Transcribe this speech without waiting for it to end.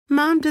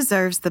Mom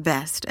deserves the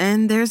best,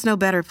 and there's no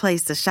better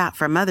place to shop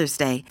for Mother's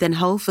Day than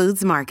Whole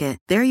Foods Market.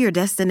 They're your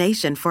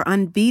destination for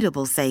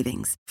unbeatable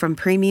savings, from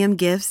premium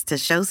gifts to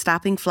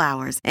show-stopping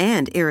flowers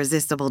and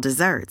irresistible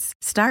desserts.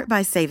 Start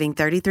by saving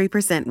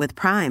 33% with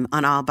Prime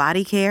on all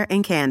body care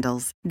and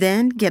candles.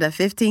 Then get a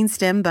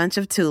 15-stem bunch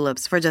of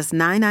tulips for just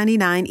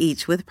 $9.99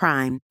 each with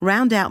Prime.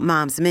 Round out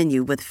Mom's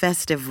menu with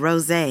festive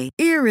rosé,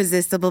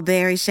 irresistible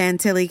berry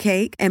chantilly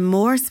cake, and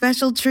more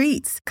special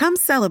treats. Come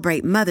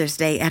celebrate Mother's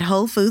Day at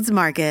Whole Foods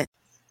Market.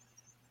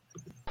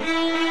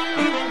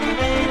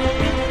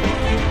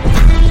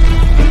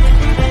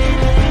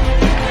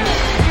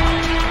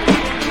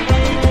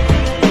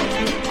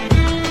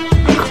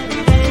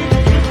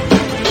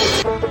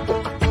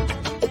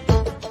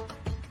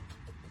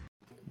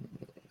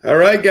 All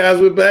right,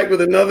 guys, we're back with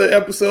another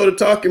episode of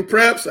Talking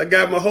Preps. I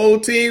got my whole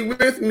team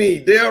with me.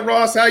 Dale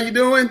Ross, how you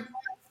doing?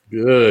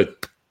 Good.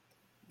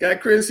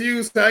 Got Chris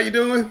Hughes, how you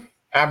doing?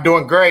 I'm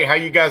doing great. How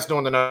you guys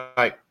doing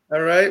tonight?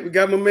 All right, we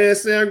got my man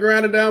Sam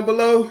Grinder down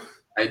below.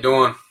 How you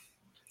doing?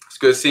 It's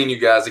good seeing you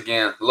guys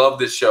again. Love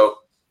this show.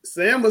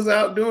 Sam was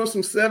out doing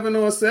some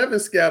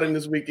 7-on-7 scouting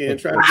this weekend,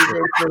 trying to get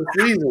ready for the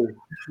season.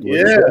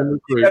 Yeah.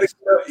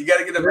 You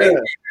gotta get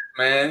a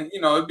man.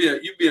 You know,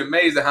 you'd be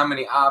amazed at how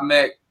many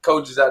IMEC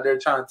coaches out there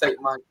trying to take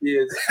my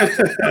kids.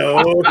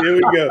 Oh, here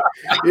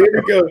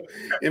we go.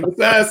 And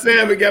besides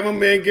Sam, we got my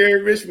man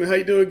Gary Richmond. How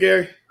you doing,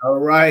 Gary? All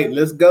right,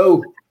 let's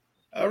go.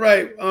 All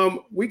right.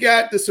 We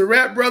got the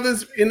Surratt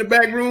brothers in the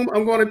back room.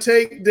 I'm going to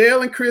take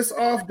Dale and Chris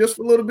off just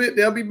for a little bit.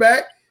 They'll be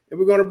back, and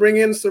we're going to bring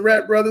in the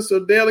Surratt brothers.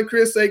 So Dale and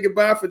Chris, say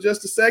goodbye for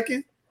just a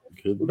second.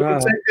 Goodbye. We're going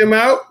to take them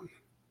out.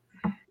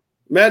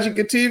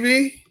 Magica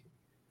TV.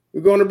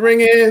 We're going to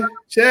bring in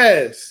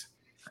Chaz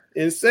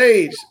and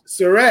Sage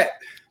Surratt.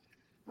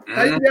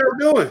 How you guys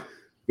doing?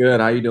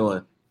 Good. How you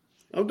doing?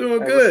 I'm doing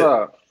good.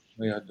 What's up?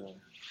 How y'all doing?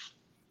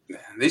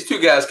 These two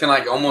guys can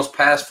like almost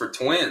pass for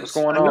twins. What's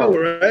going I on? know,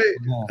 right?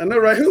 Yeah. I know,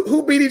 right?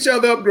 Who beat each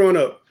other up growing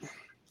up?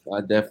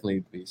 I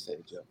definitely beat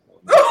Sage up.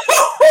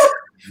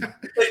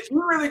 Hey,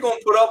 you really gonna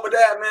put up with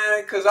that,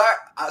 man? Because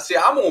I see,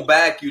 I'm gonna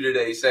back you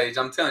today, Sage.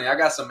 I'm telling you, I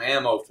got some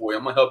ammo for you.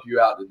 I'm gonna help you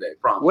out today.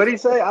 Promise. What did he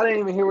say? I didn't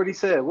even hear what he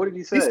said. What did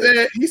he say?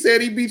 He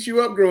said he beat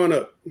you up growing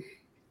up.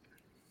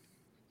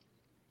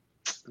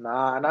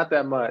 Nah, not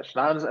that much.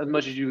 Not as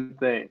much as you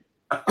think.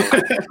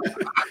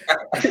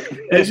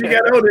 As you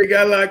got older, it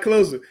got a lot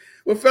closer.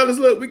 Well, fellas,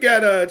 look, we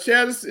got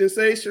Chaz and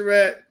Sage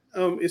Surratt.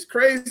 It's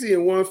crazy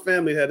in one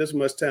family had this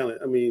much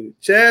talent. I mean,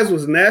 Chaz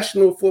was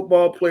National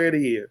Football Player of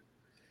the Year.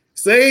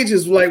 Sage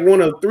is like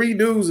one of 3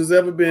 dudes that's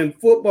ever been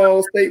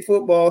football, state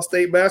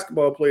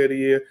basketball player of the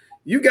year.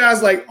 You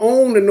guys like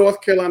own the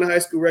North Carolina high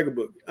school record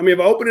book. I mean, if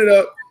I open it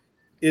up,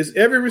 it's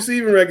every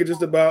receiving record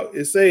just about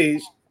is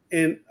Sage,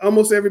 and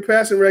almost every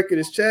passing record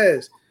is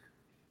Chaz.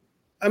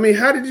 I mean,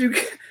 how did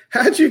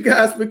you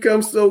guys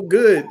become so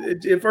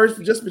good at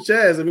first just for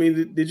Chaz? I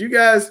mean, did you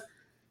guys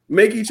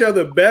make each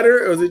other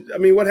better, or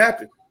what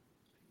happened?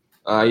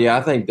 Yeah,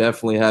 I think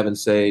definitely having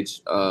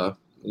Sage,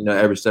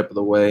 every step of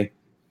the way.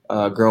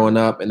 Growing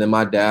up, and then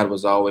my dad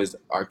was always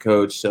our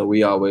coach, so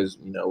we always,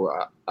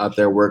 were out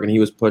there working. He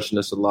was pushing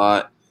us a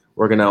lot,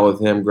 working out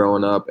with him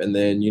growing up, and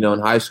then, in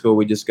high school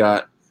we just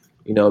got,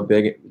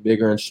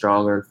 bigger and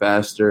stronger and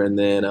faster, and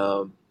then,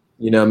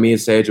 me and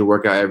Sage would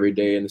work out every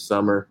day in the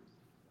summer.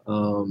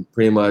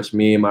 Pretty much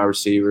me and my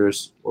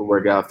receivers would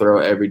work out, throw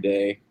every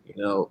day,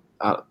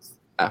 out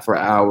for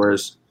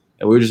hours,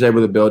 and we were just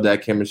able to build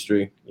that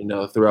chemistry,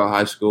 throughout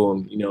high school,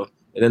 and it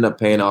ended up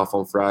paying off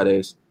on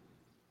Fridays.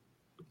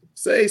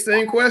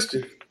 Same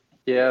question.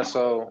 Yeah,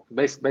 so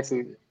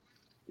basically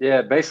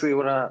based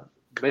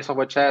on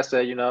what Chaz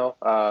said,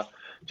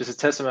 just a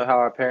testament of how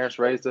our parents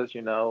raised us,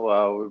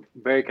 we're a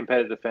very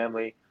competitive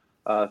family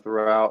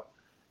throughout.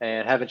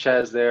 And having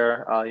Chaz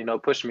there,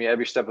 pushed me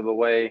every step of the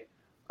way.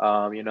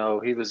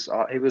 He was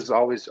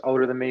always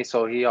older than me,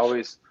 so he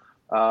always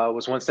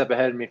was one step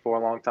ahead of me for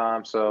a long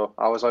time. So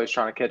I was always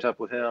trying to catch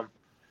up with him.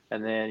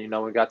 And then,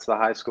 we got to the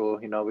high school,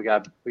 we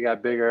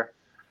got bigger.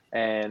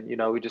 And,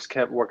 we just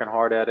kept working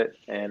hard at it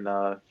and,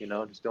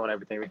 just doing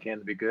everything we can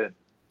to be good.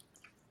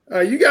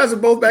 You guys are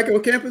both back on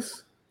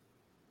campus?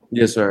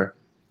 Yes, sir.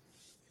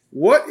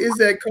 What is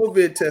that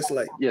COVID test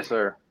like? Yes,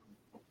 sir.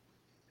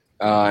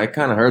 It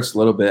kind of hurts a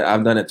little bit.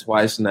 I've done it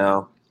twice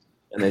now,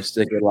 and they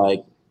stick it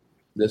like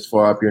this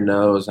far up your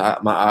nose.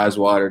 My eyes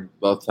watered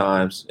both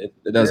times. It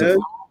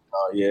doesn't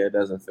it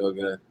doesn't feel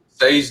good.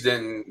 Sage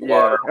didn't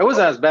water. It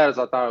wasn't as bad as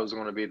I thought it was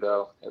going to be,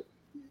 though.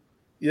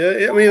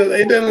 Yeah, I mean,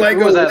 it doesn't like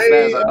it was as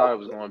bad as I thought it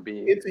was going to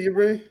be. Into your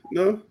brain?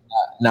 No?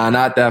 No,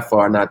 not that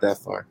far. Not that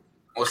far.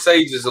 Well,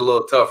 Sage is a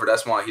little tougher.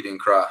 That's why he didn't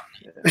cry.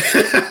 Hey,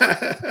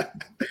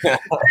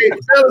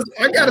 fellas,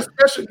 I got a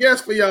special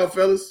guest for y'all,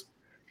 fellas.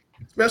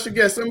 Special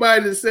guest.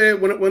 Somebody that said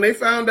when they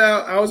found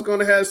out I was going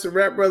to have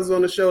Surratt brothers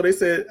on the show, they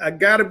said, I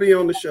got to be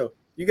on the show.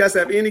 You guys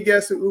have any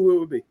guess who it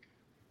would be?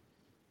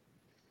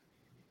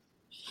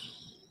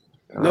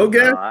 No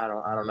guess? I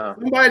don't know.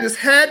 Somebody just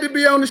had to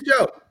be on the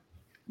show.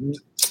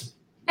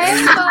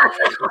 Hey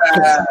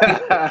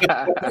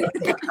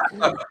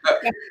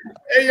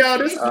y'all,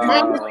 this is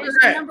Mama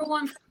Surratt. Number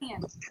one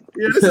fan.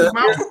 Yeah, this is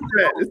Mama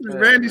Surratt. This is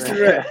Randy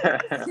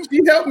Surratt.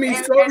 She helped me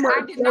so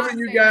much covering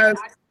you guys.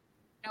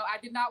 I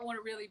did not want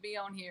to really be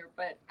on here,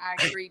 but I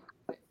agreed.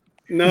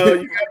 No,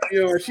 you got to be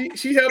on.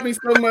 She helped me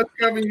so much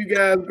covering you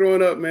guys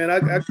growing up, man. I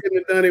couldn't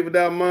have done it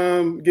without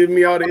Mom giving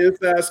me all the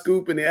inside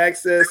scoop and the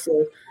access.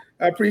 So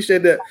I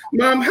appreciate that.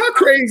 Mom, how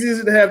crazy is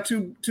it to have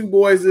two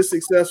boys this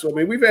successful? I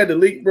mean, we've had the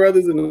Leak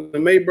brothers and the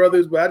May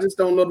brothers, but I just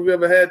don't know that we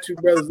ever had two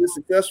brothers this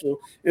successful.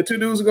 And two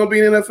dudes are going to be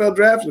in the NFL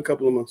draft in a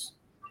couple of months.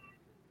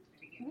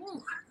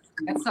 Ooh,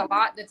 that's a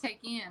lot to take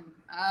in.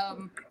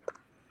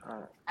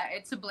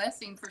 It's a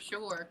blessing for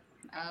sure.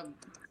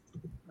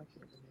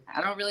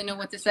 I don't really know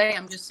what to say.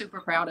 I'm just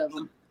super proud of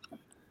them.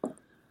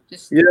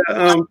 Just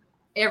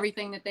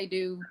everything that they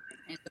do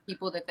and the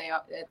people that they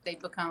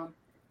become.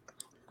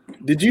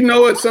 Did you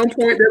know at some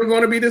point they were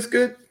going to be this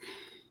good?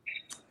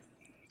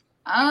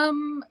 I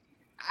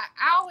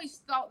always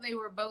thought they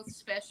were both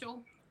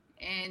special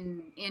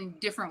and in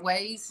different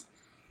ways,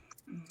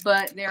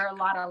 but they're a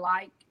lot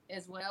alike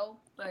as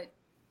well. But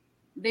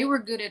they were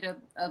good at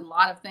a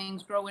lot of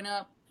things growing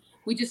up.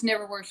 We just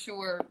never were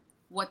sure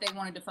what they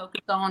wanted to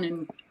focus on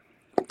and,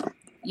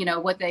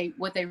 what they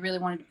really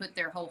wanted to put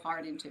their whole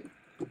heart into.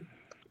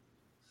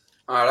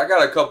 All right, I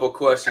got a couple of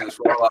questions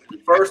for all of you.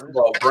 First of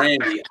all,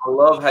 Brandy, I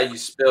love how you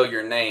spell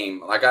your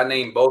name. Like I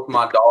named both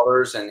my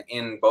daughters and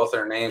in both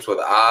their names with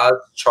I's,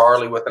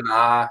 Charlie with an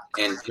I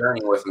and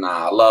Journey with an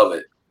I. I love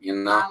it,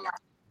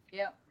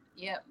 Yep.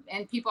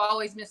 And people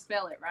always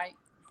misspell it, right?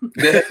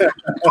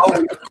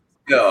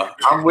 Yeah,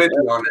 I'm with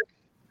you on it.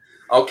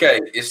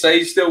 Okay, is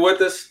Sage still with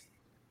us?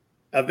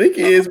 I think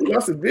he is. We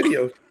got some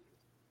videos.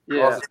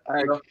 Yeah.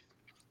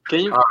 Can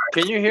you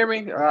hear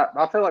me?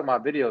 I feel like my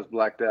video is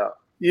blacked out.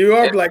 You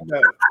are blacked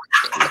out.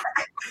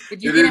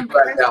 Did you get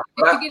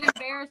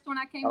embarrassed when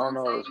I came on? I don't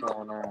know what's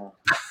going on.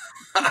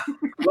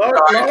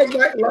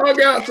 Log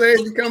out, Sage,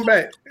 and come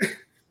back.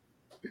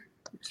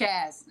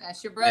 Chaz,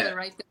 that's your brother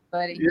right there,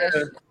 buddy.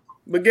 Yeah.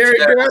 But Gary,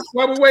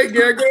 while we wait,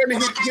 Gary, go ahead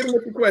and hit him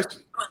with the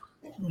question.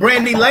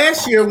 Brandy,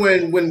 last year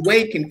when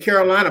Wake and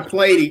Carolina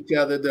played each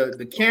other,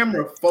 the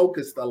camera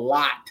focused a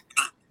lot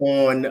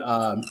on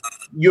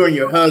you and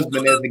your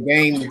husband as the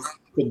game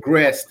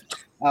progressed.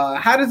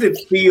 How does it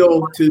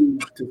feel to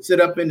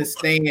sit up in the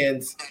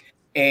stands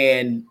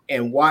and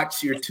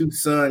watch your two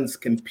sons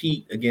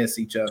compete against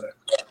each other?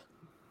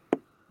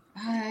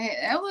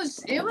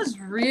 It was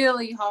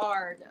really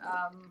hard.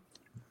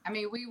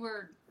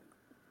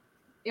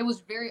 It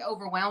was very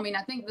overwhelming.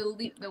 I think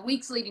the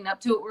weeks leading up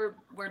to it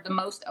were the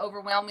most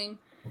overwhelming.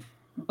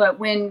 But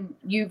when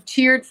you've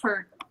cheered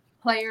for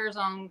players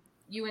on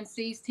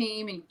UNC's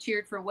team and you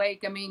cheered for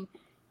Wake, I mean,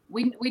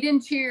 we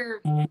didn't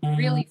cheer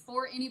really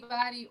for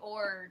anybody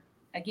or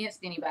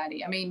against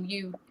anybody. I mean,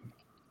 you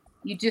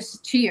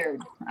just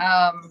cheered,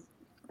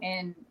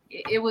 and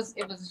it was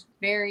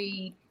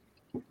very.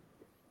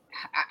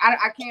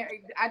 I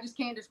just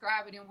can't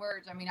describe it in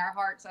words. I mean, our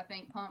hearts, I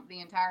think, pumped the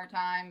entire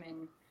time,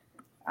 and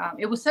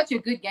it was such a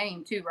good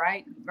game too,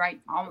 right? Right,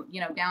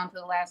 down to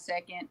the last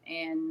second,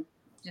 and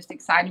just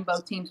exciting.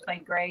 Both teams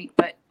played great,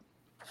 but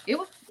it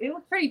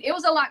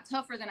was a lot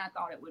tougher than I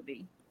thought it would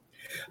be.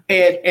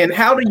 And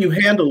how do you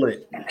handle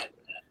it?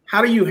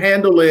 How do you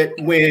handle it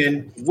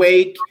when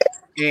Wake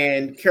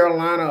and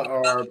Carolina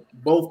are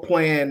both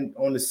playing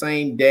on the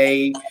same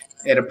day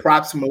at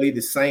approximately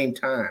the same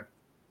time?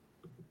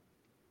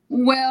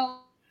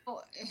 Well,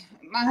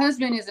 my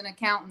husband is an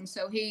accountant,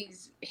 so he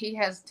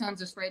has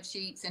tons of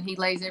spreadsheets and he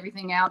lays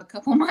everything out a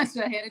couple months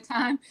ahead of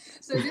time.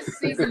 So this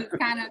season is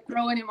kind of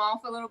throwing him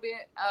off a little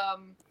bit.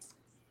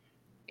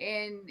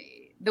 And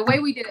the way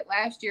we did it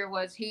last year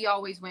was he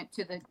always went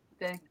to the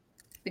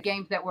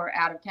games that were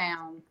out of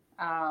town,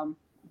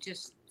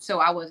 just so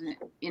I wasn't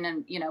in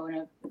an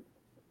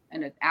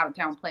out of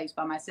town place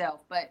by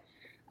myself. But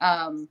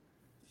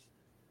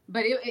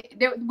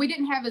we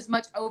didn't have as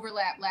much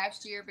overlap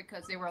last year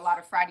because there were a lot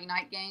of Friday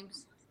night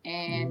games,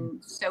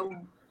 and so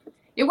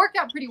it worked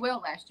out pretty well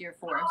last year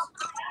for us,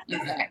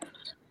 in fact.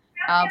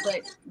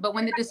 But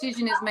when the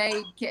decision is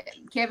made,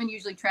 Kevin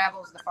usually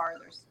travels the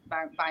farthest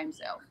by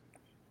himself.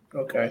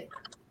 Okay.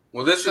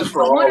 Well, this is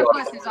for one all of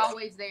us is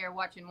always there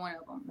watching one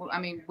of them. I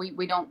mean,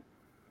 we don't.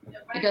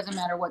 It doesn't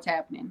matter what's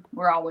happening.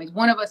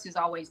 One of us is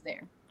always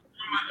there.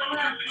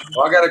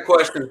 Well, I got a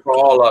question for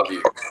all of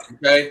you.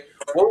 Okay,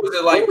 what was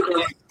it like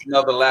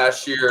the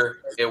last year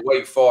at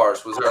Wake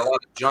Forest? Was there a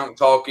lot of junk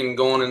talking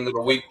going into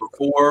the week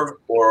before,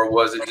 or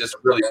was it just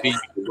really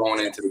peaceful going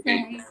into the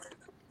game?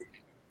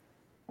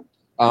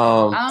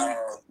 Go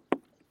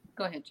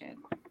ahead, Chad.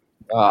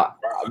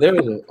 There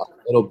was a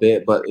little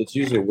bit, but it's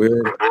usually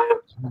weird.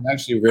 It's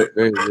actually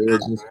very weird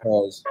just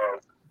because,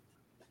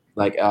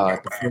 like,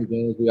 before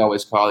games, we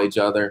always call each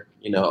other,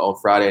 on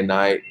Friday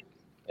night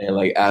and,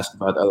 like, ask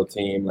about the other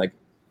team, like,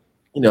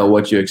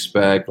 what you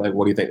expect, like,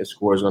 what do you think the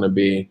score is going to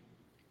be,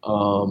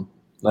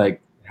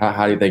 like,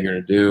 how do you think you're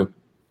going to do?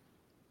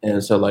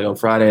 And so, like, on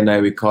Friday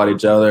night, we called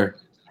each other,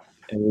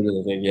 And we were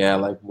like, yeah,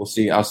 like we'll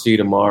see. I'll see you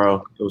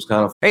tomorrow. It was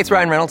kind of. Hey, it's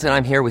Ryan Reynolds, and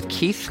I'm here with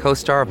Keith,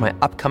 co-star of my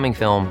upcoming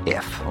film,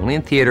 If, only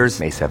in theaters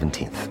May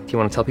 17th. Do you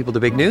want to tell people the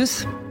big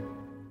news?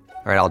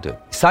 All right, I'll do it.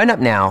 Sign up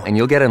now and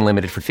you'll get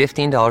unlimited for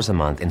 $15 a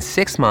month and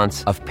 6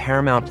 months of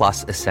Paramount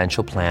Plus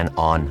Essential Plan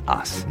on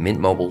us.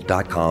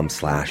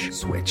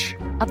 MintMobile.com/switch.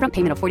 Upfront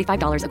payment of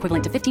 $45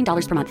 equivalent to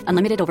 $15 per month.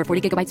 Unlimited over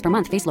 40 gigabytes per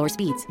month. Face lower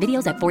speeds.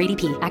 Videos at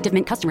 480p. Active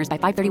Mint customers by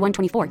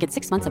 531.24 get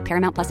 6 months of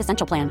Paramount Plus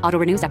Essential Plan. Auto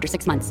renews after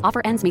 6 months.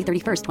 Offer ends May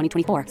 31st,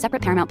 2024.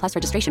 Separate Paramount Plus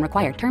registration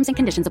required. Terms and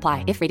conditions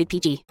apply if rated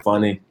PG.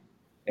 Funny.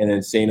 And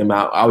then seeing them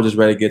out, I was just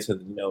ready to get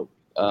to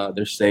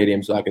their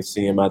stadium so I could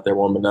see them out there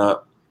warming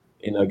up.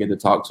 Get to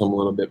talk to him a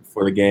little bit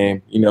before the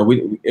game.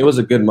 It was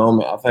a good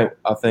moment. I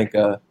think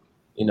it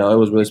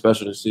was really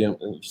special to see him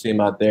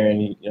out there,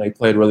 and he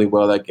played really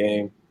well that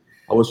game.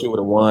 I wish we would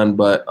have won,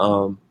 but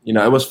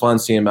it was fun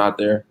seeing him out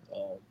there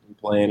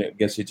playing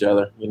against each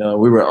other. We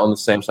were on the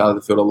same side of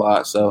the field a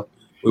lot, so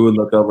we would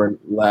look over and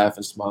laugh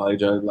and smile at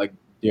each other like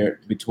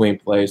between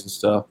plays and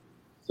stuff.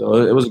 So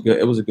it was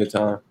a good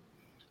time.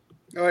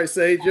 All right,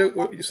 Sage,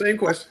 your same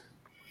question.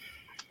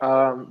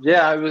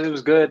 Yeah, it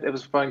was good. It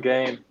was a fun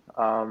game.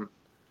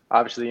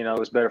 Obviously, it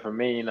was better for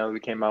me. We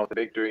came out with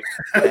a victory,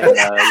 and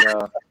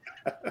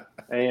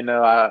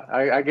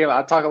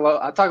I talk a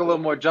little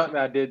more junk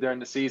than I did during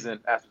the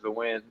season after the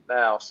win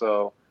now.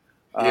 So,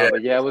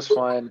 but yeah, it was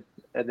fun.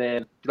 And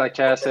then, like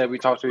Chad said, we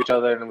talked to each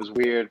other, and it was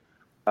weird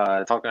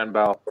talking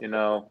about. It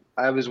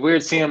was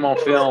weird seeing him on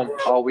film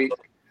all week,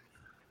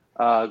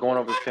 going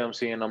over the film,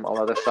 seeing him on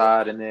the other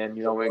side, and then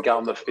when we got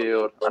on the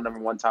field, I remember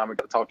one time we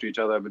got to talk to each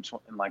other in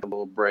like a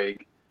little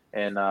break.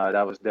 And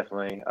that was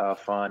definitely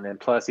fun. And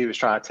plus, he was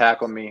trying to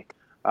tackle me.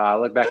 I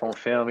look back on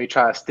film. He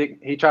tried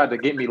to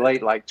get me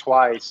late like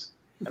twice,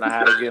 and I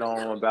had to get on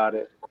him about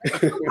it.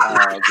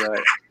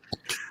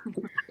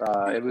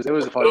 But it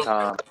was a fun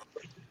time.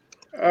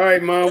 All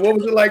right, Mom. What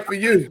was it like for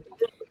you?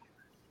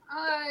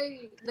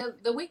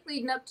 The week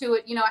leading up to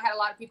it, I had a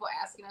lot of people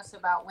asking us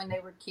about when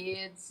they were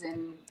kids,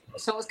 and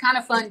so it was kind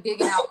of fun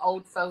digging out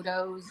old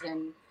photos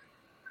and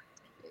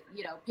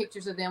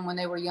pictures of them when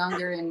they were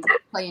younger and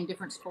playing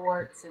different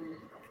sports. And,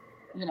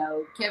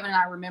 Kevin and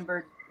I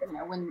remembered,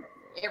 when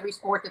every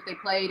sport that they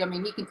played,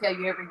 he can tell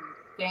you every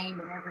game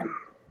and every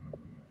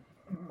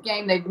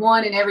game they've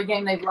won and every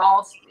game they've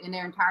lost in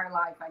their entire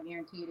life. I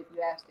guarantee it if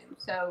you asked him.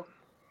 So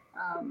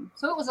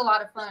it was a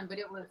lot of fun, but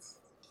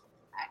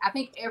I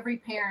think every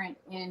parent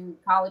in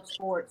college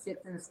sports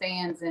sits in the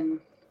stands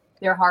and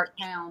their heart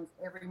pounds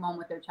every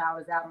moment their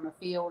child is out on a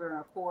field or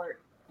on a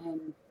court.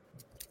 And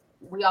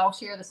we all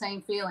share the same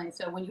feeling.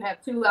 So when you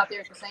have two out there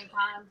at the same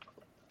time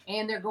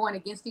and they're going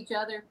against each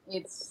other,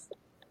 it's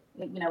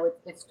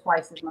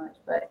twice as much.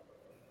 But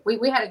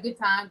we had a good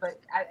time. But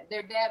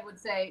their dad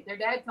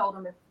told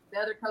them if the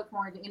other coach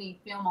wanted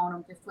any film on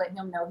him, just let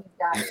him know he's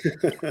got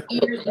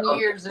years and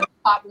years of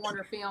Pop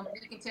Warner film. He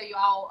can tell you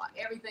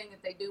everything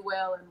that they do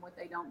well and what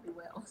they don't do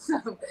well. So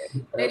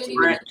they didn't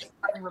even.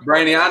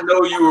 Brandy, I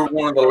know you were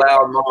one of the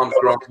loud moms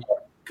growing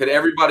up. Could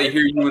everybody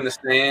hear you in the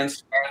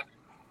stands?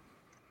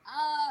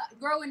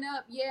 Growing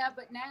up, yeah,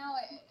 but now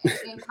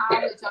in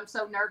college, I'm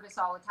so nervous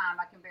all the time,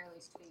 I can barely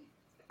speak.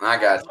 I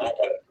got you.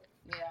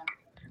 Yeah.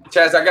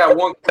 Chaz, I got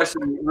one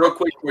question real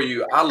quick for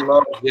you. I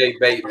love Jay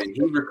Bateman.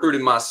 He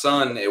recruited my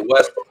son at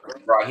Westbrook,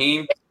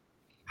 Raheem.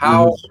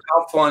 How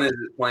fun is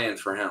it playing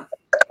for him?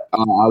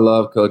 I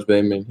love Coach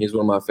Bateman. He's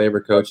one of my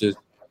favorite coaches.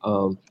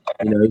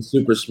 He's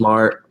super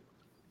smart.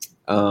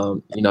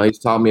 He's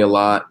taught me a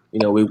lot.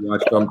 We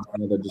watched them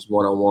together just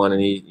one-on-one,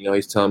 and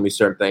he's telling me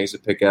certain things to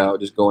pick out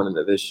just going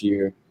into this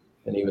year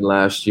and even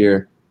last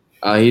year.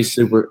 He's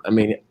super.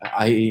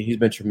 He's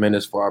been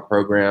tremendous for our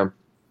program.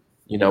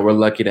 We're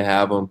lucky to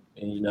have him.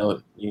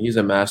 And, he's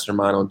a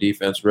mastermind on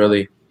defense,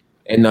 really.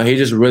 And he's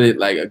just really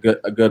like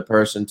a good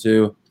person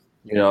too.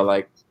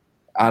 I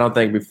don't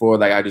think before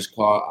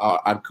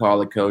I'd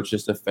call a coach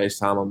just to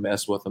FaceTime and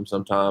mess with him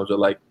sometimes, or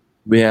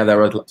we have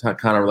that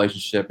kind of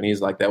relationship, and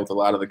he's like that with a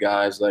lot of the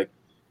guys.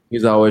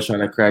 He's always trying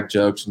to crack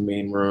jokes in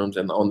meeting rooms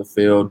and on the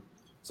field.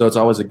 So it's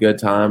always a good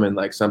time. And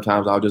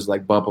sometimes I'll just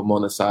bump him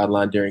on the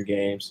sideline during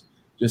games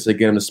just to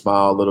get him to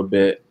smile a little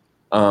bit.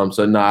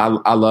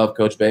 I love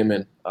Coach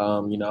Bateman.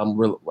 I'm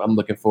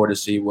looking forward to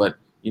see what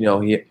he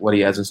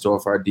has in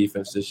store for our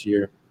defense this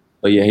year.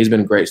 But yeah, he's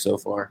been great so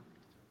far.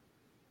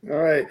 All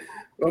right.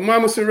 Well,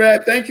 Mama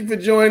Surratt, thank you for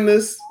joining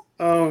us.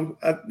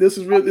 This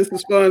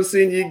was fun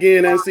seeing you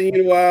again. I haven't seen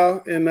you in a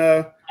while. And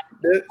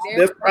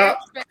that's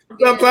Pops.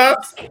 What's up,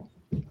 Pops?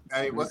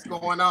 Hey, what's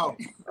going on?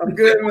 I'm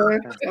good, man.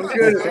 I'm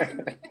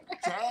good.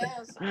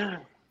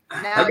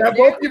 I got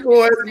both you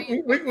boys.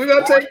 We're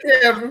going to take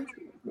care of them.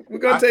 We're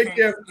going to take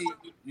care of them.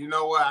 You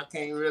know what? I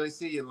can't really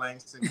see you,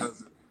 Langston,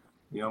 because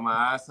my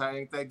eyesight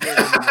ain't that good.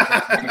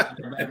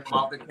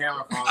 Off the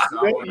camera phone.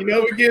 So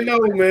we're getting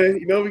old, man.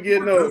 We're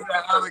getting old. Who's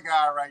that other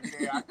guy right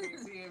there? I can't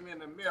see him in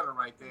the middle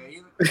right there.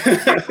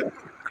 Does it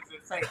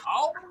say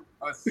Auburn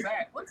or Sam?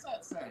 What's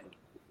that say?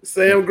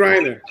 Sam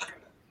Griner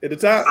at the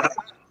top.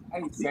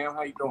 Hey, Sam,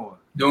 how you doing?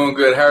 Doing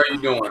good. How are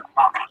you doing?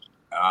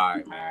 All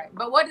right.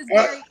 But what does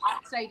Gary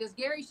say? Does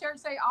Gary's shirt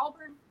say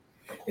Auburn?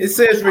 It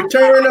says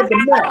return of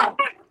the Mac.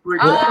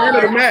 Return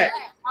of the Mac.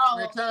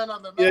 Return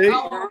of the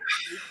Mac.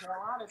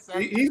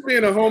 He's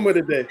being a homer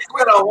today. He's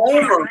been a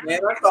homer, man.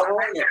 That's a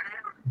homer.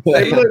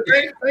 Hey, look,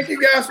 thank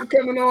you guys for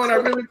coming on. I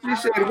really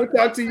appreciate it. We'll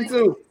talk to you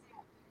soon.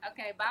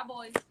 Okay, bye,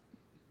 boys.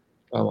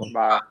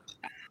 Bye.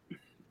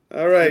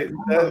 All right.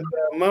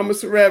 Mama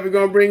Surratt, we're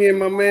going to bring in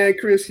my man,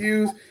 Chris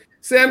Hughes.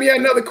 Sam, you had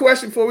another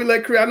question before we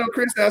let Chris. I know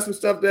Chris has some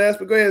stuff to ask,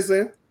 but go ahead,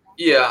 Sam.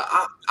 Yeah,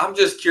 I'm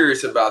just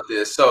curious about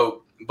this.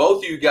 So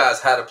both of you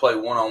guys had to play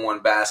one-on-one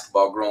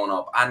basketball growing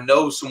up. I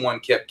know someone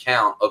kept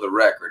count of the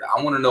record.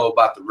 I want to know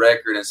about the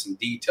record and some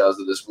details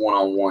of this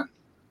one-on-one.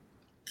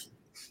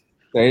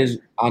 Sage,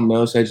 I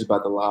know Sage is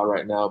about to lie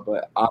right now,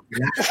 but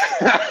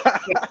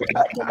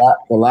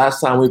the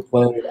last time we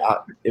played,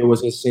 it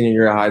was his senior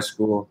year of high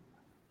school,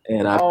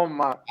 and I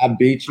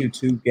beat you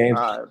 2 games.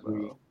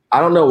 Right,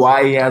 I don't know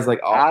why he has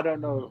I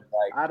don't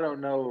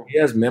know. He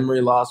has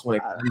memory loss when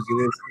it comes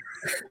to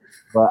this.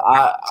 But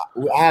I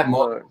have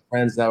multiple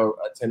friends that were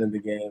attending the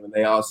game, and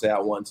they all say I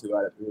won 2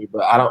 out of 3.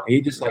 But I don't. He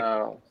just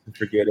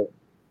forget it.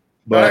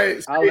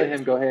 But I'll let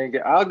him go ahead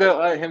and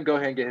let him go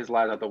ahead and get his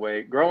lies out the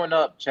way. Growing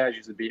up, Chaz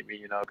used to beat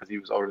me, because he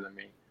was older than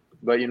me.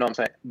 But you know what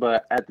I'm saying.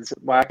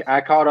 But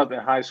I caught up in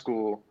high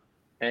school,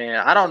 and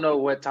I don't know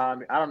what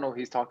time. I don't know what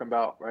he's talking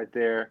about right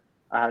there.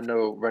 I have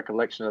no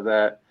recollection of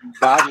that.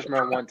 But I just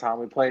remember one time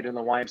we played in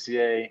the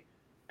YMCA.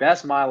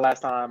 That's my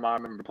last time I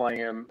remember playing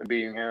him and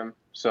beating him.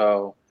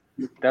 So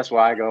that's what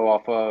I go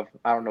off of.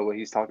 I don't know what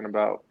he's talking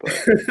about.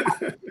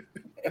 But.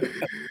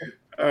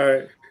 All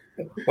right.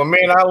 Well,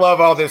 man, I love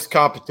all this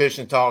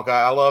competition talk.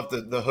 I love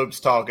the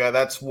hoops talk.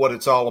 That's what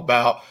it's all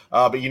about.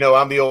 But,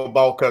 I'm the old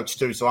ball coach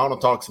too, so I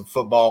want to talk some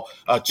football.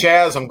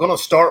 Chaz, I'm going to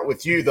start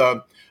with you,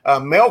 though.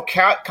 Mel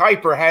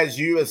Kiper has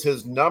you as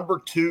his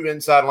number 2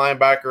 inside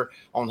linebacker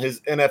on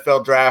his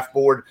NFL draft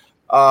board.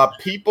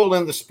 People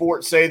in the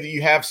sport say that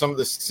you have some of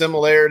the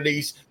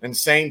similarities and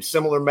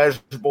similar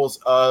measurables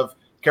of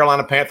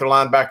Carolina Panther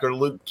linebacker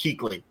Luke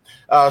Kuechly.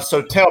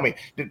 So tell me,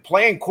 did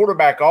playing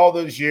quarterback all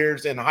those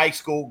years in high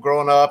school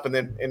growing up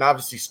and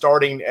obviously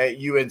starting at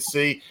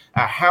UNC,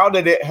 how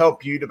did it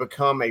help you to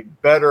become a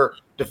better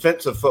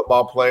defensive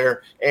football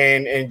player?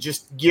 And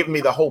just give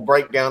me the whole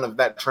breakdown of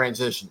that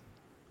transition.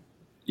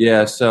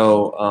 Yeah,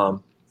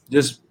 so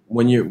just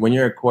when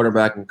you're a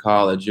quarterback in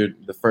college,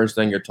 the first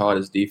thing you're taught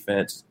is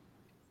defense.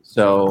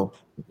 So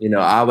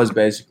I was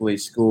basically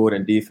schooled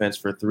in defense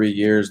for 3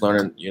 years,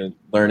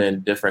 learning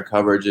different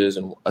coverages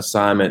and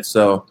assignments.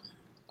 So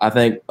I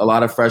think a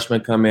lot of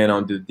freshmen come in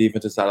on the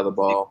defensive side of the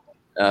ball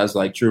as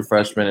true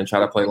freshmen and try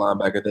to play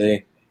linebacker.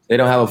 They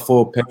don't have a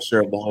full picture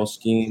of the whole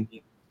scheme.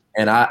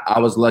 And I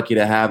was lucky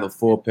to have a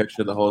full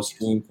picture of the whole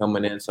scheme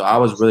coming in. So I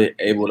was really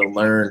able to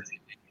learn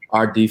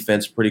our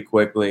defense pretty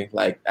quickly.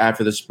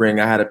 After the spring,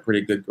 I had a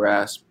pretty good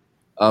grasp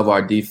of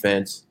our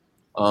defense.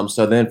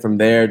 So then from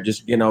there,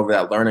 just getting over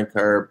that learning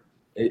curve,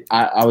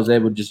 I was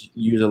able to just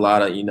use a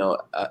lot of,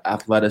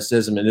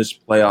 athleticism and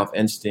just playoff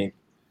instinct,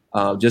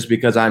 just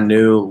because I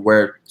knew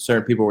where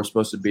certain people were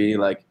supposed to be.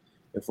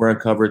 If we're in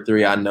cover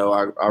 3, I know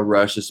our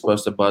rush is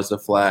supposed to buzz the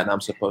flat and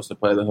I'm supposed to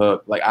play the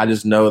hook. I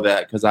just know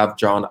that because I've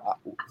drawn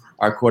 –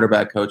 our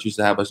quarterback coach used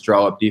to have us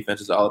draw up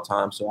defenses all the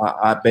time. So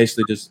I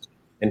basically just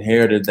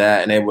inherited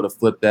that and able to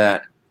flip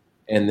that.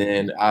 And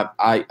then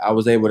I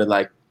was able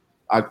to,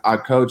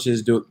 our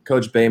coaches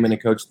Coach Bayman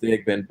and Coach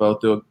Thigpen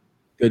both do a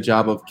good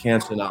job of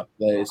canceling out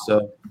plays.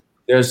 So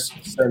there's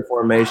certain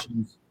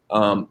formations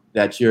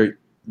that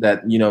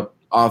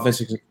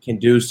offense can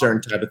do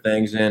certain type of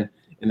things in,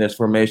 and there's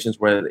formations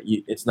where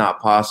it's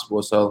not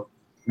possible. So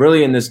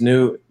really in this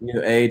new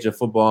age of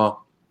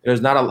football,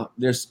 there's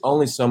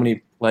only so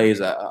many plays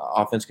that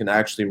offense can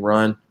actually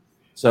run.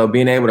 So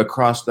being able to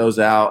cross those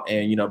out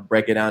and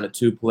break it down to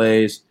 2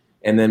 plays,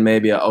 and then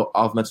maybe an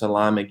offensive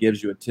lineman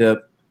gives you a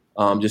tip.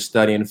 Just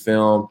studying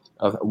film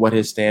of what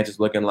his stance is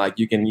looking like,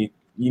 you can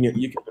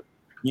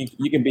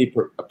be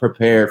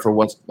prepared for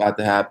what's about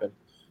to happen.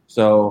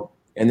 So,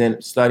 and then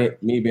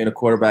me being a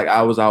quarterback,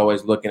 I was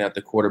always looking at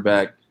the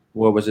quarterback.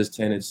 What was his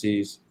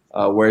tendencies?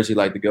 Where does he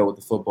like to go with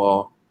the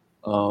football?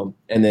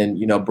 And then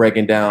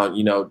breaking down,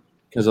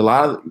 because a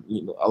lot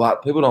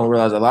of people don't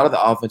realize a lot of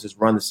the offenses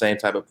run the same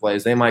type of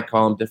plays. They might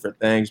call them different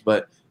things,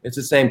 but it's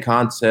the same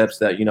concepts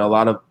that a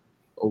lot of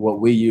what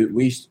we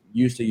used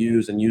to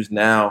use and use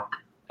now.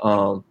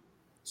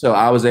 So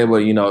I was able,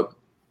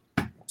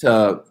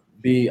 to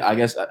be, I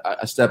guess,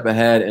 a step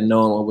ahead and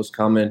knowing what was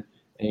coming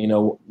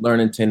and,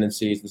 learning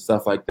tendencies and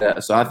stuff like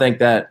that. So I think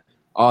that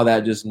all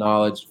that just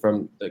knowledge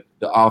from the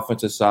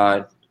offensive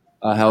side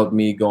helped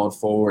me going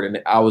forward.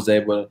 And I was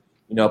able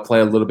to,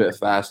 play a little bit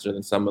faster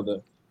than some of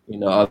the,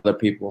 other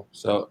people.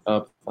 So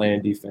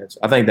playing defense,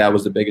 I think that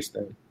was the biggest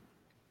thing.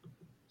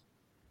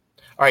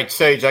 All right,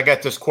 Sage, I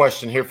got this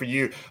question here for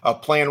you.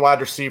 Playing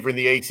wide receiver in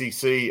the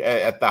ACC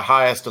at the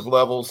highest of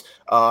levels,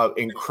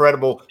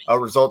 incredible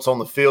results on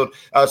the field.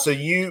 So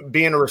you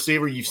being a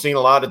receiver, you've seen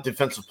a lot of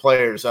defensive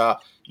players.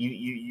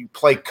 you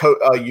play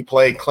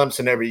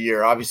Clemson every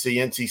year. Obviously,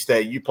 NC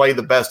State. You play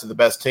the best of the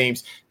best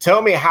teams.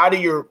 Tell me, how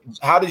does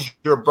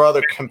your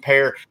brother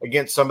compare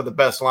against some of the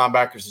best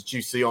linebackers that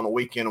you see on a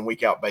week in and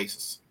week out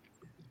basis?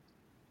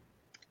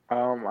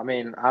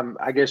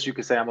 I guess you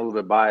could say I'm a little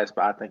bit biased,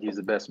 but I think he's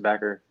the best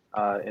backer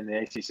in the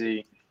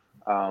ACC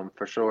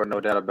for sure, no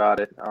doubt about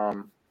it.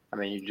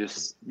 You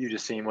just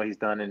seen what he's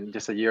done in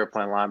just a year of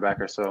playing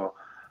linebacker, so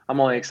I'm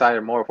only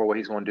excited more for what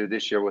he's going to do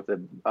this year with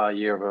a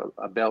year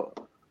of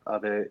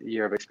a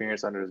year of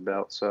experience under his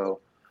belt. So,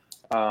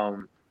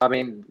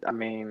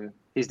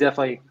 he's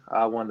definitely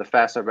one of the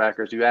faster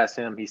backers. You ask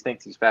him, he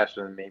thinks he's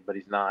faster than me, but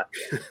he's not.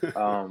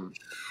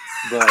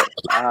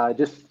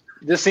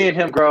 Just seeing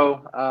him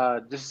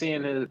grow, just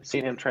seeing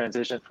him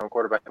transition from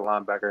quarterback to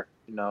linebacker.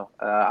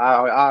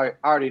 I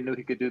already knew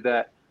he could do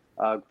that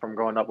from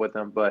growing up with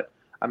him, but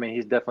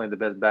he's definitely the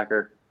best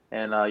backer,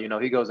 and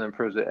he goes and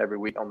improves it every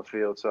week on the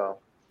field. So.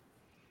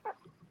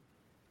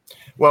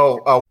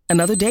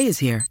 Another day is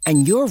here,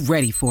 and you're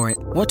ready for it.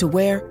 What to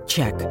wear?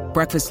 Check.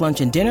 Breakfast, lunch,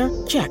 and dinner?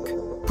 Check.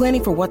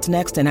 Planning for what's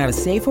next and how to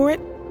save for it?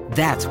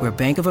 That's where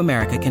Bank of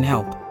America can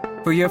help.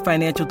 For your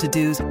financial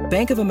to-dos,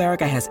 Bank of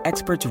America has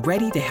experts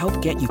ready to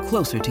help get you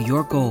closer to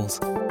your goals.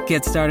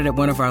 Get started at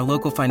one of our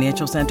local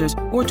financial centers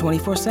or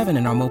 24/7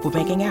 in our mobile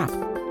banking app.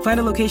 Find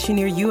a location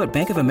near you at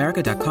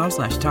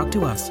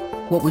bankofamerica.com/talktous.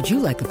 What would you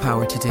like the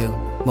power to do?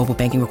 Mobile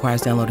banking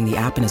requires downloading the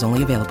app and is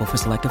only available for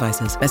select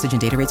devices. Message and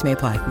data rates may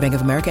apply. Bank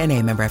of America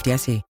N.A., member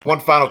FDIC. One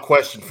final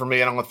question for me,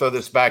 and I'm going to throw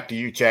this back to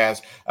you,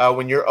 Chaz.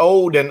 When you're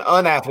old and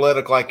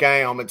unathletic like I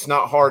am, it's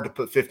not hard to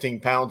put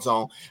 15 pounds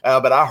on.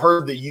 But I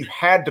heard that you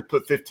had to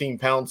put 15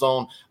 pounds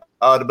on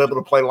to be able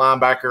to play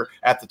linebacker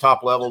at the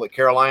top level at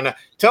Carolina.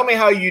 Tell me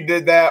how you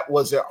did that.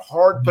 Was it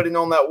hard putting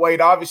on that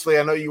weight? Obviously,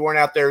 I know you weren't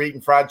out there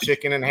eating fried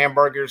chicken and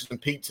hamburgers and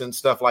pizza and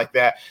stuff like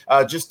that.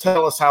 Just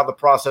tell us how the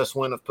process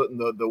went of putting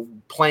the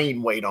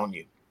plain weight on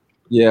you.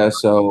 Yeah,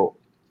 so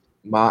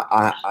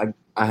I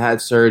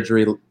had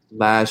surgery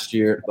last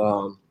year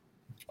on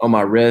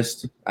my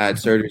wrist. I had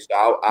surgery,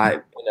 so I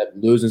ended up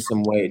losing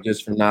some weight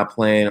just from not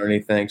playing or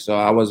anything. So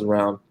I was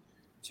around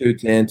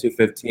 210,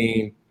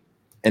 215.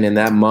 And in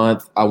that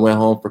month, I went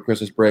home for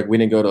Christmas break. We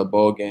didn't go to a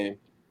bowl game.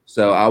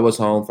 So I was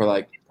home for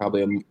like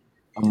probably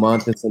a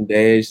month and some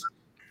days.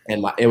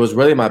 And it was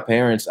really my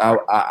parents.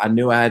 I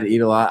knew I had to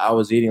eat a lot. I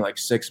was eating like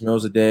 6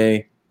 meals a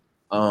day,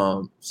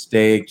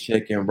 steak,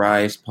 chicken,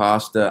 rice,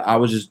 pasta. I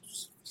was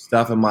just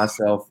stuffing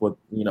myself with,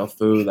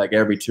 food like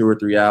every 2 or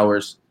 3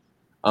 hours.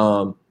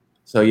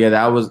 So, yeah,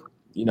 that was,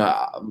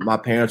 my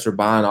parents were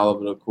buying all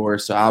of it, of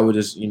course. So I was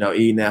just,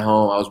 eating at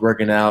home. I was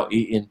working out,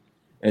 eating,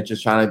 and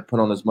just trying to put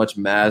on as much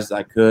mass as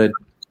I could,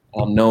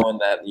 knowing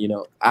that,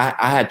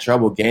 I had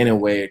trouble gaining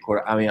weight.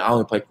 I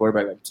only played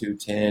quarterback like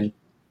 210,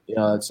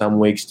 some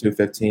weeks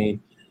 215.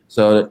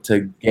 So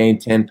to gain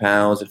 10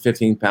 pounds and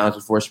 15 pounds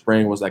before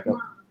spring was like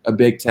a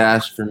big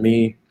task for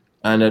me.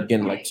 I ended up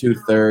getting like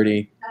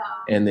 230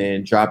 and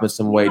then dropping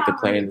some weight to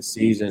play in the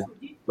season.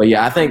 But,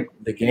 yeah, I think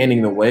the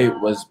gaining the weight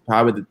was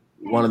probably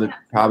one of the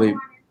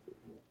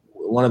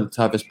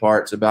toughest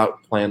parts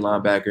about playing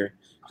linebacker.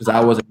 Because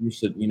I wasn't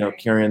used to,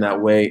 carrying that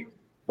weight.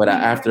 But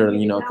after,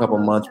 a couple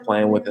months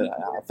playing with it,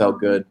 I felt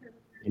good,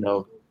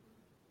 No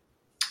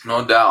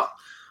doubt.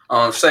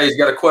 Sage,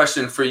 got a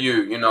question for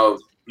you.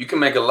 You can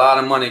make a lot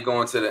of money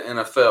going to the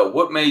NFL.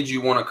 What made you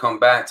want to come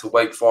back to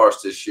Wake Forest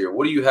this year?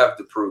 What do you have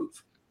to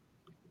prove?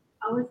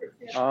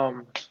 I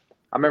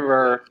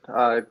remember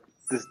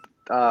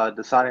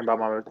deciding about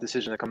my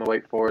decision to come to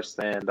Wake Forest.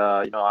 And,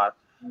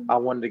 I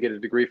wanted to get a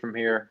degree from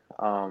here.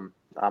 I'm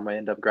going to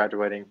end up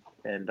graduating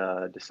in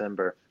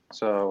December.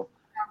 So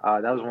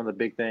that was one of the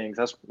big things.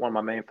 That's one of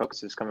my main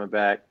focuses coming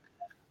back.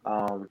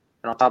 And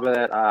on top of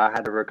that, I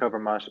had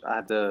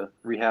to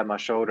rehab my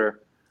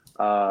shoulder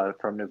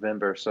from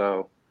November.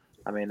 So,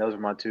 those are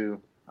my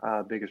two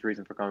biggest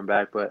reasons for coming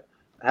back. But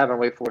having a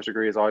Wake Forest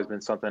degree has always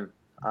been something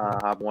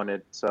I've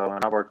wanted. So,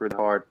 and I worked really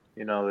hard,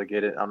 to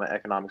get it. I'm an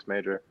economics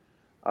major.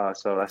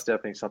 So that's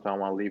definitely something I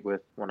want to leave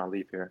with when I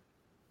leave here.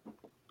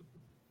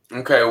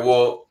 Okay,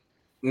 well,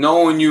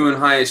 knowing you in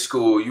high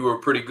school, you were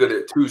pretty good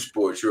at two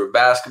sports. You were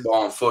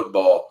basketball and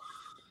football.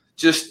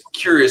 Just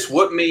curious,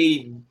 what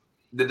made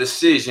the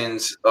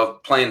decisions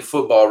of playing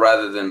football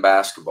rather than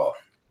basketball?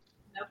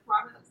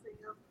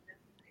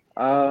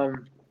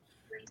 One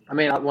of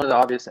the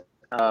obvious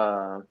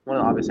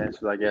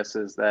answers, I guess,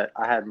 is that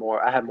I had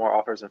more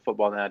offers in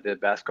football than I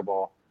did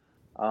basketball.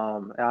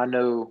 And I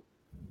know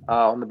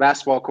on the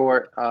basketball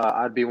court,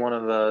 I'd be one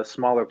of the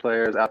smaller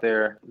players out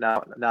there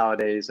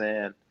nowadays,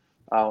 and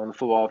on the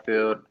football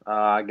field,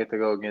 I get to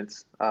go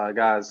against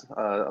guys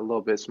a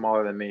little bit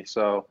smaller than me.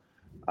 So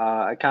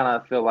I kind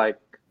of feel like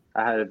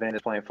I had an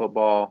advantage playing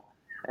football.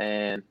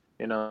 And,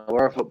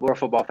 we're a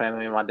football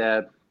family. My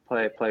dad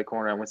played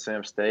corner at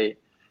Winston-Salem State.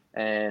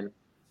 And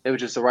it was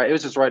just the right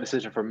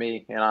decision for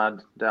me. And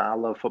I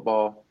love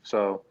football.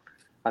 So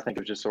I think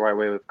it was just the right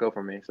way to go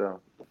for me. So.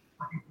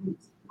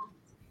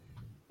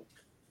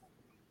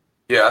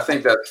 Yeah, I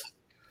think that's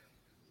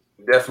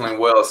definitely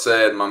well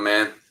said, my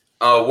man.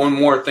 one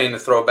more thing to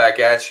throw back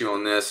at you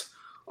on this.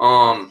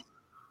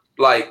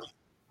 Like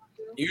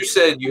you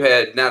said, you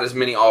had not as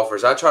many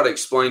offers. I try to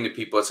explain to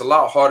people it's a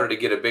lot harder to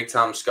get a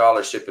big-time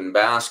scholarship in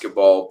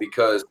basketball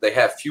because they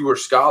have fewer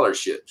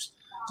scholarships.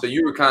 So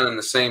you were kind of in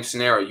the same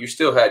scenario. You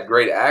still had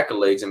great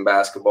accolades in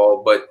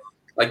basketball, but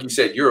like you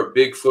said, you're a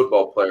big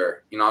football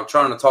player. You know, I'm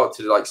trying to talk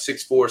to like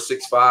 6'4",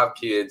 6'5"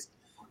 kids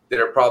that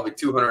are probably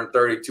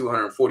 230,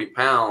 240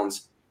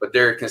 pounds, but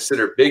they're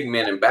considered big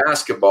men in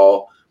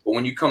basketball. But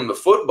when you come to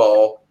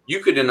football,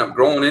 you could end up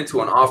growing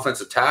into an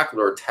offensive tackle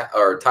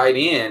or tight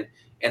end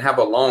and have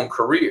a long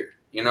career.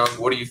 You know,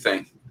 what do you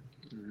think?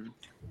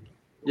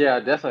 Yeah,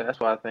 definitely. That's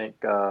why I think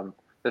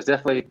there's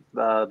definitely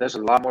there's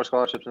a lot more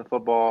scholarships in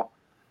football,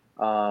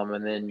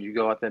 and then you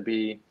go out there and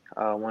be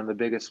one of the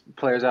biggest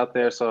players out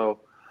there. So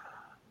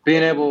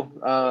being able,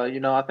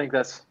 I think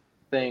that's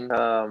the thing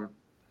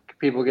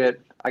people can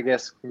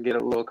get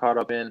a little caught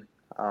up in.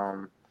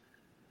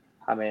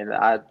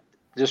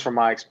 Just from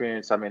my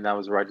experience, that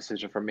was the right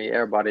decision for me.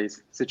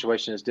 Everybody's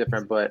situation is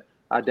different, but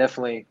there's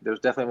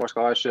definitely more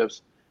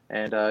scholarships.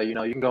 And, you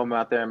can go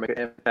out there and make an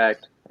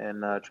impact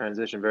and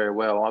transition very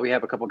well. We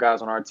have a couple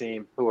guys on our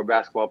team who are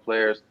basketball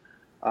players.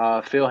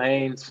 Phil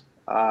Haynes,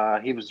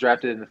 he was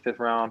drafted in the 5th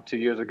round 2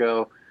 years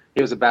ago.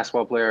 He was a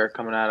basketball player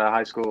coming out of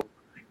high school.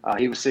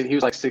 He was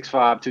like 6'5",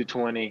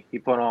 220. He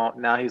put on,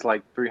 now he's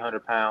like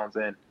 300 pounds,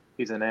 and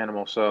he's an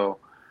animal. So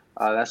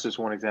that's just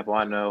one example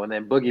I know. And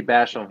then Boogie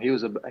Basham, he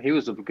was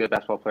a good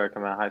basketball player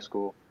coming out of high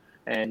school.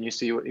 And you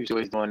see what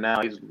he's doing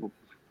now. He's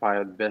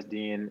probably the best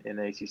D in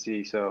the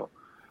ACC. So,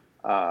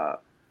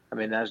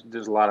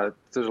 there's a lot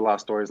of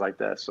stories like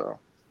that. So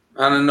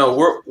I don't know.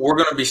 We're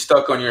going to be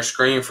stuck on your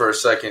screen for a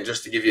second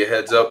just to give you a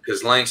heads up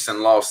because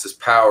Langston lost his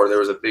power. There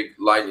was a big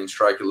lightning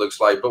strike, it looks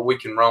like, but we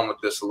can run with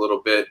this a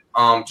little bit.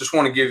 Just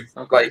want to give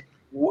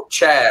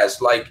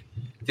Chaz,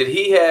 did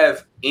he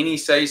have any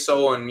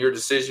say-so in your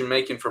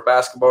decision-making for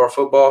basketball or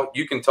football?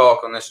 You can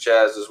talk on this,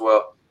 Chaz, as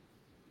well.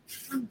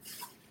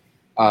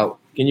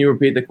 Can you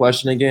repeat the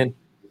question again?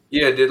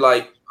 Yeah,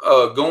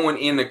 going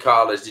into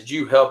college, did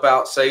you help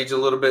out Sage a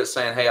little bit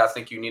saying, hey, I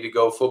think you need to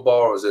go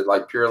football, or was it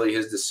purely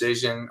his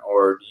decision,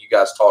 or do you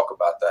guys talk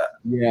about that?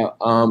 Yeah,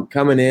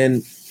 coming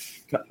in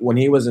when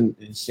he was in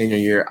his senior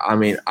year,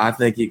 I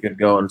think he could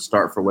go and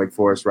start for Wake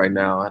Forest right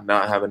now and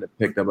not having to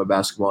pick up a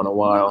basketball in a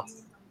while.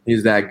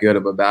 He's that good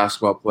of a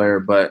basketball player,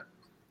 but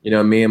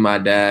me and my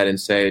dad and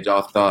Sage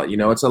all thought,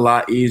 it's a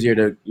lot easier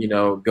to,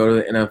 go to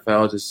the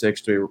NFL as a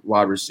 6'3"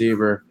 wide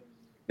receiver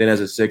than as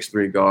a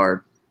 6'3"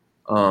 guard.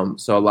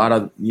 So a lot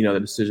of, the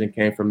decision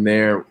came from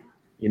there,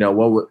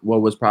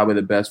 what was probably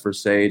the best for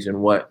Sage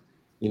and what,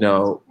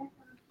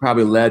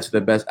 probably led to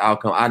the best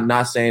outcome. I'm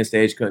not saying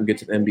Sage couldn't get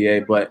to the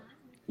NBA, but,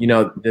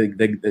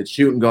 the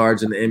shooting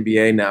guards in the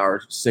NBA now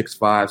are 6'5",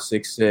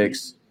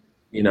 6'6",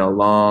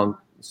 long.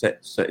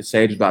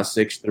 Sage is about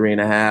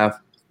 6'3.5".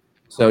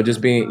 So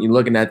just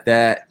looking at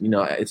that,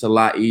 it's a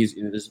lot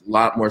easier. There's a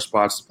lot more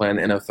spots to play in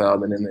the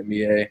NFL than in the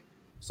NBA.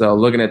 So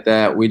looking at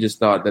that, we just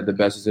thought that the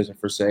best decision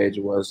for Sage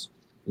was,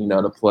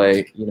 to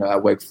play,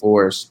 at Wake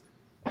Forest.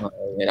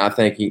 And I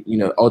think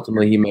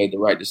ultimately he made the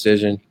right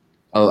decision.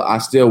 I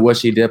still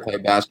wish he did play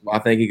basketball. I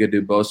think he could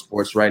do both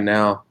sports right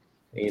now,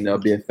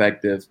 and, be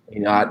effective.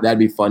 That'd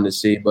be fun to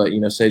see. But,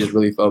 Sage is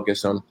really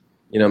focused on,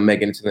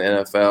 making it to the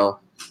NFL.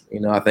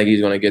 I think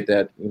he's going to get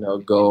that,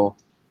 goal,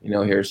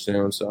 here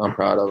soon. So I'm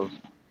proud of him.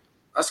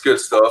 That's good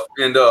stuff.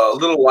 And a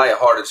little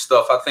lighthearted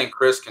stuff. I think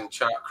Chris can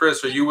chime.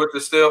 Chris, are you with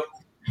us still?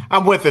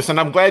 I'm with us, and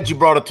I'm glad you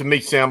brought it to me,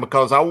 Sam,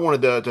 because I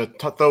wanted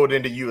to throw it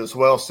into you as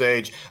well,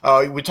 Sage.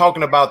 We're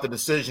talking about the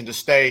decision to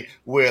stay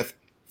with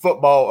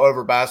football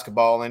over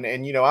basketball. And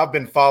I've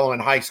been following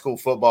high school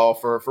football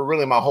for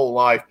really my whole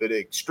life, but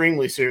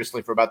extremely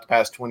seriously for about the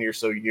past 20 or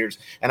so years.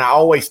 And I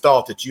always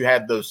thought that you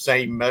had those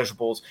same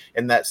measurables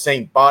and that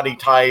same body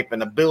type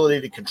and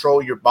ability to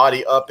control your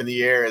body up in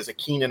the air as a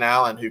Keenan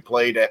Allen who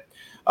played at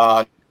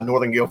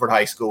Northern Guilford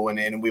High School.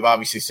 And we've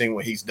obviously seen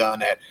what he's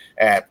done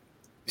at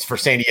for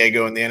San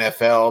Diego in the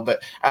NFL.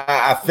 But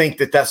I think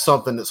that that's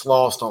something that's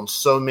lost on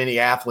so many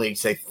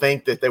athletes. They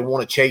think that they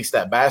want to chase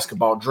that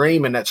basketball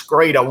dream, and that's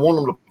great. I want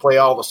them to play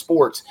all the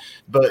sports.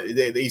 But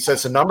he says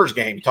it's a numbers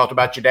game. You talked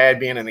about your dad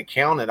being an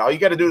accountant. All you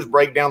got to do is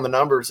break down the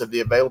numbers of the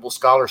available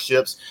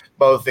scholarships,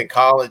 both in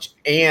college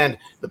and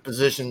the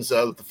positions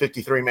of the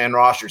 53-man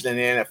rosters in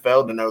the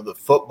NFL, to know that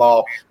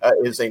football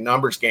is a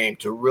numbers game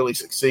to really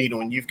succeed. And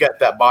when you've got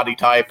that body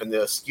type and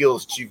the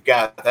skills that you've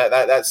got,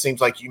 that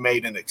seems like you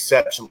made an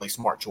exceptionally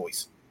smart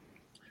choice.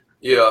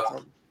 Yeah,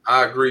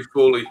 I agree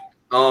fully.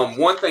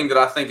 One thing that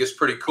I think is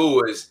pretty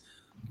cool is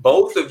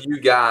both of you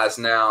guys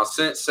now,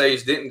 since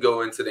Sage didn't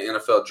go into the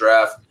NFL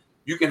draft,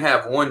 you can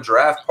have one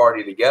draft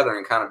party together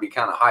and kind of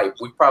hyped.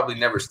 We've probably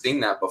never seen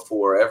that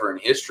before ever in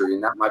history,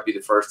 and that might be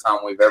the first time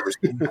we've ever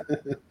seen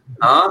that.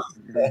 Huh?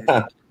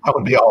 That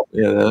would be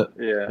awesome.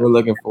 Yeah, we're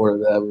looking forward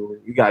to that.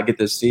 We got to get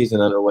this season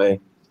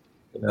underway.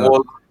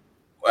 Well,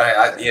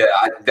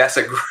 that's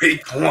a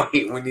great point.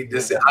 We need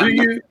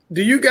to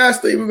Do you guys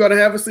think we're going to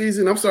have a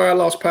season? I'm sorry, I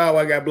lost power.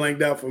 I got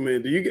blanked out for a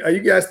minute. Are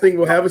you guys think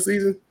we'll have a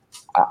season?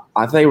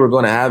 I think we're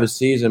going to have a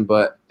season,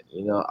 but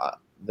a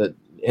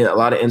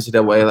lot of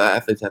NCAA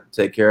athletes have to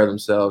take care of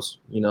themselves.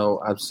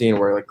 I've seen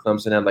where like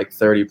Clemson had like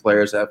 30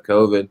 players have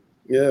COVID.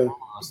 Yeah,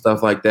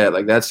 stuff like that.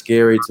 Like that's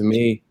scary to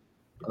me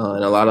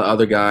and a lot of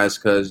other guys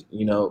because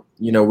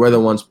we're the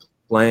ones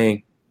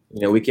playing.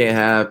 We can't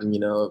have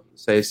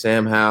say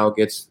Sam Howell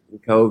gets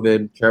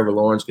COVID, Trevor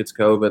Lawrence gets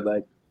COVID.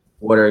 Like,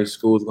 what are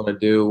schools going to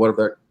do? What if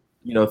their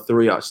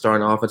 3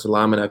 starting offensive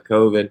linemen have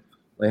COVID?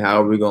 Like,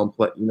 how are we going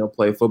to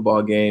play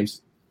football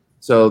games?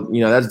 So,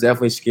 that's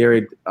definitely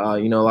scary. I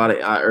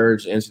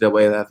urge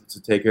NCAA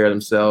to take care of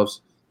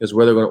themselves because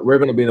we're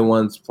going to be the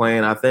ones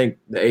playing. I think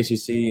the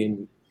ACC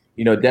and,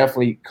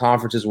 definitely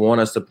conferences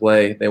want us to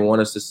play. They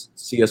want us to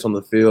see us on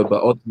the field,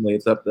 but ultimately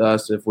it's up to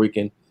us if we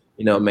can,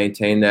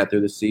 maintain that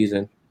through the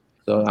season.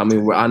 So, I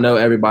mean, I know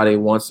everybody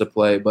wants to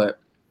play, but,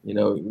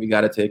 we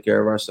got to take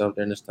care of ourselves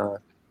during this time.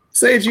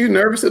 Sage, you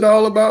nervous at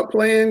all about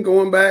playing,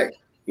 going back,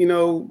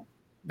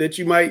 that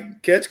you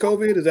might catch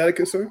COVID? Is that a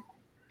concern?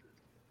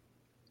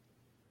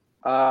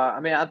 I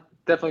mean, I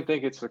definitely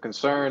think it's a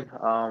concern.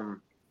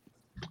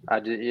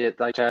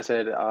 Like Chad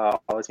said,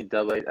 all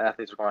NCAA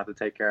athletes are going to have to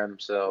take care of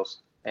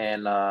themselves.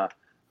 And I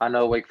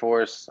know Wake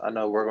Forest. I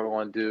know we're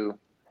going to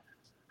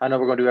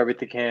do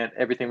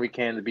everything we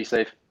can to be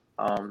safe.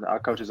 Our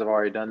coaches have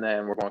already done that,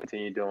 and we're going to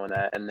continue doing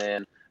that. And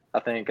then I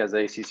think as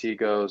the ACC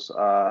goes,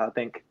 I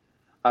think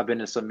I've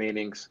been in some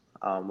meetings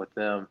with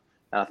them.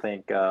 And I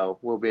think I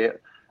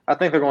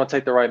think they're going to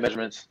take the right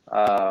measurements,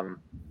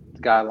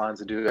 guidelines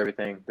to do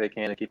everything they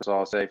can to keep us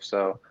all safe.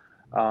 So,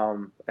 I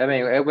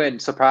mean, it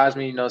wouldn't surprise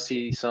me,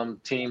 see some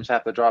teams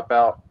have to drop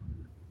out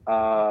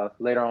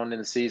later on in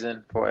the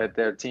season for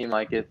their team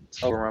might get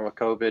overrun with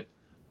COVID.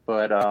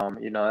 But,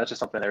 that's just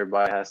something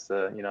everybody has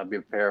to, be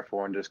prepared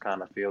for and just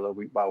kind of feel it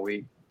week by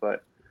week.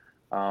 But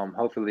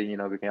hopefully,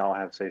 we can all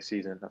have a safe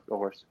season, of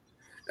course.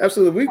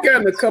 Absolutely. We've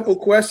gotten a couple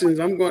questions.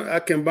 I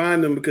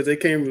combined them because they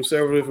came from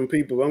several different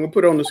people. I'm going to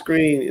put it on the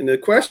screen. And the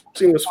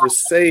question was for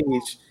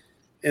Sage.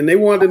 And they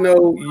wanted to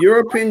know your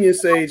opinion,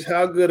 Sage,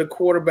 how good a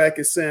quarterback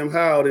is Sam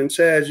Howell? And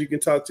Chaz, you can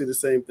talk to the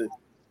same thing.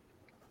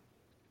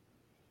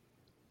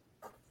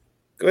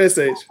 Go ahead,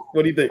 Sage.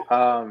 What do you think?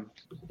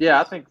 Yeah,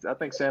 I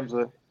think Sam's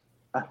a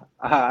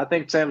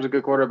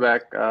good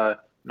quarterback.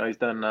 He's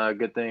done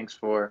good things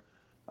for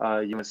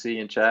UNC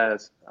and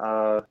Chaz.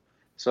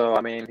 So,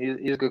 I mean,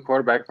 he's a good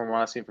quarterback from what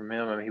I've seen from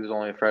him. I mean, he was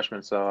only a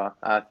freshman, so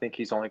I think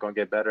he's only going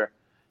to get better.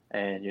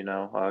 And,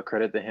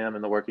 credit to him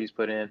and the work he's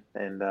put in.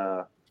 And,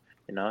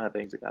 I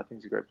think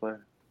he's a great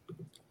player.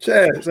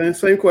 Chad,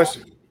 same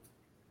question.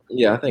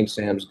 Yeah, I think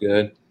Sam's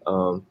good.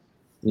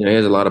 He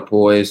has a lot of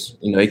poise.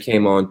 He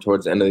came on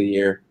towards the end of the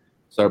year,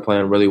 started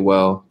playing really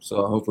well.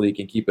 So hopefully he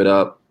can keep it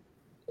up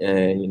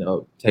and,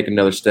 take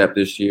another step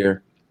this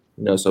year,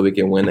 so we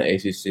can win the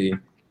ACC.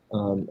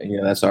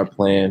 And, that's our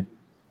plan.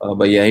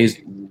 But, yeah,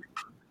 he's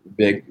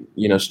big,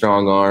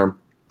 strong arm,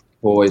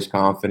 poise,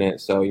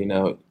 confident. So,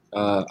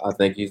 I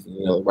think he's,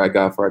 the right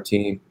guy for our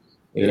team.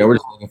 We're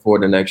just looking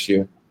forward to next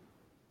year.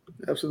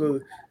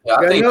 Absolutely. Yeah,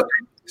 I think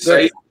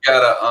Sage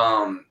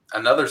got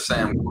another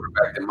Sam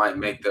quarterback that might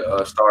make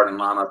the starting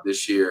lineup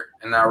this year.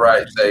 Isn't that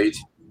right,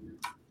 Sage?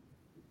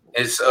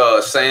 Is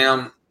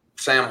Sam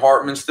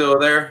Hartman still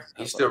there?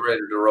 He's still ready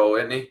to roll,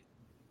 isn't he?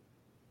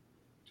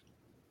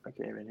 I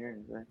can't even hear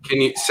anything.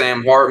 Can you,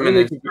 Sam Hartman?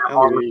 You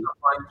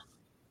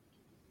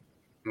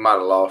might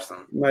have lost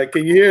him. Mike,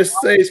 can you hear us,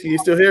 Sage? Can you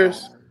still hear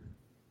us?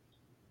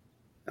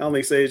 I don't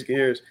think Sage can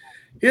hear us.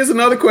 Here's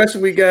another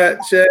question we got,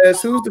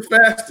 Chaz. Who's the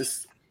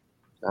fastest?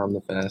 I'm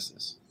the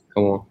fastest.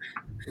 Come on.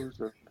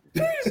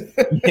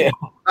 Yeah.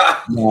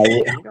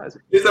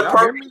 It's a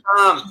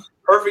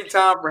perfect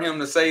time for him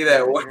to say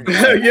that.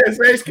 Yes,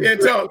 Sage can't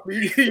talk.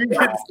 You get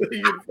to say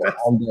you're fast.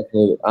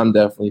 I'm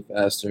definitely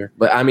faster.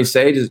 But I mean,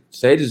 Sage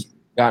has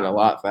gotten a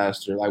lot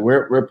faster. Like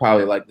we're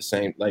probably like the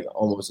same, like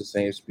almost the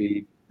same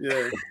speed.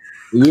 Yeah.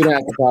 We'd have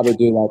to probably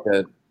do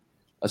like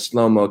a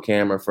slow-mo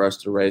camera for us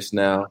to race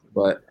now.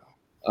 But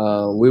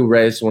we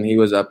raced when he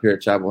was up here at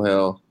Chapel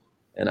Hill,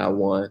 and I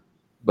won.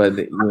 But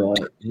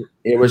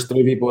it was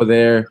 3 people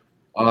there.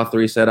 All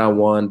 3 said I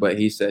won, but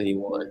he said he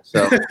won.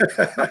 So,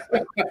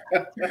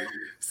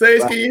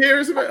 Sage, can you hear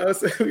us?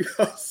 He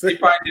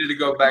probably needed to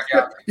go back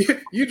out.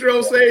 You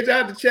drove Sage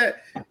out to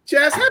chat.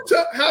 Chaz,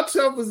 how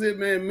tough was it,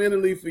 man,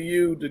 mentally for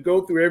you to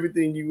go through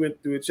everything you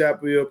went through at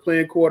Chapel Hill,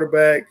 playing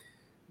quarterback,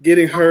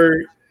 getting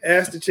hurt,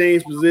 asked to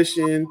change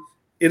position?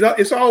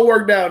 It's all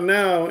worked out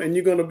now, and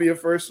you're going to be a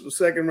first or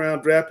second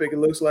round draft pick, it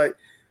looks like.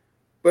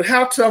 But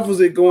how tough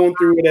was it going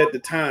through it at the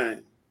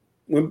time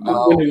when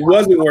it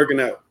wasn't working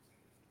out?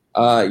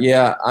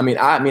 Yeah, I mean,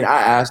 I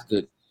asked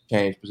to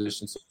change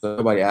positions, so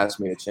nobody asked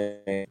me to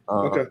change.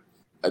 Okay.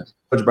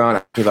 Coach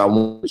Brown, because I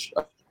wanted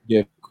to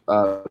give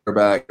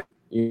quarterback,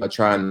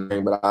 try and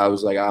thing, but I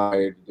was like, I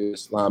had to do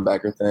this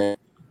linebacker thing.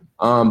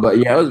 But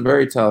yeah, it was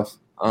very tough.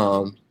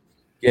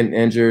 Getting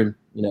injured,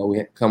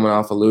 we coming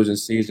off a losing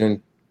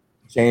season,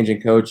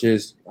 changing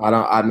coaches. I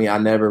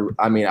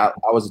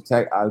was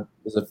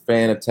a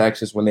fan of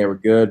Texas when they were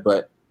good,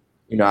 but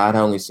I'd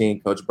only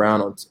seen Coach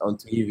Brown on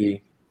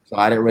TV. so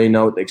I didn't really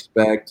know what to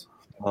expect.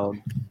 But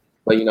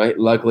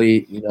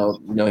luckily, he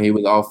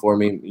was all for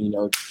me,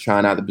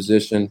 trying out the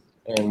position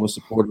and was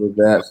supportive of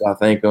that. So I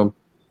thank him.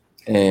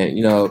 And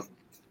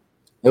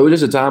it was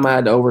just a time I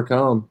had to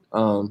overcome.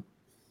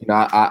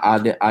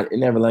 It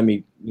never let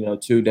me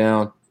too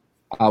down.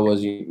 I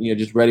was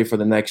just ready for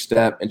the next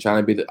step and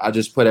trying to be. I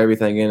just put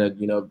everything in it,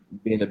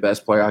 being the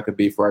best player I could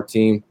be for our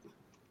team.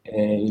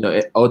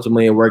 And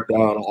ultimately it worked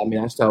out. I mean,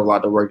 I still have a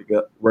lot of work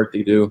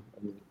to do.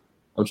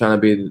 I'm trying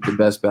to be the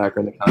best backer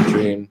in the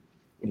country and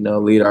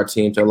lead our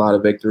team to a lot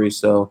of victories.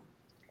 So,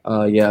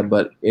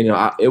 but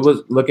it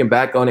was, looking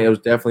back on it, it was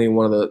definitely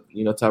one of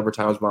the tougher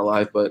times of my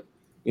life. But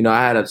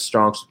I had a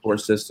strong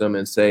support system,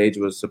 and Sage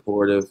was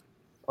supportive.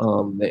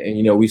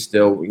 And we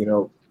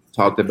still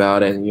talked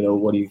about it. And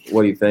what do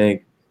you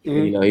think?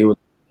 Mm-hmm. And, he was,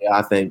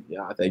 I think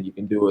you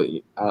can do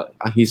it.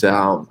 He said,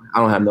 I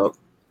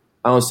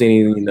don't see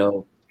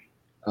any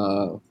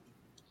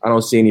I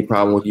don't see any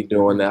problem with you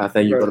doing that. I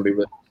think you're going to be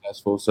really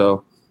successful.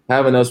 So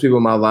having those people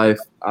in my life,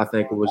 I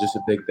think it was just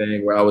a big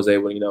thing where I was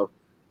able to,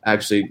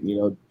 actually,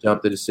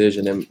 jump the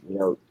decision and,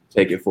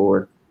 take it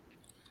forward.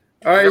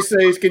 All right,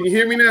 Sage, can you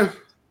hear me now?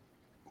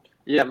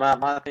 Yeah,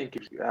 my thing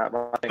keeps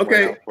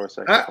okay. For a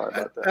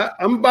second.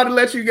 I'm about to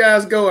let you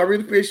guys go. I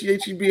really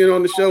appreciate you being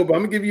on the show, but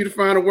I'm gonna give you the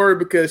final word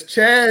because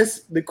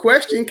Chaz, the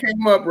question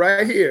came up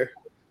right here.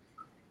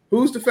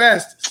 Who's the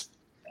fastest?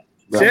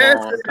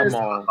 Come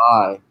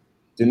on.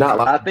 Do not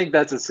lie. I think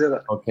that's a silly.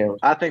 Okay.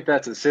 I think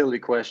that's a silly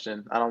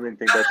question. I don't even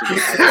think that should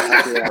be.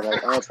 I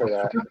should answer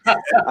that.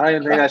 I don't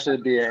even think that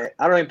should be. I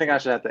don't even think I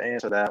should have to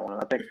answer that one.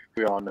 I think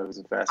we all know who's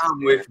the fastest.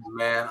 I'm with you,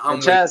 man.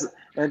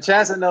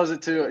 Chaz knows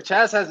it too.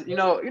 Chaz has,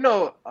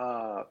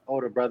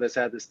 older brothers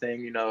have this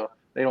thing.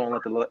 They don't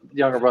let the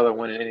younger brother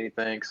win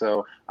anything.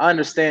 So I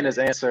understand his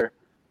answer,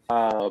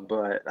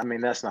 but I mean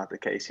that's not the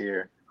case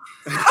here.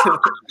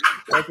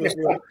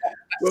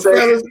 Well,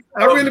 fellas,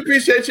 I really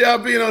appreciate y'all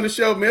being on the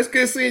show, man. It's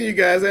good seeing you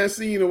guys. I haven't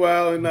seen you in a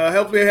while, and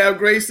hopefully have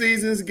great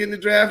seasons, get in the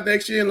draft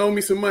next year, and loan me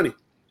some money.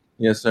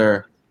 Yes,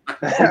 sir.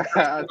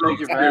 Thank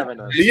you for having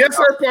us. The yes,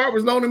 sir part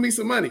was loaning me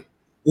some money.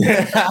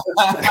 Y'all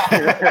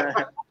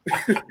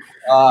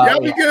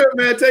be good,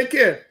 man. Take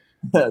care.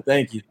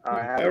 Thank you. All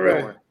right. All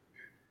right.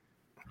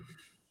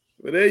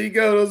 Well, there you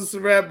go. Those are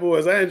some rap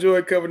boys. I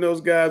enjoyed covering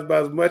those guys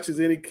about as much as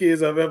any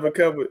kids I've ever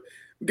covered.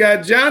 We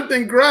got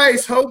Jonathan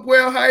Grice,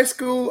 Hopewell High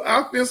School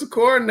offensive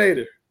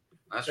coordinator.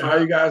 That's right. How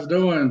you guys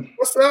doing?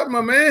 What's up,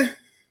 my man?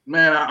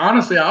 Man,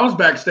 honestly, I was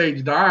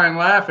backstage dying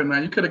laughing,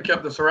 man. You could have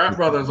kept the Surratt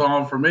brothers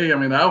on for me. I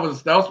mean, that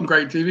was some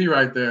great TV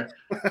right there.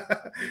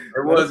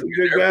 It was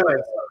good.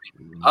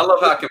 I love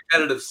how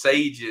competitive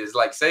Sage is.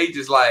 Like, Sage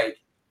is like,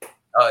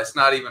 it's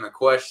not even a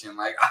question.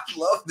 Like, I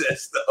love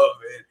this stuff,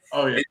 man.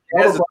 Oh, yeah.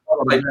 Chaz is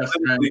always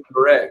politically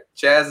correct.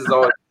 Chaz is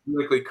always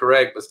politically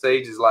correct, but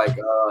Sage is like,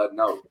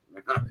 no.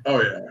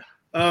 Oh, yeah.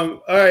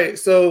 All right.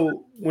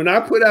 So when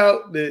I put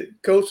out that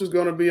Coach was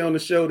going to be on the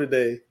show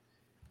today,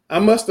 I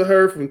must have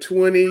heard from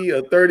 20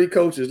 or 30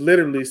 coaches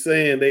literally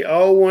saying they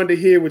all wanted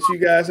to hear what you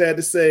guys had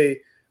to say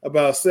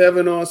about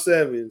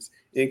 7-on-7s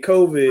and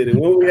COVID and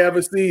when we have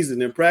a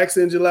season and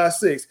practicing July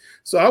 6th.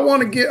 So I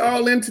want to get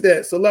all into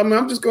that. So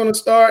I'm just going to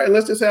start and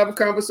let's just have a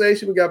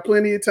conversation. We got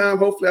plenty of time.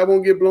 Hopefully I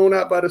won't get blown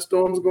out by the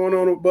storms going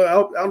on. But I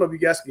don't know if you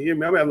guys can hear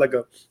me. I'm having like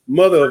a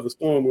mother of a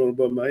storm going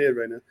above my head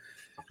right now.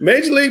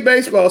 Major League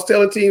Baseball is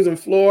telling teams in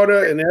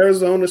Florida and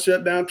Arizona to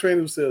shut down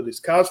training facilities.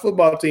 College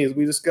football teams,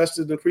 we discussed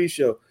it in the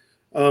pre-show,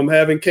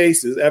 having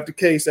cases after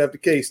case after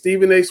case.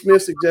 Stephen A.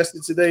 Smith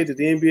suggested today that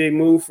the NBA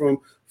move from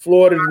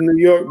Florida to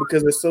New York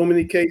because there's so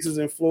many cases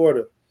in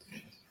Florida.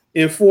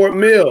 In Fort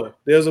Mill,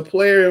 there's a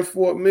player in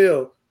Fort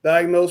Mill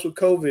diagnosed with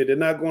COVID. They're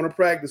not going to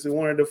practice in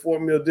one of the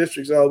Fort Mill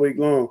districts all week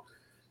long.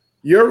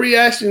 Your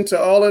reaction to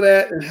all of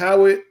that and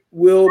how it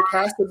will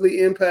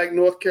possibly impact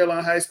North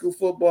Carolina high school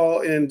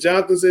football. And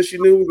Jonathan says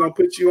you knew we're going to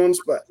put you on the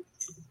spot.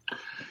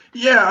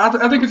 Yeah,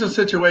 I think it's a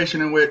situation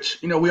in which,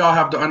 we all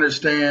have to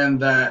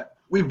understand that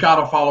we've got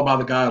to follow by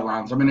the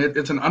guidelines. I mean,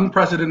 it's an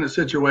unprecedented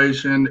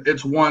situation.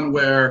 It's one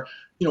where,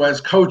 as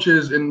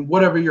coaches and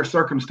whatever your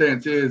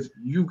circumstance is,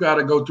 you got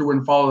to go through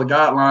and follow the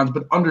guidelines.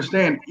 But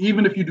understand,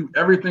 even if you do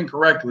everything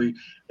correctly,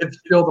 it's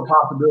still the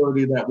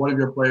possibility that one of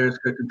your players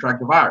could contract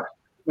the virus.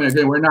 I mean,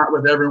 again, we're not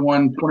with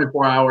everyone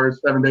 24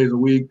 hours, 7 days a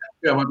week.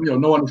 We have,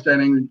 no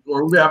understanding,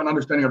 or we have an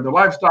understanding of their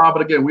lifestyle.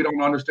 But again, we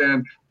don't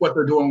understand what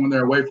they're doing when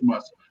they're away from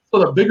us. So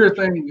the bigger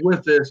thing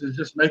with this is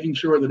just making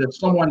sure that if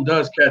someone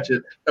does catch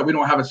it, that we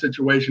don't have a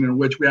situation in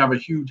which we have a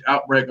huge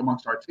outbreak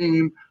amongst our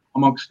team,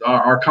 amongst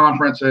our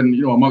conference, and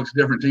amongst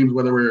different teams,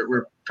 whether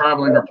we're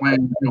traveling or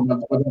playing with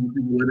other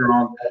people later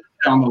on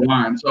down the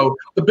line. So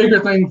the bigger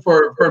thing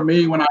for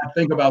me when I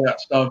think about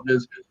that stuff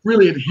is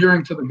really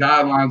adhering to the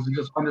guidelines and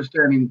just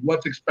understanding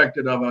what's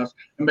expected of us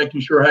and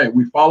making sure, hey,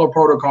 we follow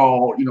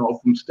protocol,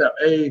 from step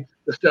A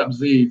to step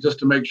Z, just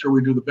to make sure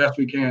we do the best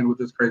we can with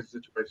this crazy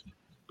situation.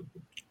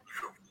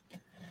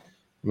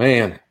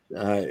 Man,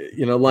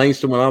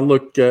 Langston, when I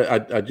look,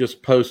 I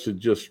just posted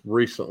just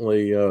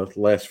recently, the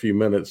last few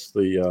minutes,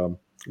 the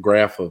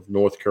graph of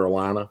North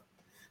Carolina.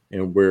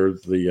 and where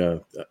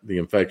the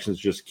infections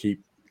just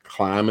keep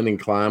climbing and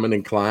climbing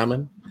and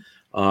climbing.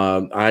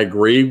 I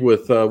agree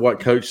with what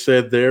Coach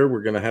said there.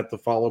 We're going to have to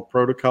follow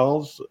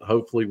protocols.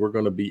 Hopefully we're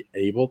going to be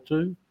able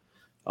to.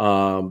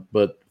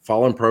 But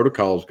following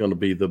protocol is going to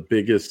be the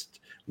biggest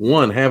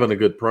one. Having a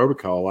good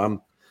protocol,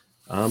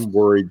 I'm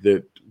worried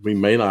that we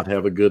may not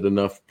have a good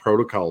enough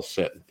protocol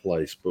set in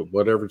place. But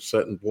whatever's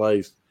set in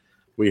place,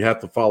 we have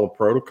to follow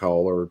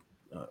protocol, or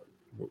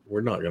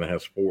we're not going to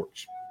have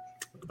sports.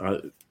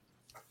 That's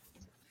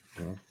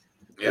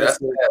bad.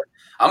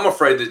 I'm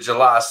afraid that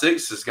July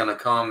 6th is going to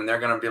come and they're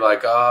going to be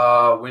like,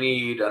 we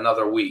need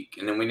another week,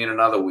 and then we need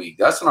another week.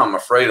 That's what I'm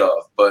afraid of.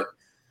 But,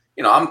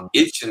 I'm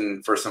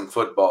itching for some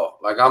football.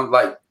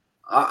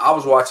 I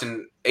was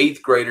watching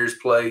 8th graders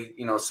play,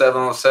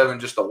 7-on-7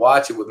 just to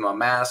watch it with my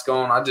mask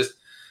on.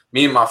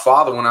 Me and my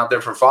father went out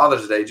there for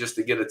Father's Day just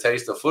to get a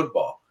taste of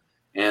football.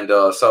 And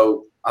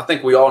so I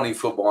think we all need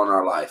football in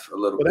our life a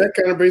little bit. That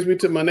kind of brings me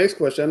to my next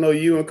question. I know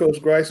you and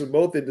Coach Grice were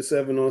both at the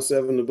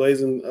 7-on-7, the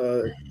Blazing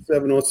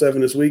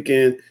 7-on-7 this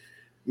weekend.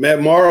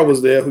 Matt Morrow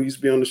was there, who used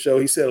to be on the show.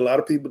 He said a lot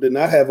of people did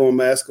not have on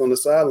masks on the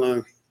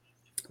sideline.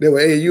 There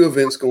were AAU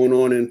events going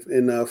on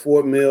in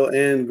Fort Mill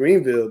and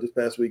Greenville this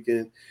past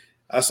weekend.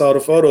 I saw the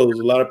photos.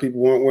 A lot of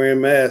people weren't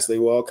wearing masks. They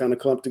were all kind of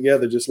clumped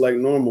together just like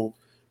normal.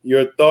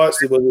 Your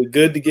thoughts, was it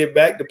good to get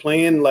back to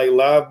playing like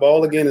live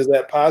ball again? Is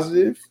that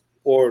positive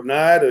or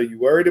not? Are you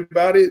worried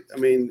about it? I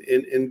mean,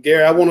 and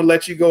Gary, I want to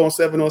let you go on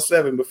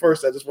 7-on-7, but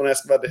first I just want to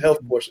ask about the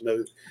health portion of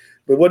it.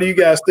 But what are you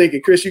guys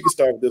thinking? Chris, you can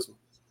start with this one.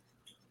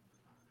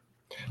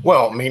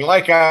 Well, I mean,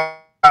 like I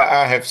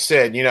have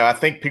said, I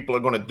think people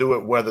are going to do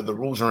it whether the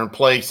rules are in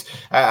place.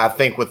 I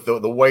think with the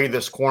way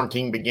this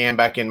quarantine began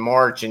back in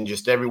March and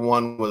just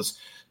everyone was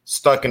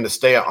stuck in the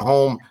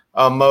stay-at-home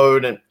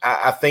mode, and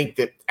I think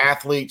that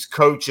athletes,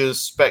 coaches,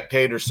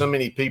 spectators, so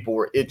many people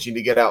were itching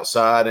to get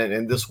outside,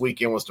 and this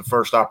weekend was the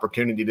first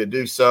opportunity to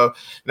do so.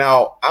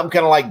 Now, I'm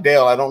kind of like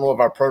Dale. I don't know if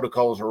our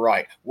protocols are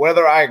right.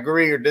 Whether I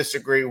agree or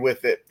disagree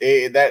with it,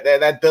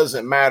 that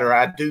doesn't matter.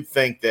 I do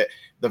think that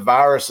the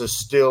virus is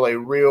still a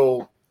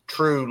real,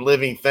 true,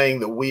 living thing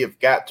that we have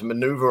got to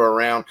maneuver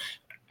around.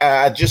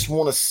 I just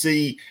want to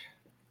see –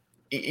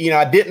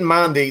 I didn't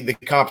mind the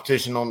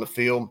competition on the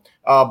field,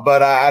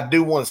 but I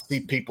do want to see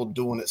people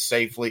doing it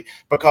safely,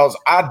 because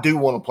I do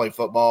want to play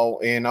football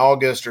in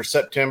August or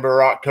September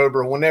or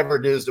October, whenever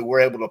it is that we're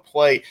able to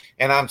play.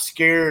 And I'm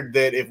scared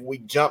that if we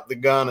jump the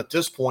gun at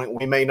this point,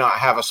 we may not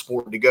have a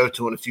sport to go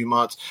to in a few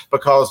months,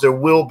 because there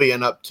will be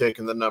an uptick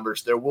in the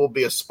numbers. There will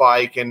be a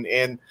spike.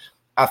 And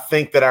I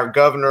think that our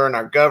governor and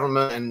our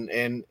government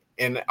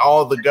and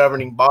all the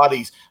governing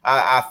bodies,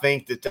 I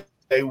think that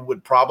they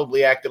would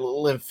probably act a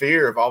little in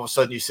fear if all of a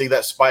sudden you see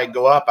that spike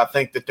go up. I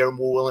think that they're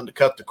more willing to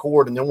cut the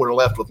cord, and then we're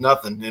left with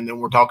nothing. And then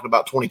we're talking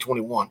about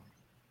 2021.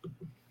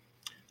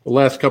 The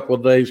last couple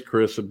of days,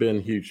 Chris, have been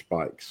huge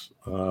spikes.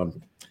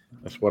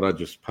 That's what I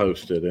just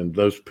posted. And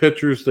those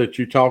pictures that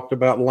you talked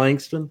about,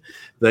 Langston,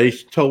 they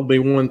told me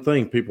one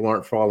thing: people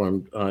aren't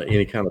following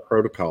any kind of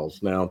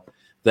protocols. Now,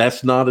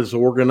 that's not as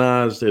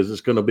organized as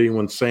it's going to be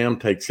when Sam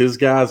takes his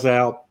guys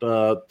out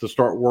to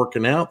start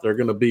working out. They're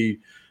going to be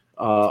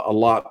a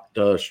lot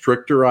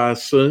stricter, I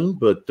assume.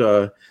 But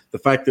the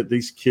fact that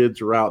these kids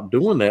are out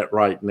doing that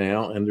right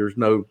now, and there's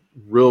no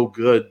real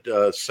good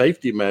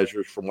safety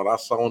measures from what I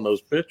saw in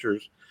those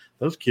pictures,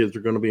 those kids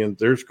are going to be in.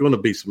 There's going to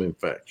be some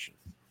infection.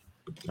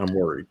 I'm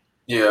worried.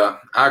 Yeah,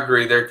 I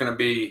agree. There are going to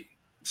be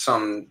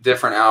some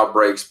different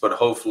outbreaks, but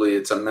hopefully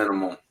it's a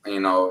minimal.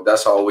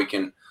 That's all we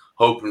can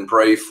hope and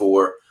pray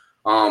for.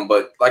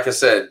 But like I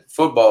said,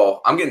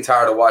 football, I'm getting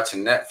tired of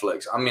watching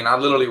Netflix. I mean, I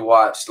literally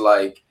watched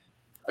like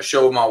a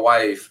show with my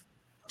wife,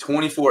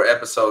 24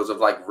 episodes of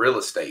like real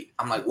estate.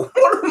 I'm like, what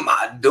am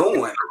I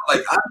doing?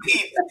 Like,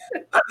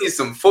 I need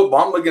some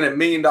football. I'm looking at $1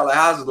 million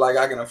houses like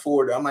I can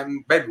afford it. I'm like,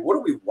 baby, what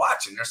are we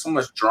watching? There's so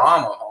much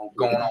drama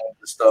going on with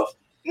this stuff.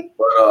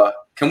 But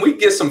can we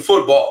get some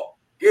football?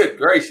 Good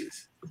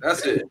gracious.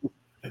 That's it.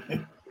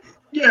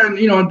 Yeah,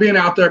 and being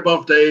out there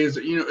both days,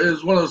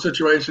 is one of those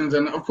situations.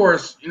 And of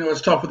course,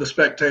 it's tough with the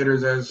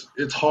spectators, as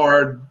it's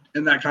hard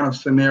in that kind of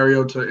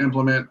scenario to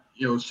implement,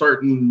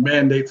 certain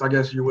mandates, I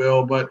guess you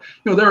will. But,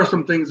 there are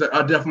some things that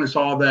I definitely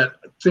saw that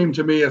seemed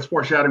to me as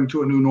foreshadowing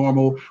to a new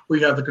normal, where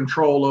you have the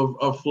control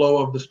of flow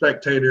of the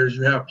spectators.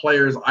 You have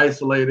players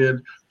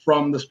isolated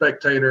from the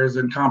spectators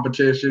in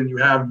competition. You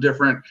have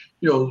different,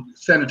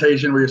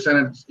 sanitation, where you're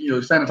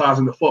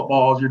sanitizing the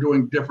footballs. You're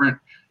doing different,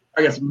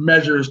 I guess,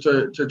 measures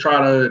to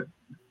try to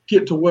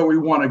get to where we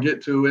want to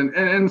get to. And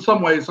in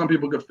some ways, some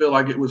people could feel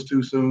like it was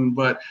too soon,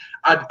 but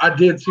I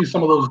did see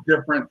some of those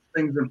different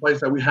things in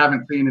place that we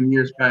haven't seen in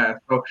years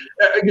past. So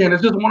again,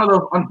 it's just one of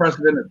those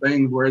unprecedented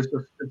things where it's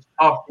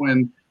tough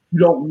when you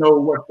don't know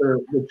what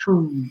the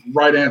true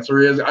right answer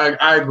is.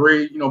 I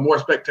agree, more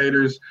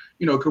spectators,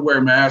 could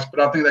wear masks, but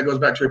I think that goes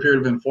back to a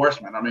period of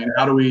enforcement. I mean,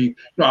 how do we,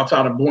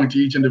 outside of going to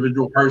each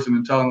individual person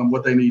and telling them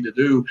what they need to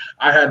do?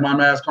 I had my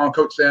mask on.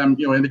 Coach Sam,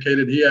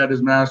 indicated he had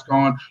his mask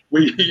on.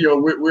 We're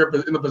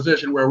in the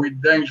position where we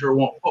dang sure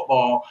want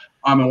football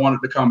and want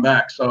it to come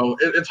back. So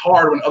it's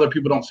hard when other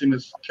people don't seem to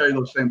carry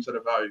those same set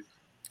of values.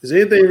 Is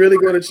anything really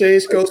going to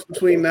change, Coach,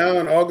 between now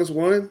and August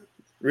 1?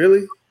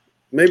 Really?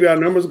 Maybe our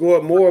numbers go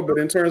up more, but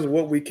in terms of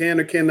what we can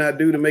or cannot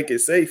do to make it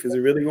safe, is it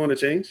really going to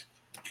change?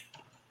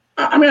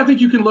 I mean, I think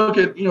you can look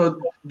at,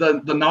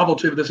 the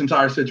novelty of this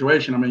entire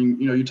situation. I mean,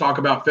 you talk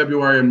about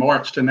February and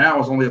March to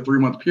now is only a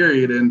 3-month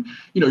period. And,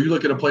 you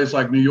look at a place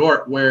like New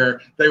York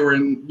where they were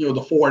in, the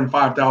 4,000 and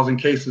 5,000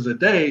 cases a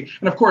day.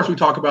 And of course, we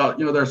talk about,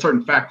 there are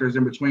certain factors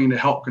in between to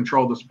help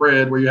control the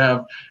spread where you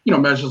have,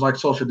 measures like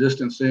social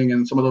distancing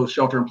and some of those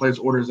shelter in place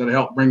orders that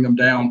help bring them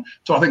down.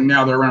 So I think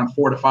now they're around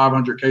 400 to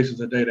 500 cases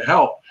a day to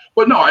help.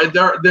 But no,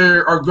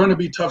 there are going to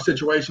be tough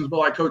situations. But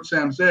like Coach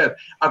Sam said,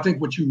 I think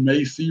what you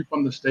may see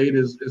from the state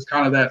is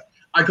kind of that,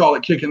 I call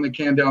it kicking the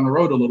can down the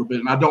road a little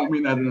bit. And I don't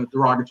mean that in a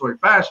derogatory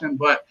fashion,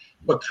 but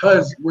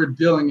because we're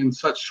dealing in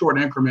such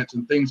short increments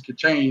and things could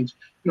change,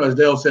 as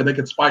Dale said, they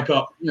could spike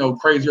up,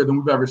 crazier than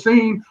we've ever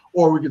seen,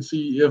 or we could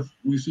see if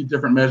we see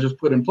different measures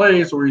put in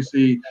place, or we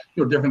see,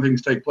 different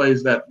things take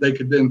place that they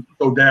could then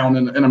go down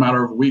in a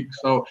matter of weeks.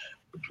 So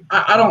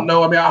I don't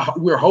know. I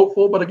mean, we're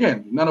hopeful, but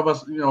again, none of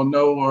us,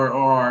 know or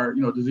are,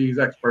 disease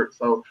experts.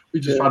 So we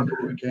just try to do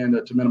what we can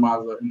to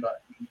minimize the impact.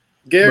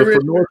 Gary,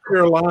 for North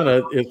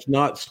Carolina, it's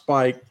not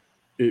spiked.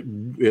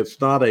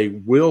 It's not a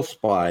will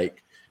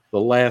spike. The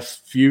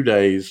last few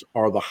days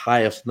are the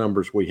highest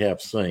numbers we have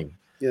seen.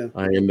 Yeah,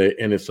 and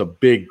it's a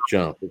big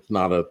jump. It's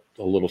not a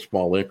little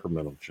small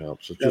incremental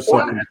jump. So just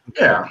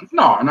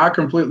and I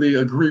completely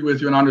agree with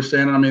you and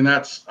understand it. I mean,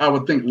 that's, I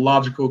would think,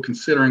 logical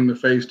considering the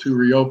phase 2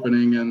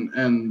 reopening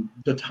and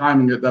the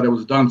timing that it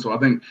was done. So I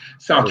think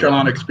South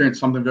Carolina experienced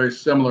something very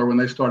similar when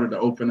they started to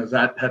open, as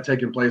that had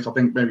taken place, I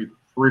think maybe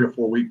 3 to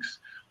 4 weeks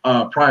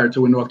prior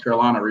to when North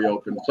Carolina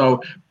reopened.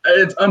 So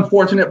it's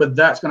unfortunate, but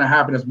that's going to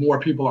happen as more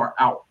people are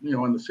out,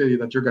 in the city,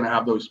 that you're going to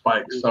have those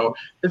spikes. So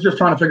it's just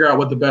trying to figure out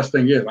what the best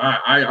thing is.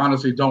 I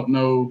honestly don't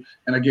know.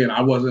 And again, I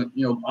wasn't,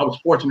 I was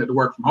fortunate to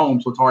work from home.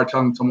 So it's hard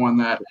telling someone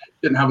that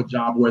didn't have a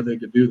job where they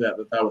could do that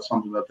was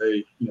something that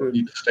they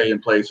need to stay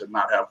in place and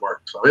not have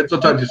work. So it's a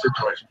touchy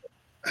situation.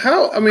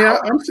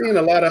 I'm seeing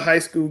a lot of high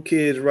school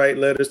kids write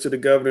letters to the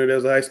governor.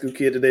 There's a high school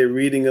kid today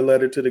reading a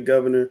letter to the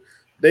governor.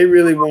 They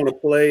really want to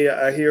play.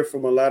 I hear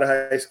from a lot of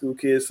high school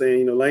kids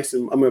saying,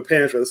 Langston,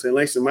 parents rather saying,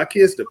 Langston, my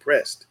kid's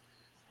depressed.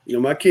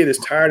 My kid is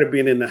tired of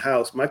being in the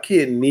house. My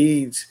kid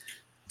needs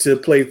to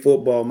play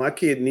football. My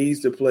kid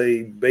needs to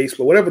play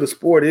baseball, whatever the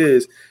sport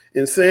is.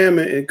 And Sam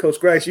and Coach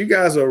Grice, you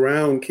guys are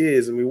around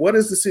kids. I mean, what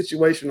is the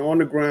situation on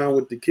the ground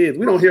with the kids?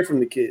 We don't hear from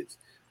the kids.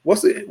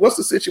 What's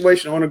the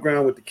situation on the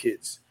ground with the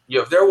kids?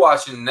 Yeah, if they're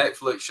watching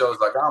Netflix shows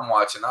like I'm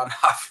watching,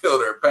 I feel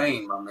their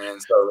pain, my man.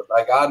 So,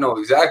 I know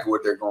exactly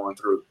what they're going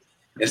through.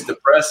 It's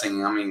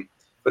depressing. I mean,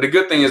 but the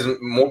good thing is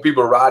more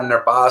people are riding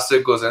their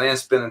bicycles and then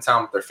spending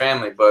time with their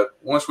family. But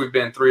once we've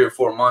been 3 or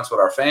 4 months with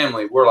our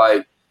family, we're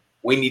like,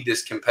 we need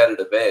this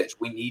competitive edge.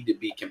 We need to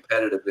be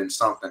competitive in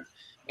something.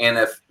 And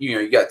if,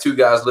 you got 2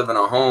 guys living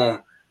at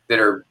home that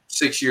are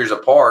 6 years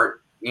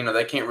apart,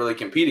 they can't really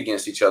compete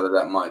against each other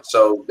that much.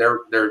 So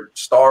they're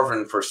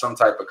starving for some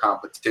type of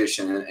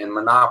competition, and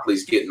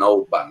Monopoly's getting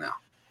old by now.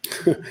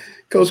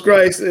 Coach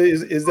Grice,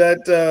 is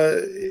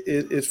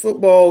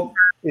football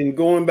and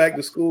going back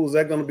to school, is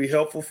that going to be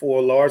helpful for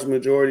a large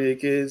majority of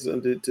kids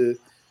to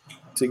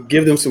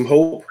give them some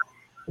hope?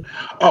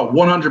 Oh,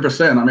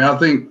 100%. I mean, I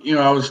think,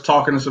 I was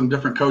talking to some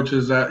different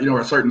coaches at,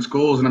 at certain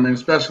schools. And I mean,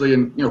 especially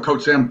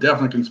Coach Sam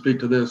definitely can speak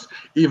to this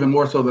even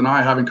more so than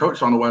I, having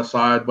coached on the West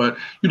Side. But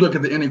you look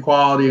at the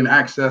inequality and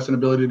access and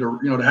ability to,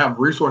 to have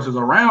resources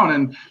around.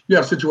 And you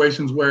have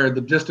situations where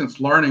the distance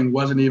learning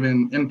wasn't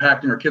even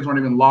impacting, or kids weren't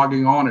even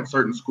logging on at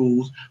certain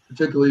schools,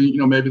 particularly,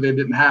 maybe they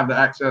didn't have the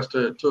access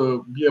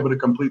to be able to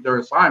complete their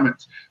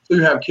assignments. So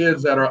you have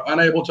kids that are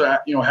unable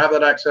to, have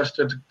that access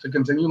to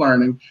continue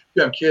learning.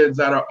 You have kids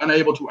that are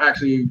unable to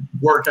actually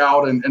work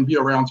out and be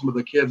around some of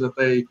the kids that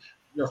they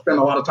spend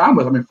a lot of time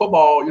with. I mean,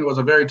 football, is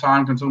a very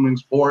time-consuming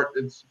sport.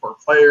 It's for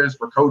players,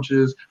 for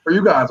coaches, for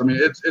you guys. I mean,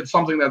 it's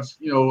something that's,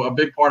 a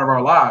big part of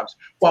our lives.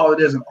 While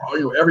it isn't,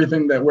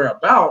 everything that we're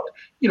about,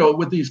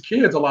 with these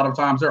kids, a lot of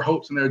times their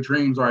hopes and their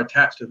dreams are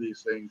attached to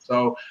these things.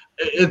 So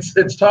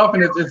it's tough,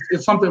 and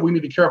it's something we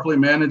need to carefully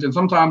manage. And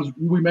sometimes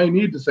we may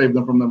need to save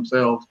them from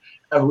themselves,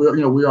 as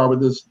we are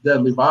with this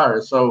deadly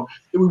virus. So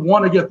we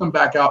want to get them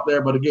back out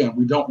there, but again,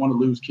 we don't want to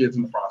lose kids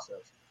in the process.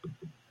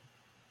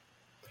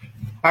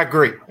 I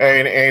agree,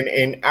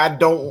 and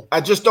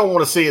I just don't want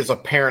to see, as a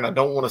parent, I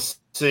don't want to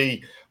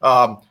see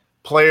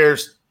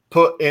players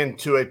put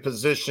into a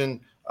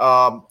position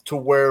to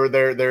where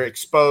they're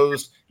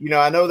exposed. You know,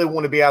 I know they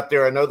want to be out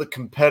there. I know the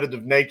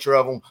competitive nature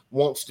of them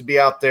wants to be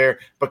out there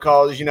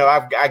because, you know,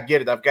 I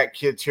get it. I've got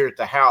kids here at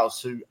the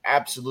house who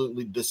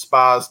absolutely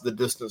despise the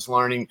distance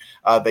learning.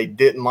 They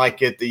didn't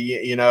like it.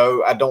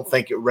 I don't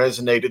think it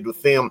resonated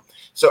with them.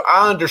 So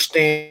I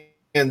understand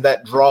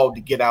that draw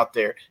to get out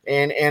there.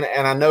 And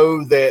I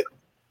know that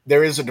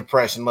there is a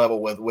depression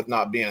level with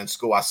not being in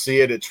school. I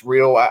see it. It's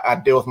real. I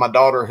deal with my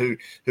daughter who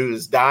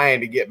is dying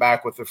to get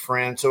back with her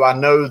friends. So I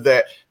know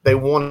that they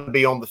want to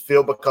be on the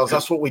field because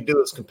that's what we do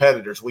as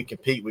competitors. We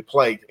compete, we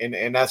play,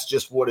 and that's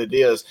just what it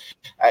is.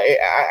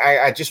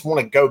 I just want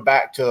to go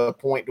back to a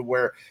point to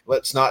where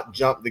let's not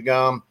jump the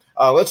gun.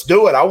 Let's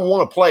do it. I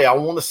want to play. I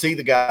want to see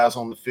the guys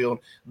on the field,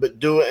 but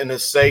do it in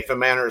as safe a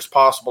manner as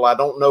possible. I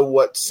don't know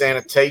what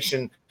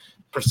sanitation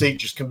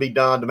procedures can be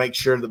done to make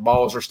sure the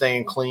balls are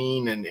staying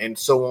clean and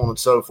so on and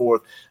so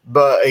forth.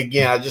 But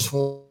again, I just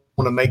want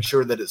to make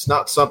sure that it's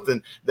not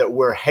something that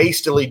we're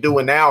hastily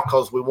doing now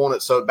because we want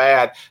it so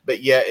bad,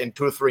 but yet in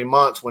 2 or 3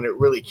 months when it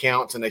really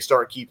counts and they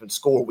start keeping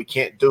score, we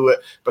can't do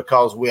it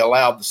because we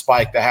allowed the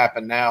spike to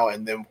happen now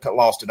and then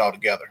lost it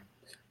altogether.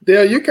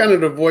 Dale, you're kind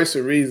of the voice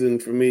of reason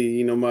for me,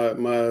 you know,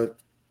 my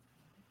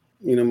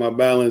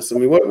balance. I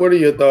mean, what are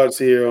your thoughts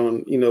here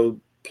on, you know,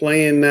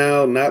 playing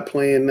now, not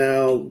playing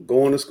now,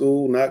 going to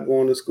school, not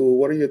going to school?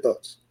 What are your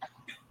thoughts?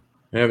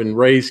 Having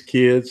raised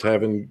kids,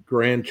 having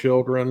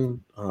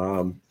grandchildren,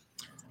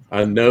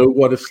 I know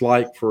what it's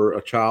like for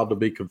a child to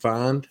be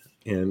confined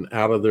and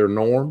out of their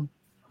norm,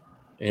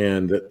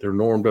 and that their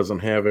norm doesn't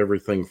have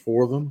everything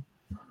for them.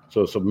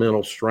 So it's a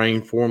mental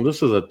strain for them.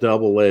 This is a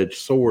double-edged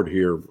sword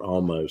here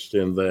almost,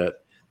 in that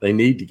they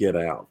need to get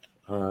out.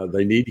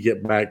 They need to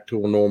get back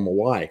to a normal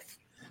life.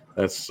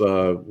 That's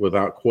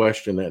without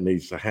question that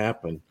needs to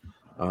happen.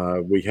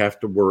 We have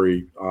to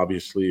worry,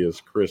 obviously,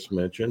 as Chris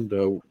mentioned,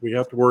 we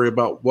have to worry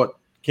about what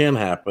can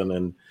happen,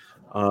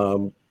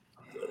 and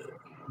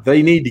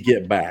they need to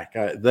get back.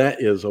 That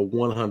is a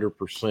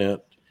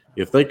 100%.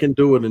 If they can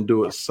do it and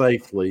do it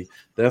safely,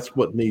 that's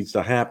what needs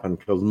to happen,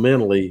 because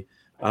mentally,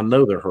 I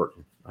know they're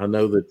hurting. I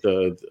know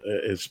that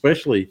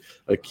especially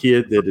a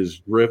kid that is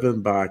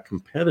driven by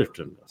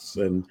competitiveness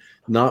and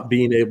not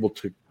being able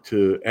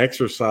to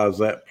exercise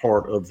that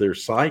part of their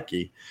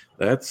psyche,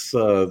 that's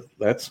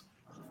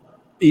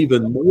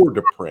even more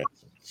depressing.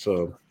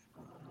 So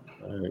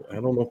I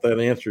don't know if that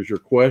answers your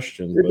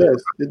question.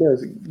 It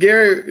does.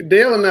 Gary,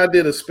 Dale and I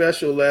did a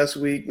special last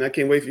week, and I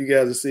can't wait for you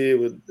guys to see it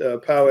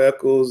with Powell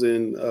Echols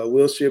and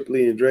Will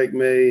Shipley and Drake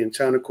May and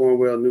China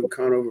Cornwell, Newton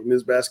Conover,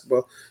 men's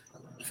basketball.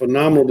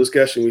 Phenomenal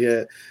discussion we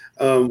had.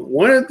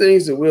 One of the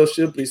things that Will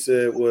Shipley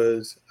said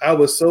was, I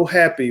was so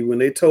happy when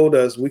they told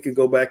us we could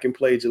go back and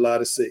play July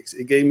the 6th.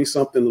 It gave me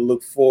something to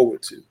look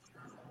forward to.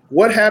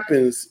 What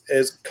happens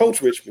as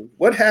Coach Richmond?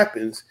 What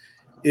happens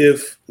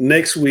if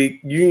next week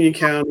Union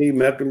County,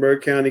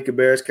 Mecklenburg County,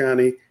 Cabarrus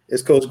County,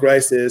 as Coach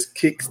Grice says,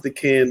 kicks the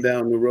can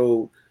down the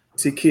road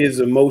to kids'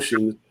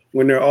 emotions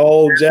when they're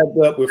all jacked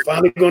up? We're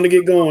finally going to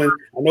get going.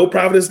 I know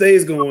Providence Day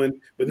is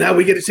going, but now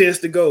we get a chance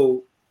to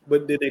go.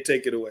 But then they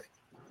take it away.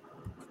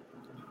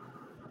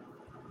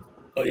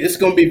 It's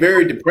going to be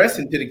very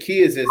depressing to the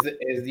kids, as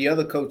the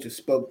other coaches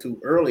spoke to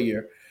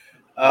earlier.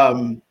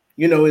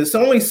 You know, it's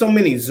only so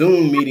many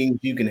Zoom meetings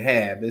you can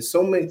have. It's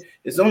only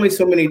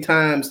so many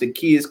times the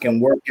kids can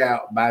work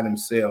out by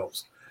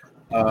themselves.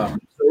 So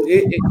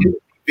it's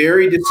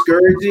very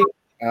discouraging.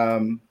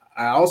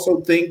 I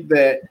also think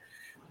that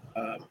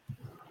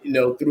you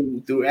know,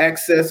 through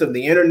access of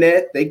the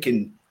internet, they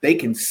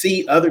can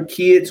see other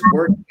kids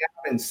working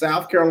out in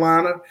South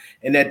Carolina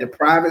and at the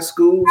private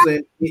schools,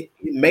 and it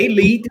may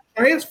lead to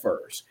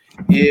transfers.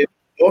 If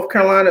North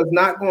Carolina is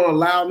not going to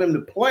allow them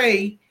to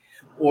play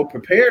or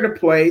prepare to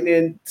play,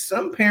 then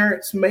some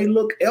parents may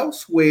look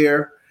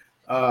elsewhere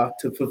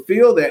to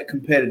fulfill that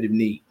competitive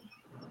need.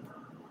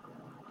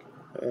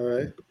 All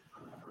right.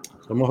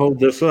 So I'm going to hold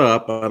this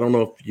up. I don't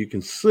know if you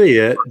can see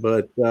it,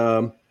 but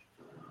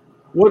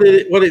what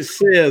it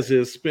says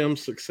is SPEM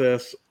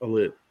success,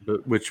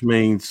 which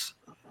means,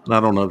 I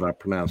don't know if I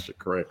pronounced it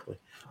correctly.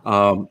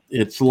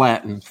 It's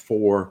Latin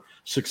for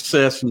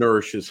success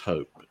nourishes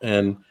hope.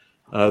 And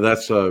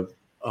that's a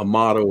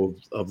motto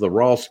of the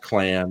Ross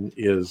clan,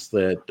 is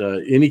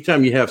that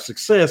anytime you have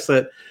success,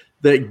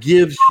 that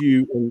gives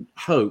you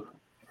hope.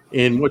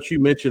 And what you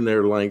mentioned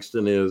there,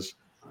 Langston, is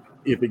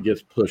if it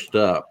gets pushed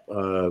up.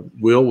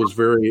 Will was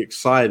very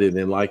excited,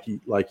 and like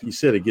he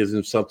said, it gives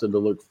him something to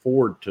look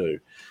forward to.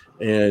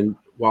 And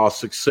while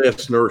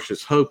success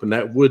nourishes hope, and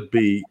that would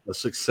be a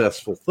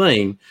successful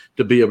thing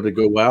to be able to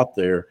go out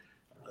there,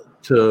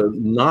 to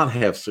not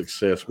have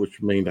success, which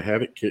means to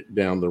have it kicked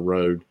down the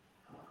road,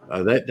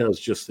 that does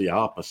just the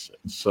opposite.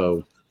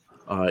 So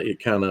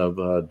it kind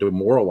of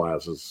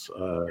demoralizes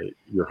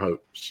your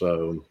hope.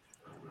 So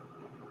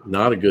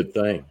not a good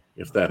thing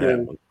if that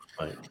happens.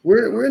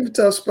 We're in a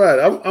tough spot.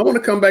 I want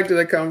to come back to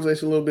that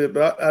conversation a little bit,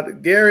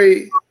 but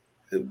Gary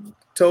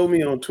told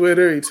me on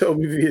Twitter, he told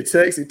me via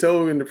text, he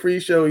told me in the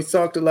pre-show, he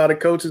talked to a lot of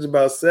coaches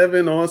about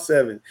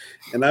 7-on-7.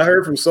 And I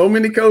heard from so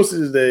many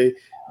coaches today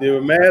They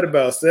were mad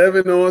about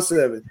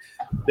 7-on-7.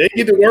 They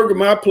get to work with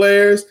my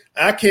players.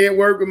 I can't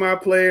work with my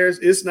players.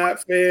 It's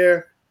not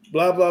fair.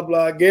 Blah, blah,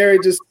 blah. Gary,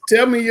 just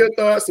tell me your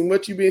thoughts and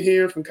what you've been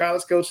hearing from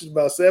college coaches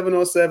about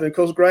 7-on-7.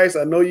 Coach Grice,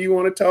 I know you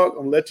want to talk.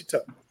 I'm going to let you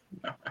talk.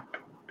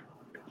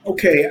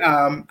 Okay.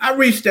 I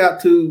reached out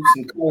to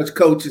some college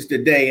coaches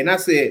today, and I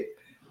said,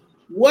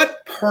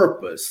 what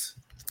purpose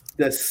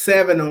does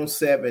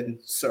 7-on-7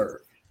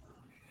 serve?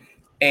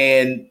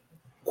 And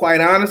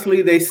quite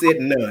honestly, they said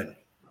none.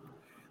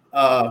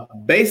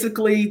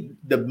 Basically,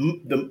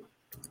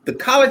 the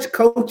college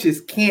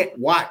coaches can't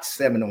watch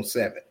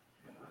 7-on-7.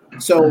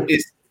 So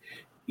it's,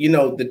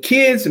 the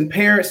kids and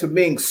parents are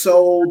being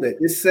sold that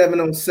this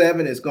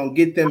 7-on-7 is going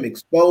to get them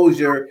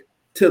exposure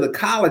to the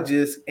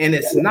colleges, and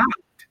it's not,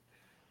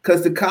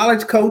 because the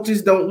college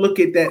coaches don't look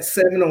at that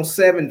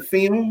 7-on-7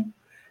 film,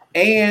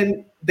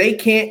 and they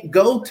can't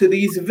go to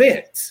these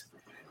events.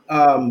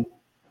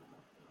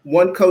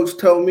 One coach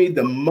told me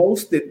the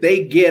most that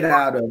they get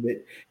out of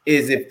it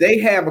is if they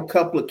have a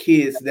couple of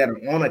kids that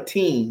are on a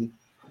team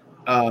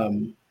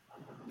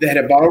that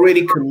have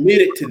already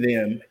committed to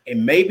them,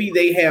 and maybe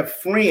they have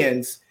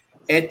friends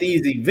at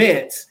these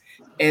events,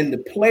 and the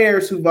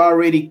players who've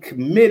already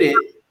committed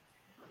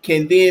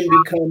can then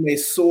become a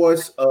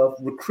source of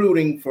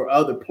recruiting for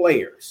other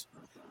players.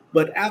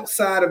 But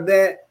outside of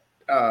that,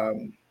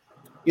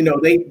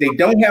 they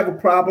don't have a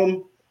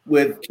problem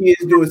with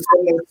kids doing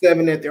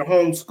 7-on-7 at their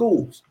home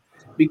schools,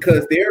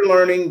 because they're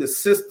learning the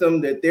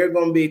system that they're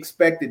going to be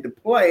expected to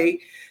play,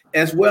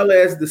 as well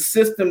as the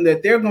system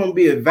that they're going to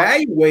be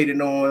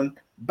evaluated on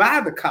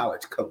by the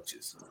college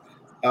coaches.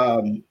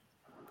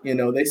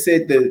 They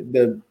said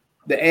the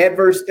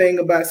adverse thing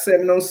about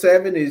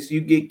 7-on-7 is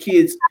you get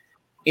kids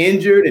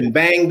injured and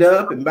banged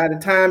up, and by the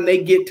time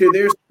they get to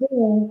their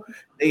school,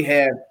 they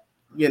have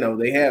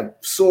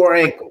sore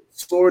ankles,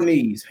 sore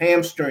knees,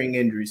 hamstring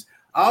injuries,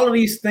 all of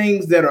these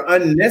things that are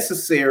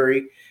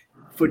unnecessary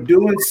for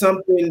doing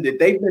something that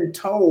they've been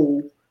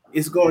told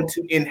is going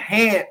to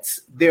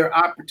enhance their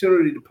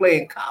opportunity to play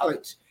in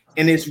college,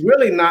 and it's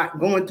really not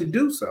going to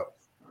do so.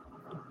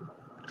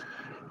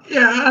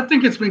 Yeah, I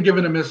think it's been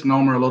given a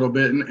misnomer a little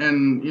bit.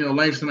 And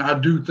Langston, I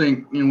do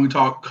think, we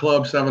talk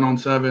club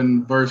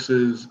 7-on-7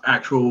 versus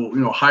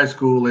actual, high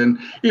school, and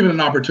even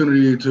an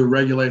opportunity to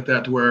regulate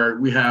that to where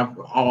we have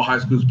all high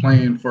schools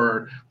playing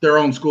for their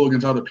own school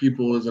against other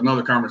people is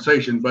another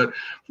conversation. But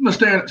from the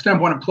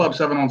standpoint of club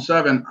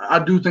 7-on-7, I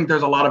do think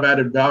there's a lot of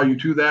added value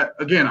to that.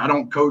 Again, I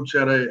don't coach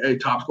at a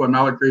top school at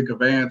Mallard Creek,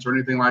 Advance, or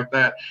anything like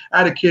that. I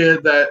had a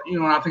kid that,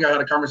 and I think I had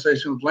a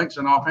conversation with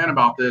Langston offhand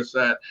about this,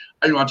 that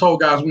I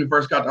told guys when we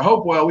first got to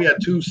Hopewell, we had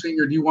 2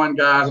 senior D1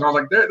 guys, and I was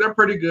like, they're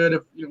pretty good.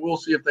 If we'll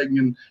see if they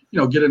can,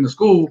 get into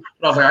school.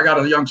 But I was like, I got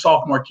a young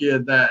sophomore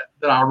kid that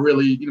I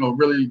really,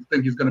 really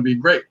think he's going to be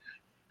great.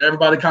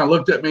 Everybody kind of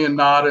looked at me and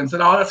nodded and said,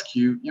 "Oh, that's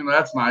cute.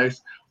 That's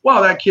nice."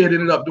 Well, that kid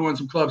ended up doing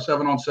some club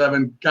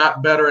 7-on-7,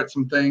 got better at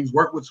some things,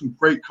 worked with some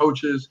great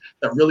coaches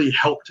that really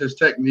helped his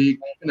technique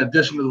in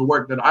addition to the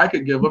work that I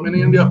could give him, and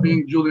he ended up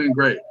being Julian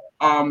Gray.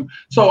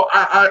 So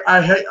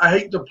I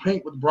hate to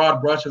paint with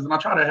broad brushes, and I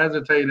try to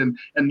hesitate and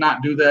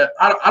not do that.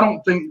 I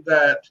don't think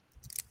that.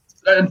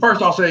 And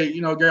first, I'll say,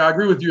 Gary, I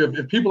agree with you.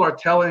 If people are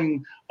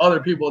telling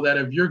other people that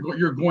if you're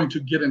going to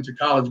get into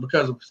college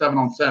because of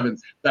 7-on-7,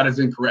 that is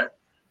incorrect.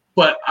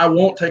 But I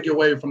won't take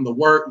away from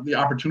the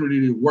opportunity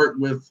to work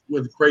with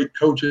great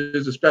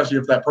coaches, especially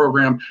if that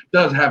program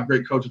does have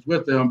great coaches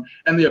with them,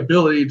 and the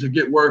ability to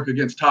get work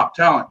against top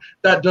talent.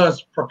 That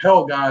does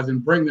propel guys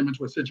and bring them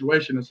into a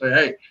situation and say,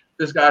 hey,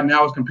 this guy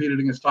now is competing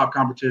against top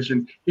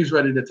competition. He's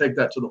ready to take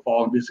that to the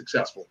fall and be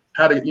successful.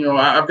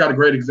 I've got a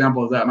great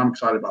example of that, and I'm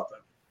excited about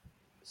that.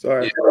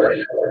 Sorry.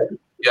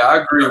 Yeah,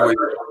 I agree with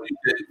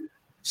you.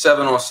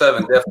 7-on-7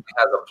 definitely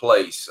has a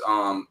place.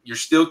 You're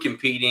still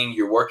competing.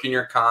 You're working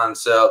your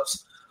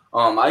concepts.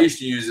 I used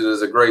to use it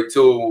as a great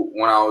tool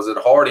when I was at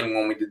Harding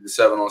when we did the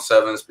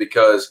 7-on-7s,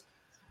 because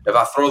if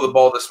I throw the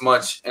ball this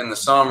much in the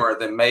summer,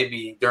 then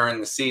maybe during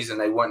the season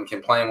they wouldn't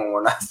complain when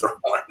we're not throwing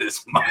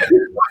this much.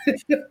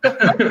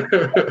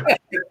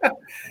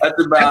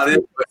 That's about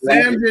it.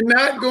 Sam, you're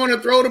not going to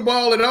throw the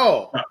ball at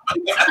all. Let's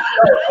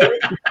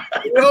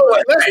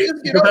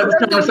just get over that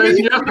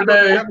conversation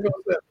yesterday.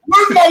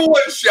 Where's my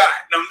one shot?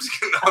 I'm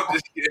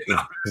just kidding.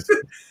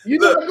 You're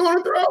not going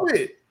to throw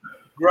it.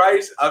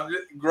 Grice,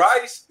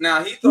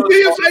 now he throws. You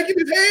see him shaking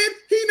his head?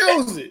 He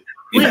knows it.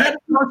 We had a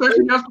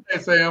conversation yesterday,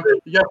 Sam.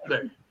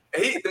 Yesterday.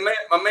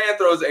 My man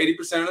throws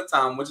 80% of the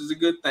time, which is a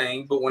good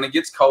thing. But when it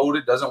gets cold,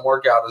 it doesn't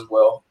work out as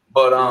well.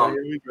 But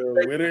here we go.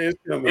 Winter is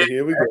coming.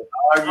 Here we go.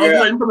 I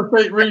was waiting for the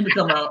fake ring to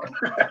come out.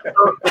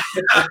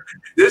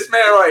 This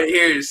man right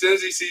here, as soon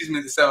as he sees me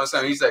at the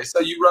 7-on-7, he's like, "So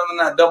you running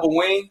that double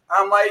wing?"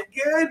 I'm like,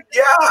 "Good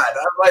God!"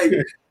 I'm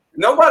like,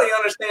 nobody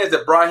understands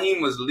that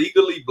Brahim was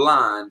legally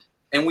blind,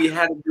 and we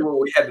had to do what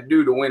we had to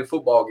do to win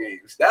football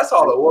games. That's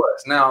all it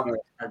was. Now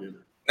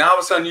all of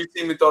a sudden, you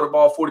see me throw the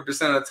ball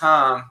 40% of the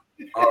time.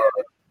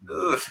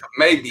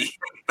 Maybe.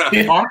 Oh,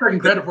 I'm taking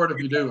credit for it if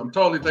you do. I'm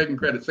totally taking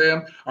credit.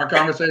 Sam, our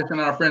conversation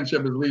and our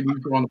friendship is leading you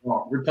to on the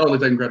ball. We're totally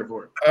taking credit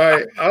for it. All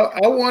right.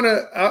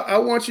 I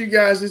want you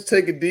guys to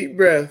take a deep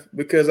breath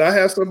because I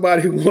have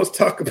somebody who wants to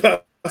talk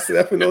about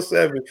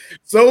 707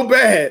 so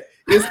bad.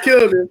 It's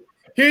killing him.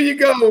 Here you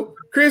go,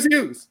 Chris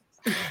Hughes.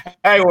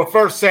 Hey, well,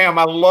 first, Sam,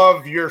 I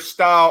love your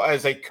style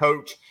as a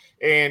coach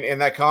and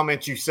that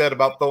comment you said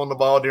about throwing the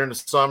ball during the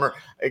summer.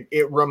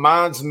 It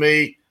reminds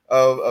me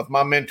of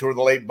my mentor,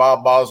 the late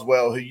Bob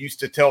Boswell, who used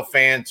to tell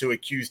fans who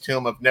accused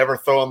him of never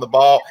throwing the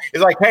ball.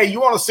 It's like, hey, you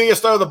want to see us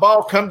throw the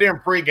ball? Come during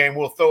pregame.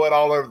 We'll throw it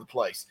all over the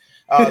place.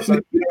 So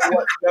you know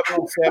what?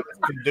 707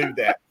 can do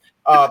that.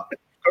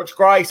 Coach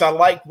Grice, I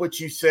like what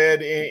you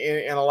said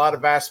in a lot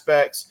of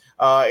aspects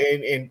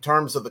in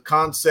terms of the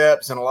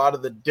concepts and a lot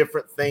of the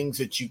different things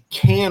that you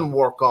can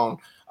work on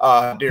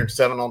during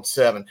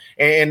 7-on-7.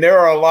 And there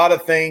are a lot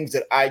of things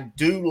that I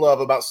do love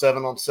about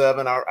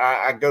 7-on-7.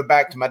 I go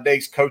back to my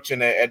days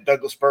coaching at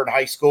Douglas Byrd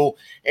High School,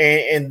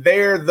 and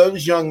there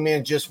those young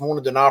men just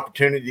wanted an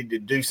opportunity to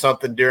do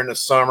something during the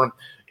summer.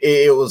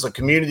 It was a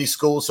community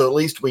school, so at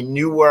least we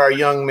knew where our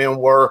young men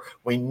were.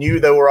 We knew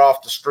they were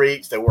off the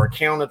streets. They were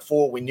accounted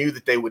for. We knew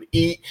that they would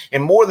eat.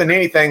 And more than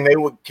anything, they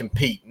would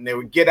compete. And they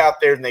would get out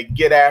there and they'd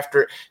get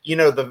after it. You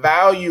know, the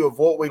value of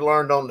what we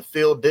learned on the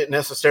field didn't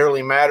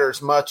necessarily matter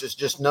as much as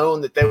just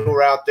knowing that they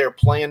were out there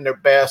playing their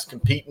best,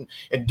 competing,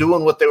 and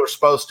doing what they were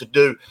supposed to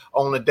do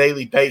on a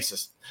daily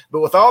basis.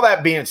 But with all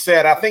that being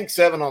said, I think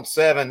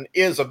 7-on-7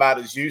 is about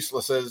as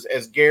useless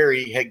as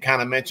Gary had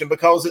kind of mentioned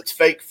because it's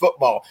fake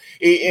football.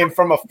 And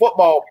from a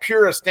football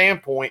purist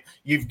standpoint,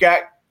 you've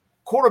got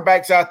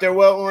quarterbacks out there.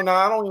 Well, no,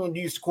 I don't even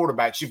use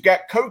quarterbacks. You've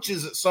got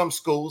coaches at some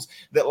schools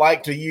that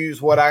like to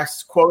use what I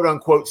quote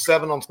unquote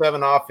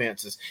 7-on-7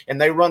 offenses,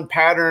 and they run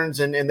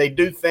patterns and they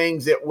do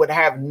things that would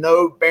have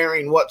no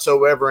bearing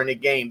whatsoever in a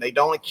game. They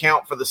don't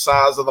account for the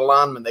size of the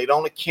lineman. They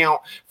don't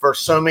account for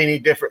so many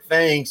different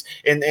things,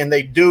 and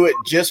they do it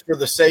just for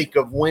the sake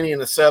of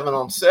winning a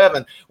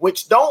 7-on-7,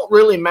 which don't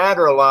really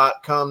matter a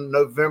lot come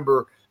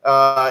November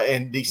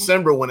and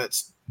December when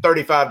it's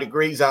 35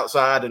 degrees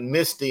outside and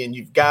misty, and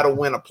you've got to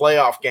win a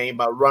playoff game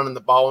by running the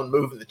ball and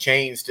moving the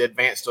chains to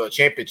advance to a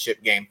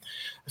championship game.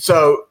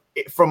 So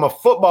from a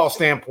football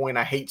standpoint,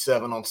 I hate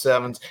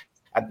 7-on-7s.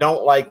 I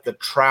don't like the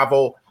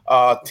travel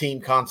team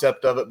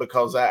concept of it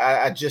because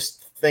I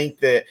just think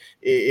that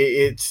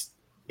it's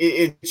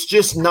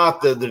just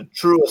not the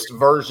truest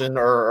version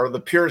or the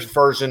purest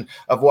version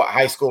of what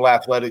high school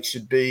athletics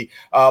should be.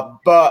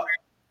 But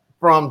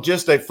from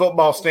just a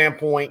football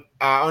standpoint,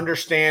 I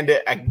understand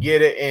it. I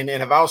get it. And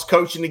if I was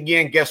coaching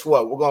again, guess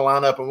what? We're going to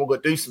line up and we're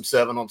going to do some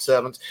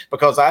 7-on-7s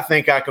because I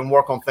think I can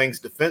work on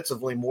things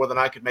defensively more than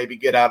I could maybe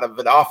get out of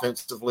it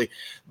offensively.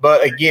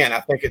 But, again,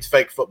 I think it's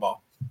fake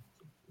football.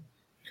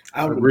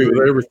 I agree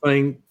with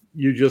everything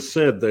you just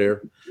said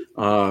there.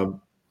 I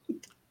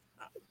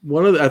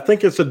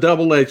think it's a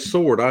double-edged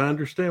sword. I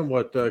understand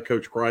what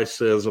Coach Grice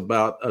says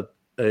about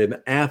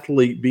an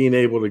athlete being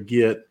able to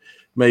get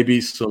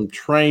maybe some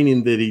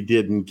training that he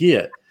didn't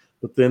get.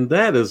 But then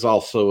that is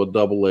also a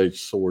double-edged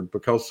sword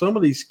because some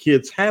of these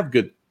kids have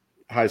good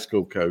high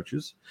school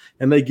coaches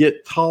and they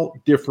get taught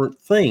different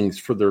things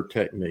for their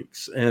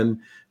techniques. And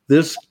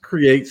this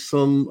creates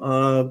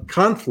some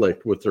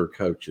conflict with their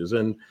coaches.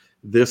 And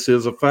this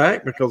is a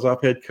fact because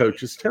I've had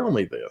coaches tell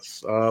me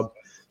this.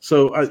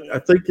 So I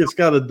think it's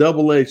got a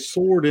double-edged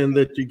sword in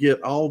that you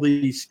get all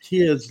these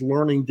kids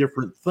learning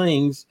different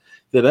things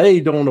that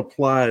don't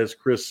apply, as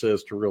Chris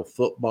says, to real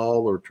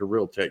football or to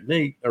real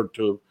technique or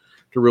to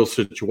real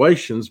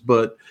situations,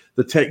 but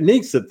the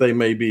techniques that they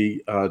may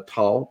be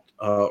taught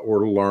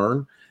or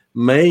learn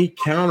may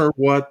counter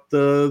what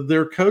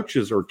their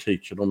coaches are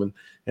teaching them.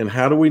 And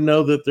how do we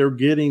know that they're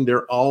getting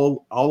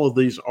all of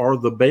these are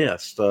the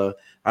best?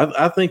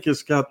 I think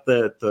it's got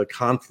that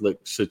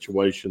conflict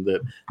situation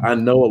that I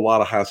know a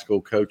lot of high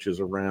school coaches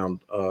around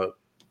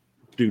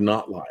do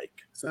not like.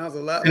 Sounds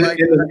a lot like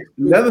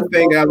another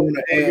thing I want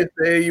to add.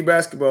 The AAU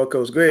basketball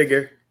coach. Go ahead,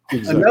 Gary.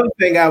 Exactly. Another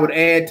thing I would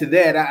add to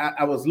that,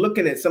 I was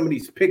looking at some of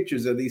these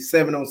pictures of these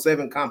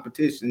 7-on-7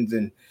 competitions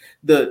and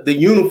the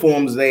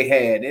uniforms they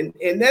had,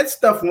 and that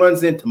stuff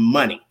runs into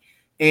money.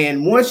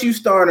 And once you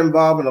start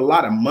involving a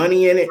lot of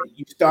money in it,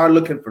 you start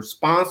looking for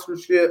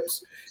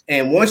sponsorships.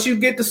 And once you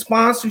get the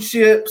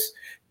sponsorships,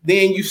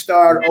 then you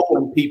start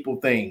owing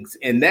people things.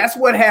 And that's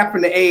what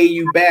happened to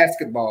AAU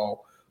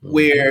basketball,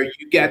 where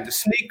you got the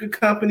sneaker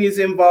companies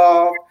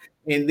involved,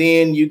 and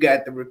then you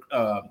got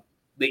the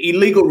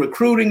illegal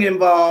recruiting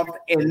involved.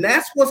 And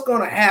that's what's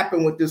going to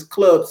happen with this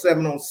club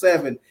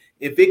 7-on-7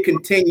 if it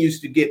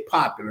continues to get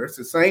popular. It's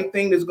the same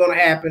thing that's going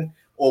to happen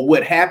or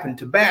what happened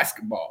to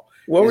basketball.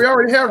 Well, we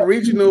already have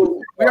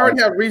regional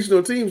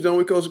teams, don't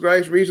we, Coach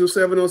Grice? Regional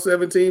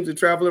 7-on-7 teams that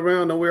travel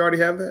around. Don't we already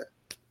have that?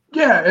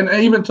 Yeah, and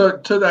even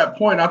to that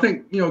point, I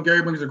think,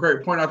 Gary brings a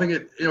great point. I think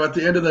at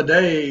the end of the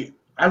day,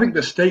 I think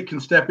the state can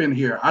step in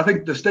here. I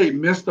think the state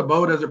missed the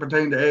boat as it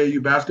pertained to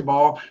AAU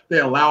basketball. They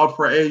allowed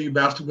for AAU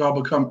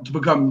basketball to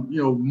become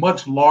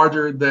much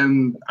larger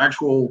than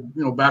actual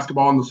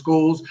basketball in the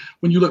schools.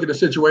 When you look at a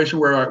situation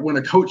where when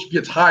a coach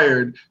gets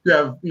hired, you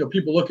have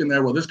people looking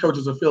there. Well, this coach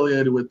is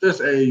affiliated with this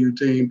AAU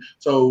team,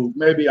 so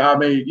maybe I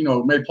may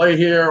play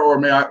here,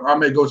 or I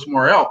may go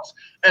somewhere else.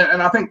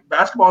 And I think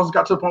basketball has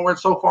got to the point where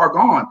it's so far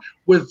gone.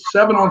 With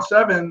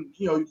 7-on-7,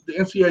 the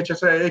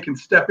NCHSAA can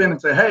step in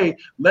and say, hey,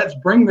 let's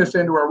bring this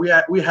into where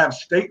we have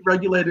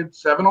state-regulated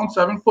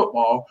 7-on-7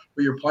 football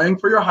where you're playing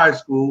for your high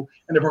school,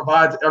 and it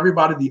provides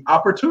everybody the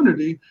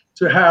opportunity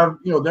to have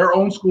their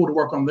own school to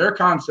work on their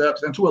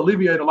concepts and to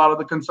alleviate a lot of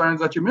the concerns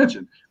that you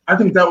mentioned. I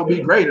think that would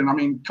be great. And I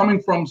mean, coming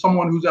from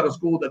someone who's at a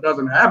school that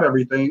doesn't have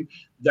everything,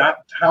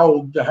 that's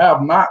how the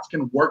have-nots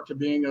can work to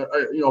being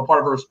a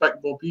part of a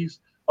respectable piece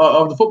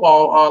of the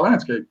football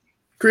landscape.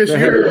 Chris,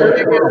 hold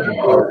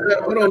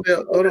on,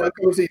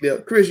 come see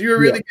Dale. Chris, you're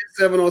really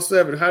good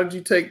 7-on-7. How did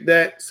you take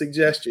that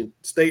suggestion?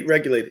 State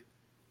regulated.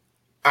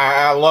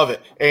 I love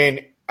it,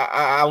 and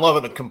I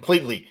love it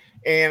completely.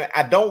 And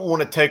I don't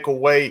want to take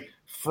away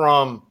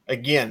from,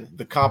 again,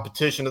 the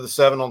competition of the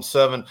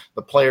 7-on-7,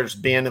 the players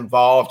being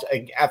involved.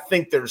 I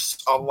think there's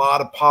a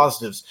lot of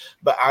positives,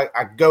 but I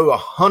go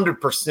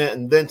 100%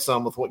 and then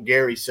some with what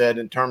Gary said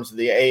in terms of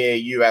the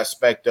AAU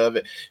aspect of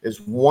it. Is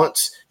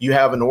once you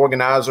have an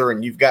organizer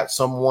and you've got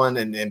someone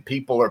and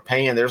people are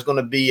paying, there's going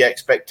to be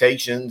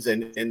expectations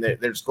and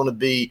there's going to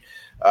be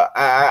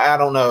I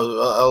don't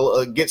know.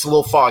 It gets a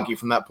little foggy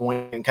from that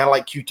point, and kind of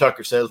like Q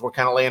Tucker says, we're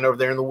kind of laying over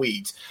there in the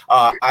weeds.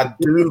 I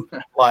do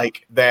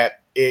like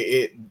that.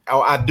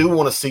 I do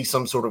want to see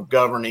some sort of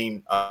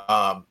governing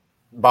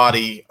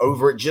body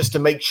over it, just to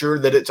make sure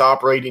that it's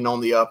operating on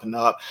the up and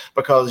up,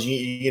 because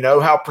you know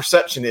how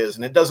perception is,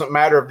 and it doesn't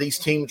matter if these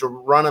teams are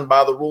running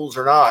by the rules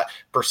or not.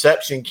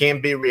 Perception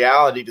can be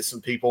reality to some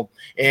people,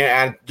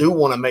 and I do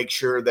want to make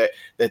sure that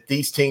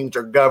these teams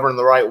are governed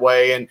the right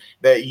way, and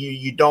that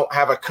you don't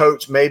have a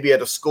coach maybe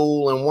at a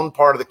school in one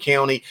part of the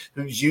county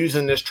who's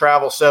using this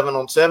travel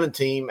 7-on-7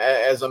 team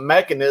as a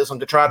mechanism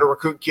to try to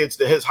recruit kids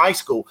to his high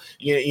school.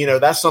 You know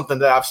that's something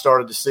that I've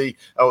started to see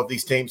with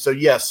these teams. So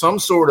yes, some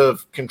sort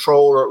of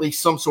control, or at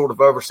least some sort of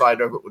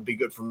oversight over it, would be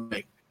good for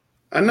me.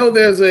 I know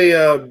there's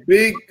a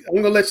big – I'm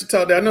going to let you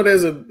talk there. I know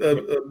there's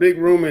a big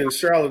rumor in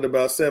Charlotte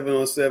about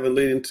 7-on-7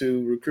 leading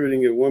to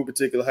recruiting at one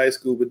particular high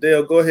school. But,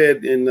 Dale, go ahead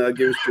and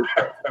give us your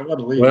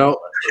 –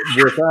 Well,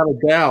 without a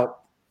doubt,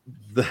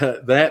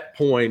 that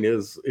point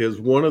is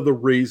one of the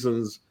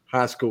reasons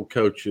high school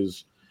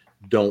coaches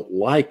don't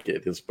like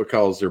it. It's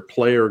because their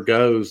player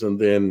goes and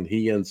then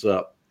he ends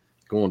up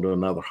going to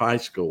another high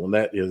school. And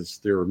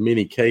there are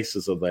many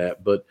cases of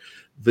that. But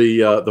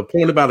the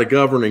point about a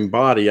governing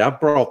body, I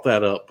brought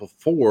that up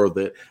before,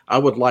 that I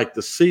would like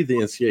to see the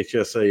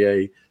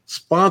NCHSAA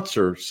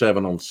sponsor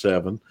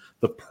 7-on-7.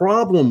 The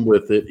problem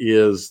with it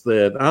is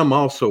that I'm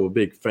also a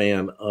big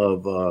fan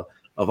of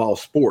all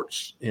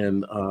sports,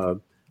 and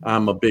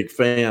I'm a big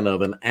fan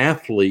of an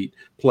athlete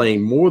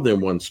playing more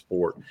than one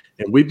sport.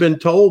 And we've been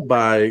told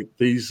by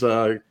these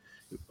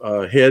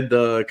head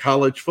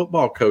college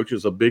football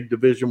coaches of big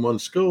Division I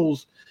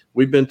schools,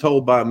 we've been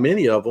told by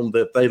many of them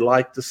that they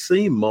like to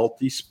see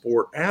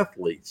multi-sport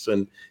athletes.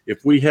 And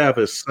if we have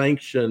a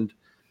sanctioned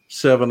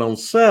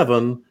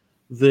 7-on-7,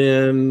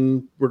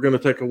 then we're going to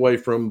take away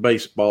from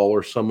baseball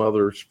or some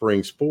other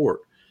spring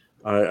sport.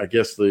 I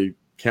guess the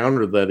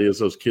counter to that is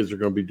those kids are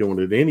going to be doing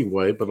it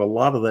anyway, but a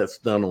lot of that's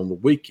done on the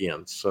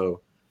weekends.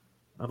 So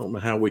I don't know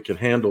how we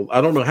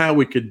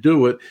could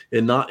do it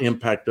and not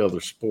impact other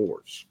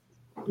sports.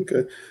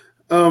 Okay.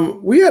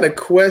 We had a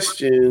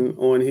question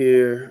on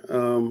here.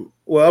 I'm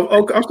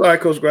sorry,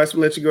 Coach Grass. I'll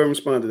let you go and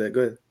respond to that.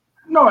 Go ahead.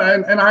 No,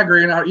 and I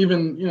agree. And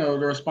even, to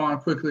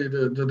respond quickly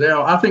to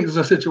Dale, I think it's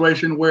a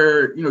situation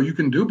where, you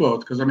can do both.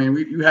 Because, I mean,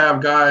 you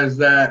have guys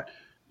that,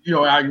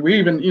 we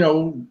even,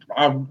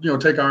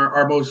 take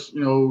our most,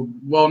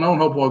 well-known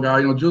Hopewell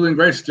guy, Julian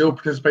Grace still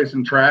participates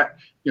in track.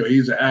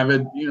 He's an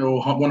avid,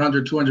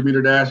 100, 200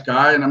 meter dash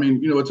guy. And I mean,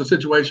 it's a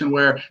situation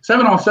where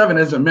 7-on-7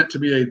 isn't meant to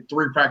be a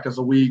 3 practice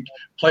a week,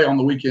 play on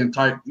the weekend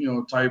type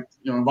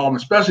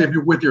involvement, especially if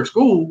you're with your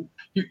school.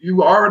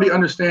 You already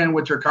understand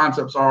what your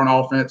concepts are on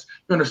offense.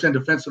 You understand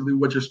defensively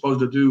what you're supposed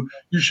to do.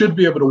 You should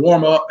be able to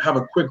warm up, have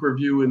a quick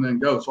review, and then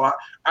go. So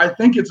I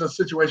think it's a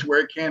situation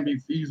where it can be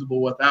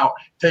feasible without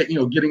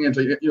getting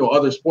into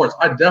other sports.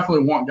 I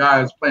definitely want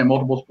guys playing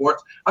multiple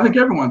sports. I think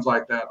everyone's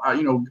like that.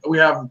 We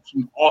have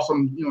some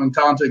awesome and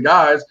talented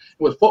guys.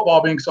 With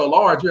football being so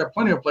large, we have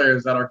plenty of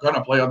players that are going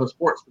to play other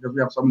sports because we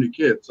have so many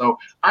kids. So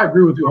I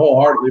agree with you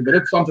wholeheartedly, but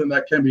it's something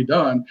that can be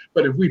done.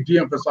 But if we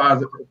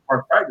de-emphasize it for part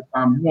of practice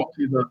time, you won't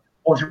see the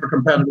ultra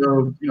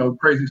competitive,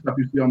 crazy stuff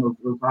you see on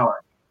those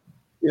highlights.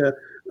 Yeah.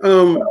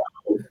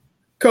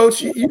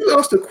 Coach, you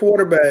lost a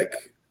quarterback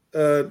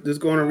that's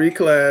going to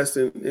reclass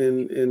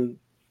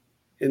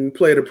and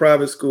play at a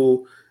private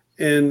school.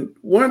 And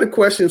one of the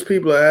questions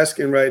people are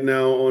asking right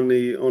now on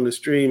the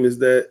stream is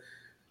that,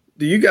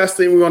 Do you guys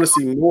think we're going to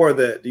see more of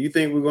that? Do you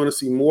think we're going to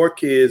see more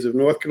kids if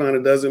North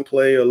Carolina doesn't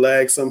play or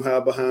lag somehow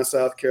behind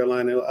South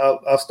Carolina?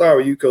 I'll start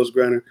with you, Coach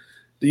Granner.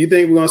 Do you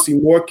think we're going to see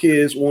more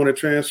kids want to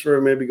transfer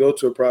and maybe go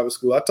to a private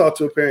school? I talked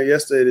to a parent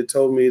yesterday that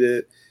told me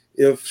that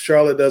if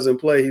Charlotte doesn't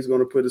play, he's going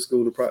to put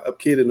a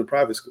kid in a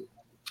private school.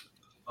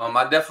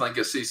 I definitely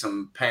could see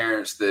some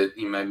parents that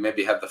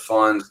maybe have the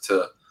funds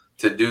to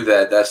do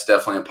that. That's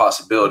definitely a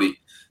possibility.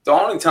 The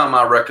only time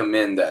I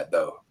recommend that,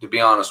 though, to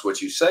be honest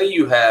with you, say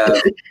you have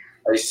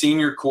a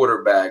senior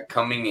quarterback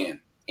coming in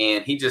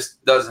and he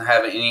just doesn't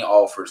have any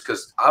offers,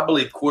 because I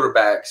believe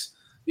quarterbacks,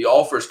 the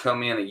offers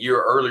come in a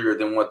year earlier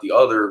than what the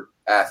other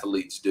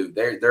athletes do.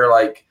 They're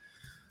like,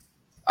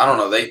 I don't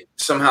know,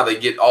 they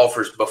get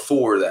offers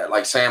before that.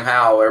 Like Sam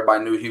Howell,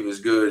 everybody knew he was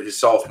good his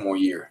sophomore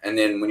year. And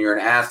then when you're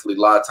an athlete,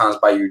 a lot of times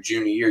by your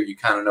junior year, you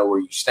kind of know where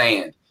you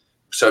stand.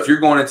 So if you're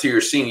going into your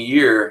senior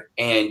year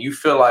and you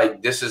feel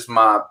like this is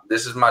my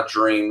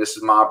dream, this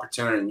is my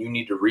opportunity, and you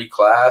need to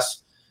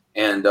reclass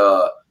and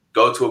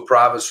go to a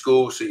private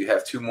school so you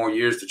have 2 more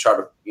years to try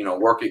to,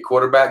 work at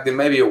quarterback, then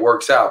maybe it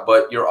works out.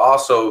 But you're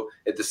also,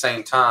 at the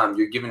same time,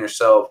 you're giving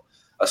yourself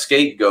a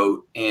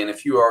scapegoat. And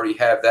if you already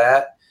have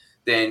that,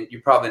 then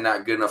you're probably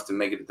not good enough to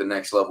make it at the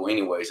next level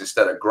anyways,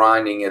 instead of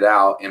grinding it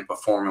out and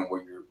performing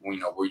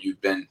where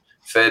you've been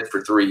fed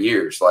for 3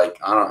 years. Like,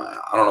 I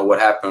don't know what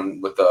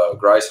happened with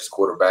Grice's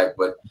quarterback,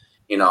 but,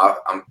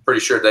 I'm pretty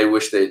sure they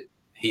wish that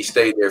he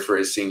stayed there for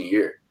his senior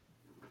year.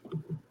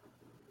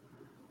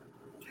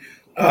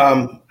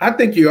 I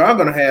think you are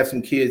going to have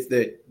some kids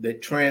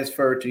that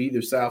transfer to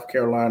either South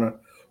Carolina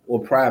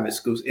or private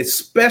schools,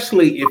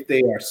 especially if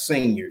they are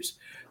seniors.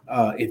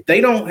 If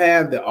they don't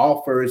have the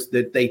offers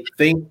that they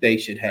think they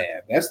should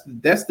have,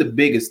 that's the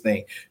biggest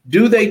thing.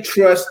 Do they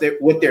trust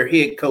what their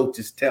head coach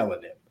is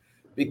telling them?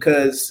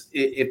 Because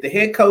if the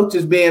head coach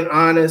is being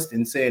honest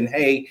and saying,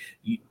 hey,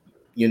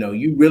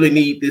 you really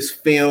need this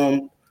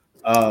film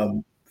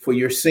for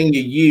your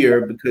senior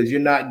year because you're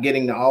not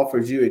getting the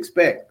offers you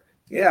expect,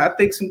 yeah, I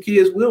think some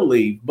kids will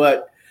leave.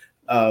 But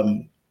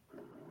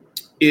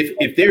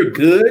if they're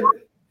good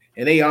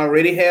and they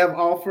already have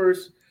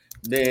offers,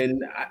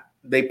 then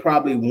they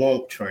probably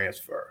won't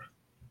transfer.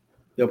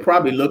 They'll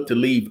probably look to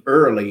leave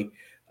early,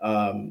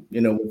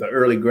 with the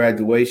early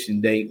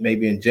graduation date,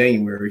 maybe in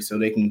January, so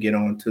they can get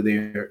on to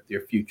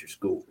their future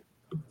school.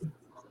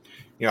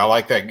 I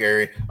like that,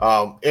 Gary.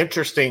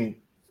 Interesting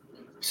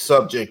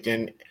subject.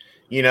 And,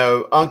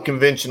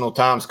 unconventional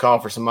times call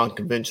for some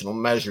unconventional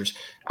measures.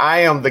 I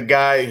am the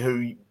guy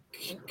who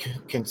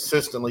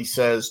consistently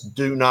says,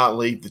 do not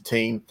leave the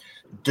team.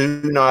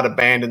 Do not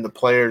abandon the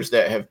players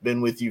that have been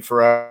with you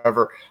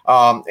forever.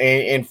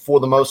 And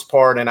for the most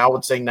part, and I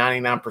would say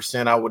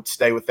 99%, I would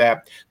stay with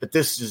that. But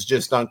this is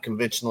just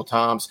unconventional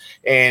times.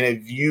 And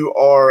if you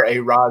are a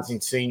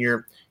rising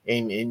senior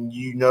and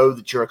you know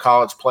that you're a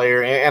college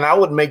player, and I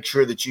would make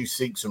sure that you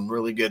seek some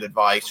really good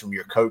advice from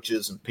your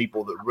coaches and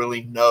people that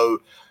really know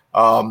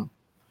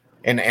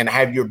and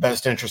have your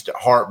best interest at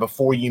heart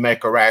before you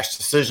make a rash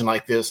decision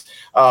like this.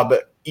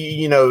 But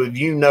if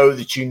you know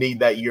that you need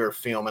that year of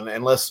film,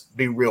 and let's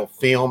be real,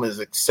 film is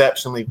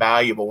exceptionally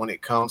valuable when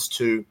it comes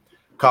to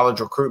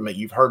college recruitment.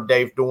 You've heard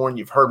Dave Dorn,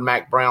 you've heard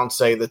Mac Brown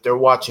say that they're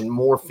watching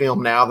more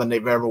film now than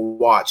they've ever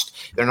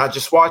watched. They're not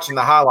just watching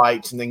the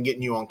highlights and then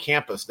getting you on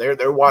campus.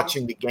 They're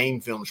watching the game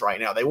films right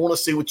now. They want to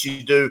see what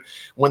you do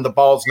when the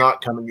ball's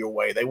not coming your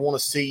way. They want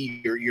to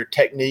see your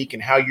technique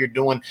and how you're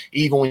doing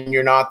even when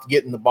you're not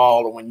getting the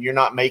ball or when you're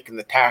not making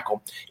the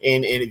tackle.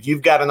 And if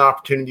you've got an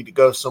opportunity to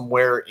go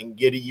somewhere and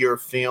get a year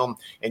of film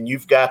and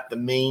you've got the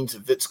means,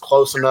 if it's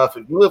close enough,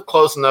 if you live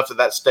close enough to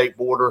that state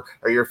border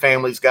or your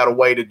family's got a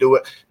way to do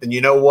it, then you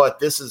know what?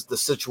 This is the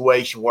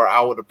situation where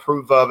I would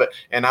approve of it,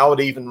 and I would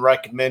even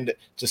recommend it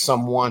to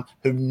someone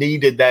who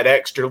needed that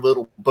extra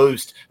little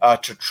boost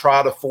to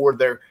try to forward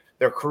their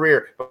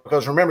career.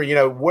 Because remember,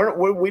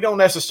 we don't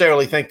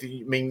necessarily think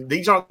that,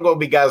 these aren't going to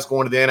be guys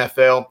going to the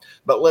NFL,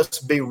 but let's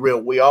be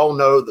real. We all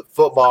know that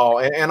football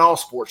and all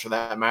sports for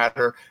that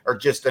matter are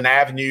just an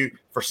avenue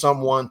for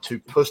someone to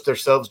push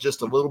themselves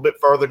just a little bit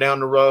further down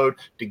the road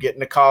to get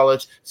into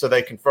college so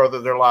they can further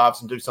their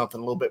lives and do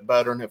something a little bit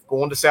better. And if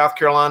going to South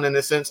Carolina in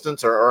this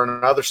instance or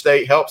another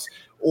state helps,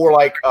 or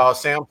like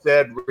Sam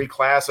said,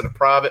 reclass at a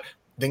private,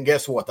 then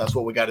guess what? That's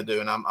what we got to do,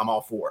 and I'm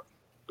all for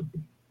it.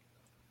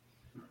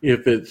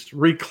 If it's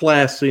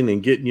reclassing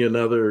and getting you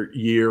another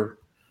year,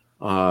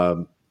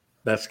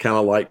 that's kind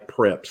of like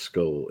prep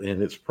school,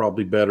 and it's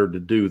probably better to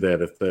do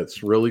that if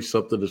that's really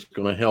something that's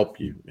going to help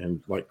you.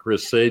 And like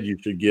Chris said, you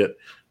should get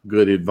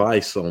good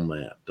advice on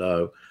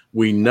that.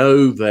 We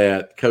know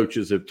that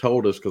coaches have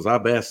told us, because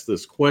I've asked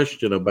this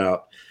question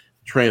about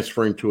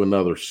transferring to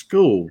another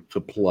school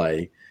to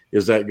play.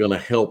 Is that going to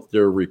help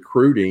their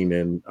recruiting?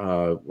 And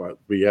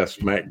we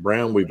asked Mac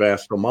Brown, we've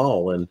asked them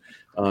all, and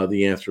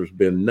the answer has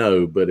been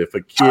no. But if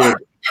a kid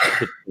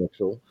has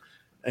potential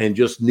and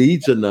just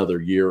needs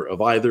another year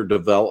of either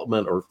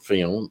development or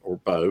film or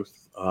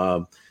both,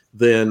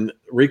 then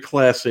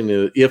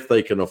reclassing, if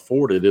they can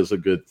afford it, is a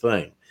good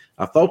thing.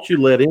 I thought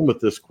you let in with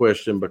this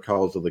question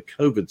because of the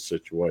COVID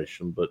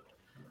situation, but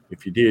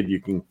If you did, you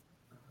can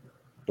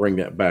bring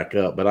that back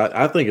up. But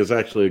I think it's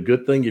actually a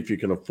good thing if you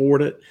can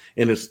afford it,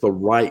 and it's the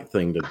right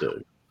thing to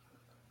do.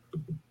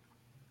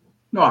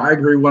 No, I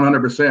agree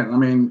 100%. I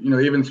mean,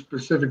 even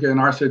specifically in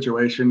our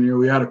situation,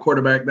 we had a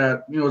quarterback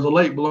that, was a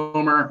late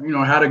bloomer,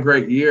 had a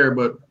great year,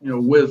 but,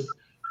 with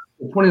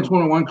the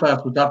 2021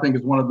 class, which I think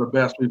is one of the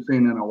best we've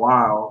seen in a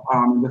while,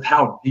 with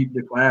how deep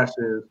the class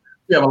is,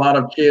 we have a lot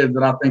of kids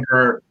that I think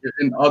are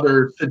in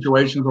other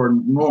situations or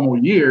normal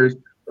years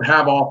that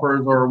have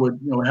offers or would,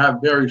 have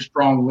very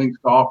strong links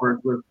to offers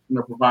with,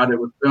 provided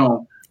with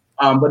film.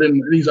 But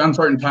in these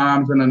uncertain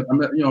times and,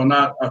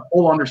 not a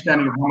full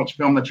understanding of how much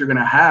film that you're going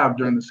to have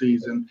during the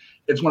season,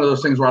 it's one of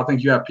those things where I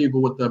think you have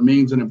people with the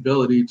means and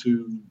ability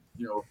to,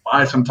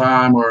 buy some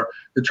time or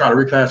to try to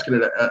reclass,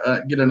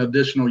 get an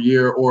additional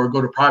year or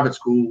go to private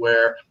school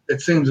where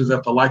it seems as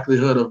if the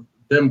likelihood of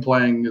them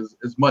playing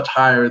is much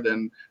higher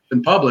than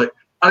public.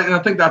 And I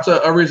think that's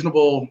a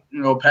reasonable,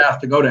 path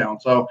to go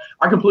down. So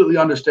I completely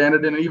understand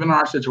it. And even in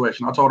our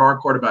situation, I told our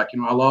quarterback,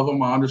 I love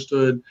him. I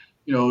understood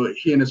he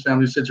and his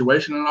family's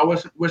situation, and I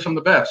wish him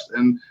the best.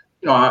 And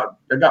I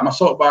got my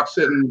soapbox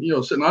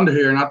sitting under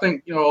here, and I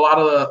think a lot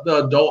of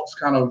the adults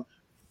kind of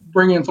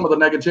bring in some of the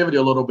negativity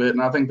a little bit,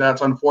 and I think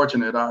that's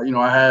unfortunate.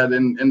 I had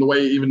in the way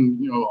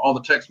even all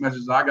the text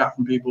messages I got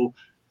from people.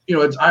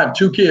 I have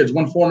two kids,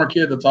 one former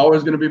kid that's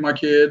always going to be my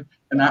kid,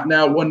 and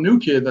now one new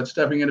kid that's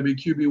stepping in to be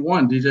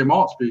QB1, DJ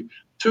Maltzby.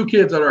 Two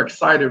kids that are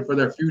excited for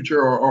their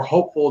future or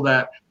hopeful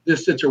that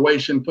this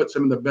situation puts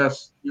them in the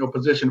best,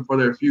 position for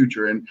their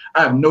future. And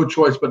I have no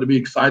choice but to be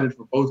excited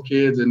for both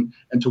kids and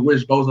to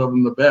wish both of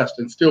them the best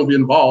and still be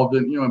involved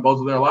in, in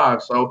both of their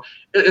lives. So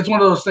it's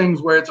one of those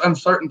things where it's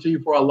uncertainty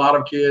for a lot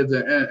of kids.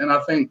 And I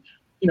think,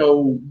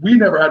 we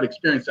never had to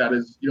experience that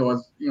as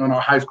in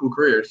our high school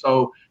career.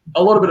 So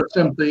a little bit of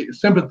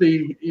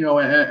sympathy, and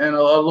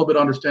a little bit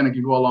of understanding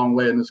can go a long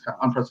way in this kind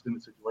of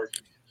unprecedented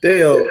situation.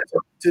 Dale,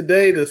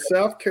 today the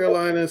South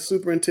Carolina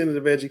Superintendent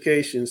of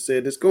Education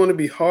said it's going to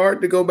be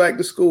hard to go back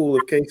to school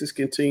if cases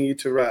continue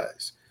to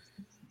rise.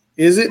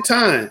 Is it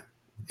time?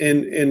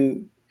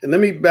 And let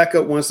me back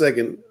up 1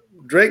 second.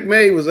 Drake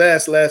May was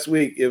asked last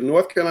week if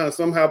North Carolina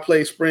somehow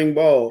plays spring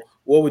ball,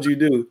 what would you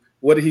do?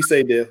 What did he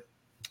say, Dale?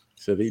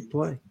 Said he'd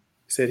play.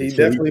 Said he'd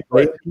definitely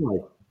play.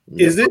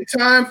 Yeah. Is it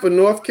time for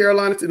North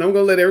Carolina to, and I'm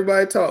going to let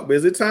everybody talk, but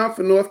is it time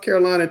for North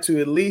Carolina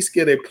to at least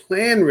get a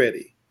plan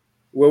ready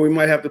where we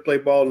might have to play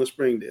ball in the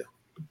spring, Dale?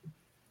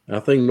 I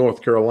think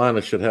North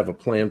Carolina should have a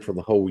plan for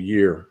the whole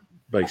year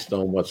based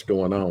on what's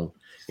going on,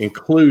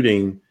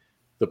 including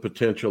the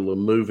potential of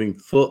moving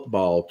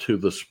football to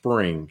the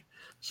spring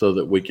so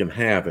that we can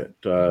have it.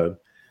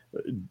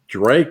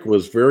 Drake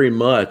was very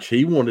much,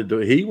 he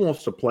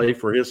wants to play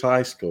for his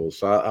high school.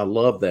 So I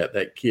love that.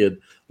 That kid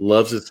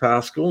loves his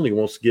high school and he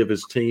wants to give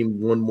his team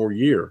one more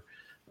year.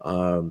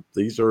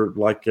 These are,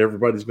 like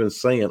everybody's been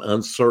saying,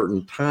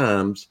 uncertain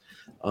times.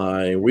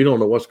 And we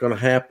don't know what's going to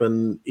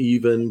happen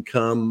even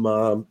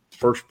come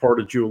first part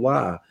of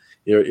July.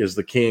 Is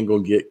the can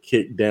going to get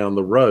kicked down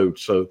the road?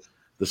 So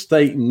the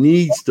state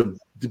needs to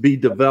be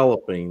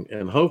developing,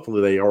 and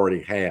hopefully they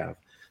already have,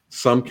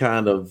 some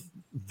kind of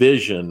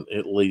vision,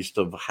 at least,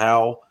 of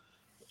how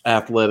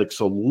athletics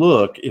will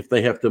look if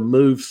they have to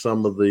move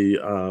some of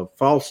the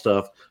fall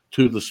stuff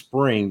to the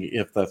spring,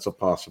 if that's a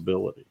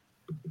possibility.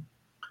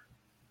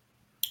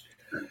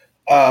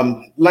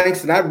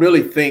 Langston, I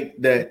really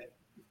think that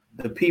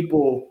the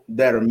people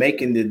that are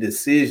making the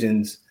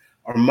decisions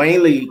are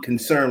mainly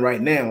concerned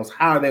right now is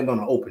how are they going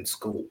to open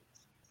school.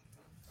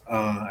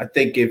 I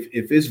think if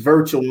it's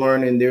virtual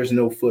learning, there's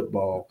no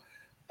football.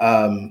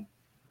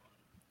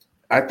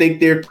 I think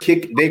they're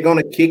going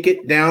to kick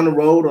it down the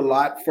road a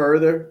lot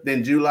further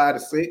than July the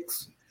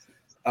 6th.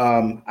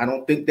 I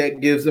don't think that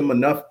gives them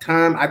enough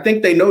time. I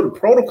think they know the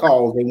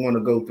protocols they want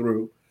to go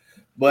through,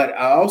 but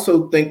I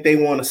also think they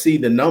want to see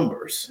the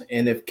numbers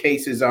and if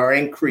cases are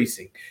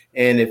increasing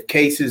and if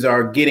cases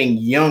are getting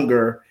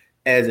younger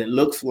as it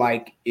looks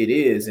like it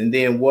is. And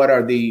then what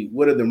are the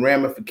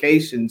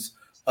ramifications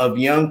of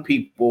young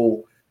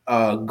people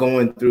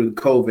going through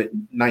the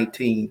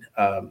COVID-19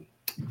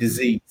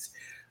 disease.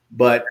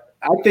 But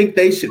I think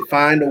they should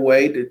find a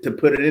way to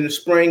put it in the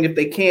spring if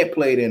they can't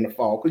play it in the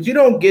fall, because you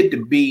don't get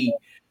to be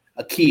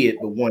a kid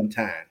but one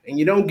time, and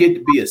you don't get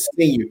to be a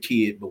senior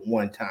kid but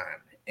one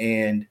time.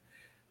 And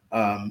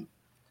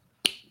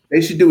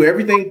they should do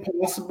everything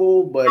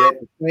possible, but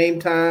at the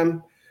same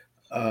time,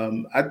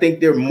 I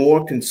think they're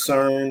more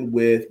concerned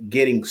with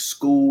getting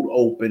school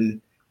open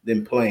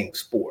than playing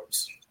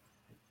sports.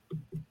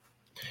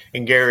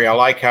 And Gary, I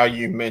like how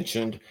you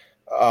mentioned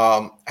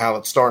how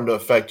it's starting to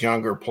affect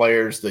younger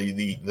players,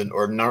 the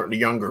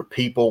younger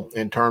people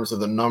in terms of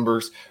the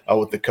numbers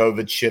with the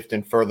COVID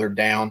shifting further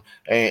down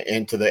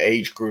into the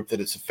age group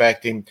that it's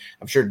affecting.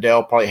 I'm sure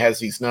Dell probably has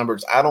these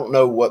numbers. I don't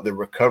know what the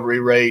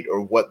recovery rate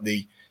or what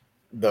the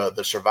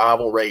the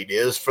survival rate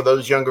is for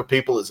those younger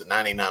people. Is it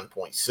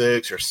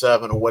 99.6 or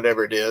 7 or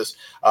whatever it is?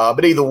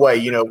 But either way,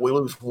 we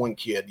lose one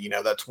kid,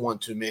 that's one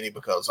too many,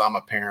 because I'm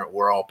a parent.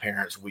 We're all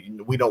parents.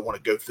 We don't want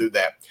to go through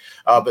that.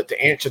 But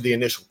to answer the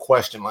initial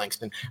question,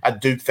 Langston, I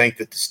do think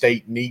that the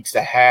state needs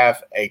to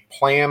have a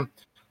plan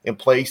in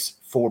place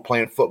for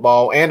playing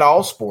football and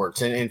all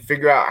sports, and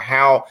figure out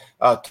how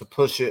to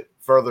push it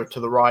further to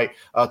the right,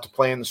 to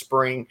play in the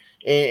spring.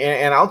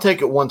 And I'll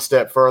take it one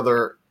step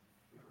further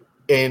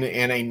in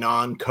a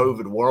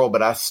non-COVID world,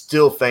 but I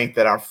still think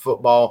that our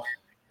football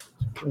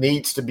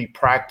needs to be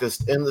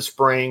practiced in the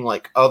spring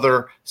like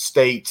other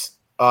states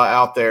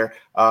out there.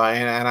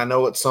 And I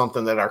know it's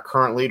something that our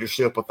current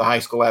leadership with the High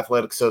School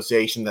Athletic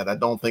Association, that I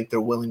don't think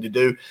they're willing to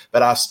do,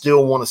 but I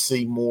still want to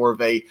see more of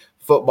a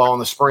football in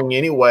the spring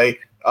anyway,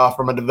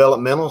 from a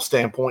developmental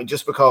standpoint,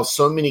 just because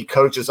so many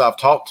coaches I've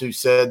talked to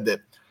said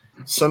that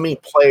so many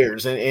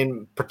players,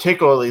 and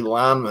particularly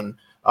linemen,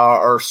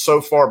 are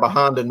so far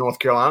behind in North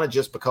Carolina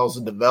just because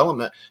of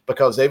development,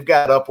 because they've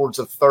got upwards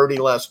of 30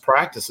 less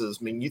practices.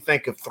 I mean, you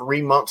think of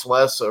 3 months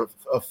less or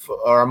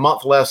a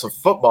month less of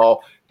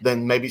football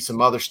than maybe some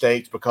other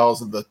states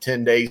because of the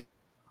 10 days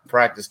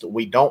practice that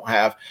we don't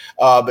have.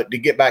 But to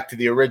get back to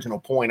the original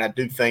point, I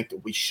do think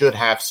that we should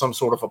have some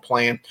sort of a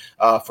plan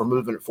for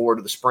moving it forward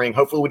to the spring.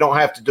 Hopefully we don't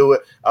have to do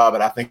it,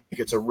 but I think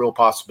it's a real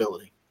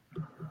possibility.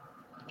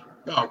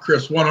 Oh,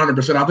 Chris,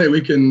 100%. I think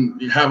we can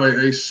have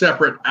a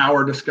separate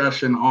hour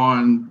discussion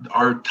on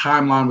our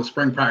timeline with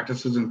spring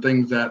practices and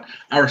things that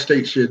our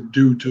state should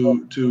do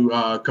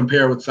to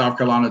compare with South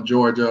Carolina,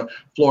 Georgia,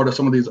 Florida,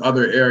 some of these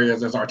other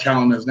areas, as our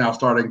talent is now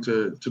starting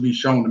to be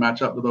shown to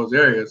match up to those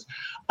areas.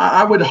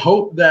 I would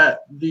hope that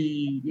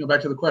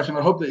back to the question,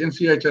 I hope the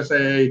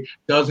NCHSAA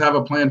does have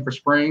a plan for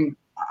spring.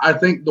 I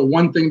think the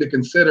one thing to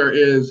consider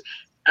is,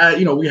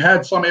 we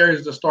had some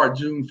areas to start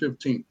June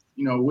 15th.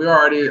 We're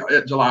already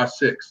at July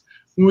 6th.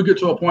 When we get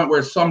to a point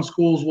where some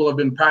schools will have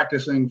been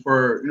practicing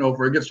for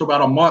it gets to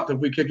about a month, if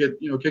we kick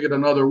it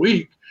another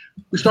week,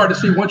 we start to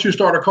see once you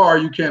start a car,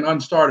 you can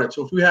unstart it.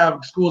 So if we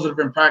have schools that have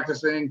been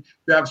practicing,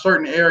 we have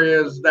certain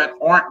areas that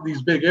aren't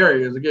these big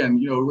areas.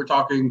 Again, we're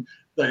talking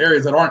the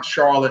areas that aren't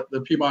Charlotte,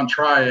 the Piedmont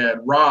Triad,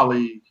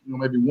 Raleigh,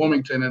 maybe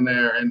Wilmington in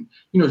there. And,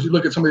 as you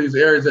look at some of these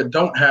areas that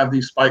don't have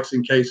these spikes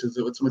in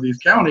cases with some of these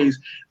counties,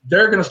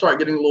 they're going to start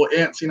getting a little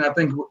antsy. And I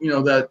think,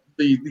 that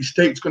the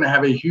state's going to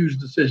have a huge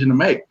decision to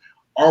make.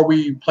 Are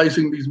we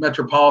placing these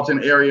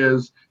metropolitan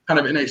areas kind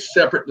of in a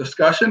separate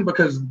discussion?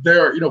 Because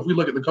if we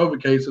look at the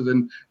COVID cases,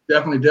 and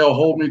definitely Dale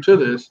hold me to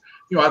this,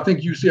 I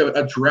think you see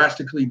a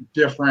drastically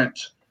different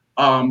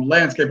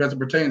landscape as it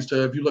pertains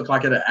to if you look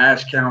like at an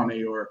Ashe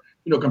County or,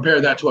 compare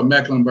that to a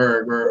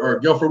Mecklenburg or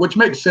Guilford, which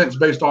makes sense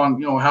based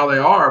on, how they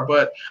are.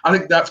 But I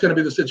think that's going to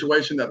be the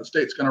situation that the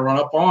state's going to run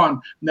up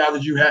on now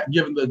that you have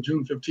given the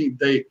June 15th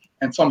date,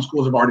 and some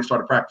schools have already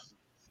started practicing.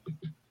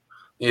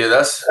 Yeah,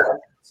 it's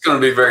going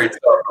to be very tough.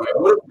 I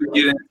mean, what if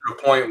we get into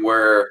a point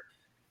where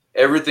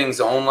everything's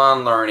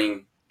online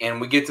learning and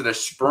we get to the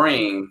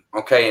spring,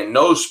 okay, and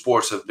no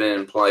sports have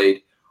been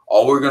played?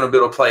 Are we going to be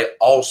able to play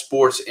all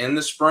sports in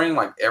the spring,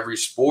 like every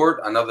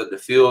sport? I know that the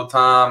field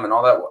time and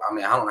all that, I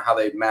mean, I don't know how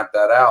they map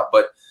that out,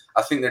 but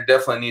I think there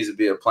definitely needs to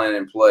be a plan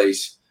in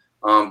place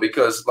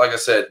because, like I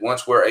said,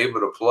 once we're able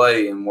to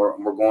play and we're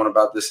going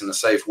about this in a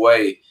safe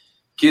way,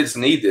 kids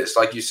need this.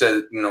 Like you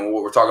said,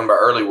 what we're talking about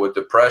earlier with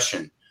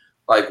depression.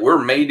 Like,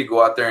 we're made to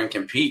go out there and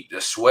compete,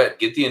 to sweat,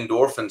 get the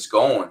endorphins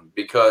going,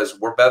 because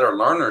we're better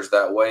learners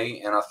that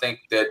way. And I think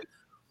that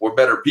we're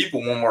better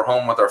people when we're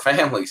home with our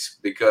families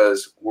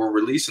because we're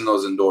releasing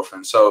those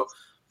endorphins. So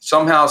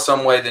somehow,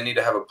 some way, they need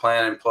to have a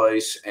plan in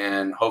place,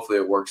 and hopefully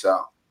it works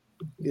out.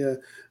 Yeah.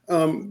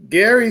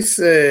 Gary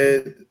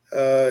said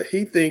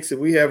he thinks if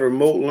we have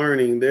remote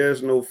learning,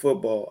 there's no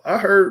football. I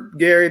heard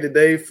Gary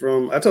today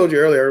I told you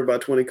earlier,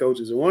 about 20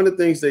 coaches. And one of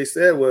the things they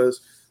said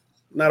was,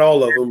 not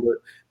all of them, but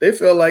they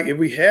felt like if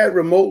we had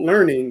remote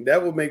learning,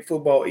 that would make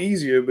football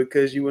easier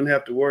because you wouldn't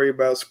have to worry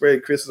about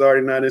spread. Chris has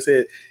already nodded his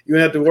head. You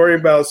wouldn't have to worry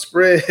about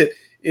spread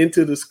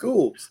into the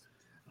schools.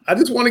 I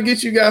just want to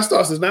get you guys'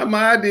 thoughts. It's not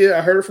my idea.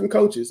 I heard it from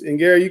coaches. And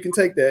Gary, you can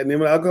take that. And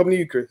then I'll come to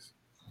you, Chris.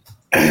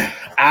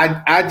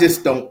 I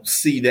just don't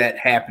see that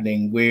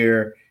happening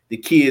where the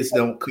kids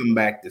don't come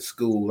back to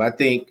school. I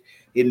think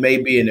it may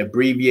be an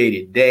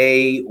abbreviated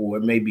day or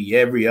it may be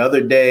every other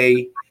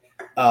day.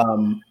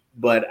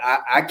 But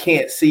I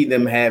can't see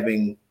them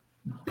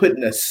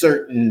putting a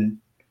certain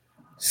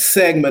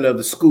segment of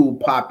the school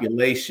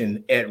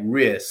population at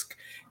risk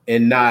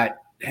and not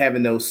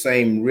having those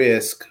same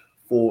risk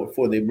for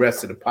the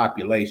rest of the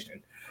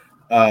population.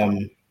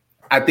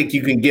 I think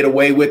you can get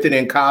away with it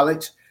in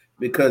college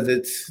because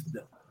it's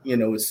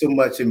so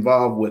much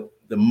involved with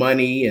the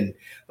money, and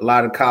a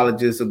lot of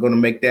colleges are going to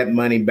make that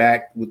money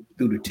back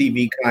through the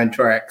TV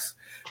contracts.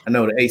 I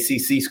know the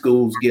ACC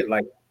schools get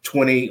like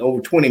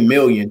over 20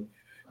 million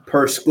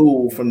per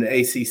school from the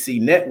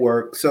ACC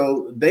network,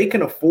 so they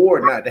can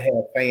afford not to have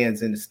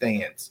fans in the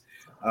stands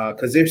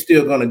because they're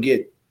still going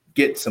to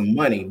get some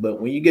money. But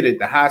when you get at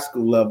the high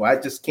school level, I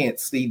just can't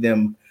see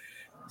them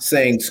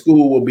saying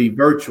school will be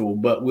virtual,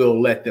 but we'll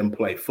let them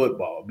play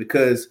football,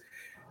 because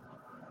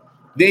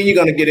then you're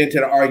going to get into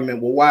the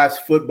argument, well, why is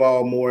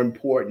football more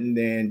important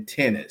than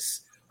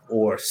tennis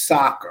or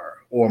soccer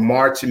or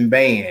marching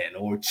band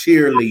or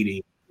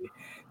cheerleading?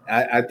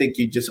 I think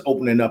you're just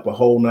opening up a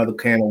whole nother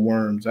can of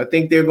worms. I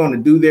think they're going to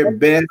do their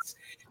best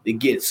to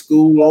get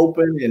school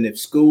open, and if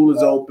school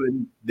is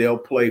open, they'll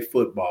play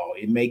football.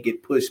 It may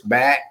get pushed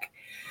back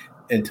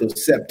until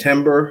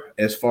September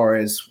as far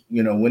as,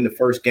 when the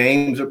first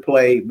games are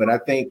played, but I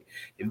think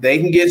if they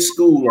can get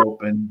school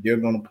open, they're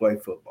going to play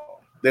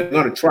football. They're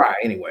going to try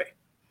anyway.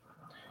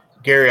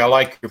 Gary, I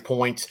like your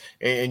points,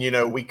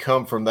 and we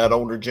come from that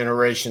older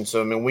generation,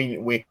 so I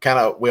mean we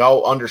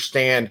all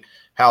understand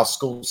how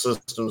school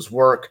systems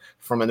work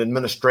from an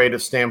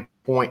administrative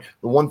standpoint.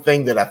 The one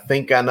thing that I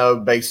think I know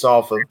based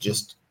off of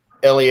just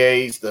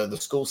LEAs, the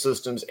school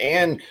systems,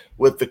 and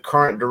with the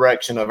current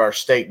direction of our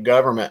state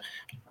government,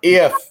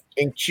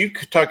 and Q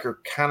Tucker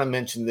kind of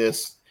mentioned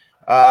this,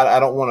 I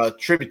don't want to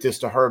attribute this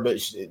to her, but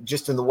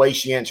just in the way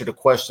she answered a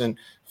question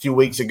a few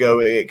weeks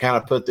ago, it kind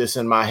of put this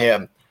in my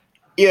head.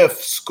 If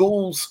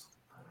schools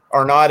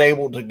are not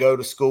able to go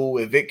to school,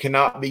 if it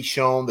cannot be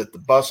shown that the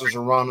buses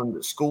are running,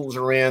 that schools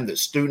are in, that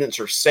students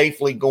are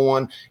safely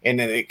going, and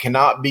that it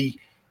cannot be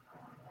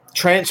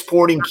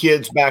transporting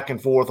kids back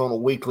and forth on a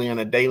weekly and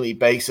a daily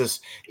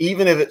basis,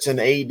 even if it's an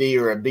AD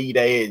or a B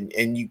day,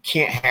 and you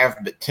can't have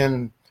but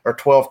 10 or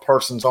 12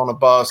 persons on a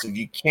bus, if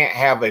you can't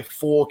have a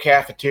full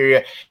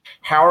cafeteria,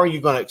 how are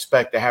you going to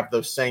expect to have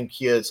those same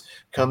kids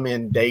come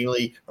in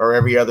daily or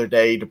every other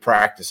day to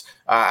practice?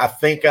 I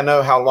think I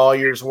know how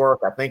lawyers work.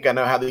 I think I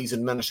know how these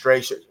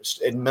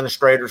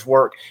administrators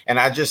work. And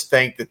I just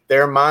think that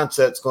their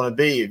mindset's going to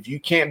be, if you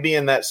can't be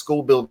in that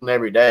school building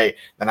every day,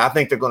 then I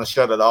think they're going to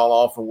shut it all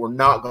off, and we're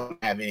not going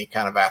to have any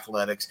kind of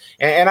athletics.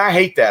 And I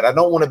hate that. I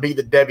don't want to be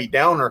the Debbie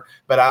Downer,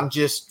 but I'm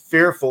just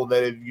fearful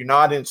that if you're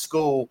not in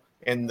school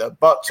and the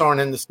butts aren't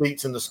in the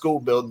seats in the school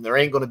building, there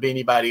ain't going to be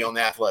anybody on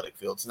the athletic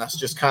fields. And that's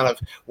just kind of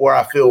where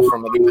I feel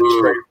from an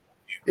administrator.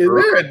 Is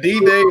there a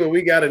D-Day where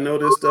we got to know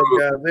this stuff,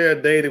 guys? Is there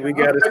a day that we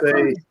got to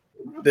say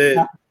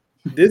that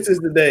this is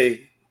the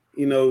day,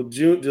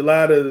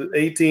 July the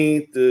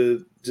 18th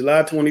to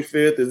July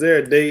 25th? Is there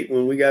a date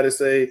when we got to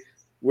say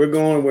we're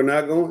going, we're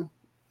not going?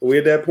 Are we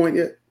at that point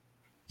yet?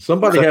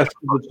 Somebody has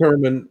to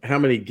determine how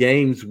many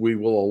games we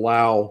will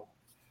allow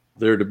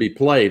there to be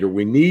played, or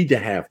we need to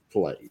have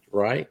played,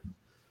 right?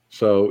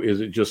 So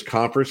is it just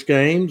conference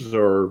games,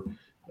 or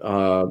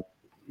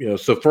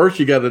so first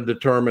you got to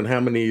determine how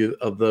many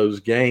of those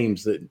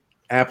games that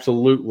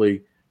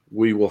absolutely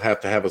we will have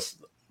to have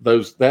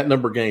that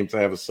number of games to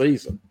have a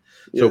season.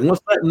 So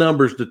once that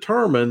number is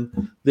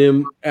determined,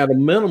 then at a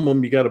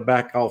minimum you got to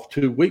back off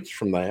 2 weeks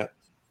from that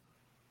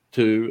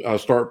to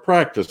start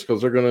practice,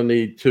 because they're going to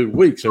need 2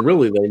 weeks, and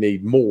really they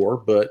need more.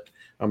 But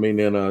I mean,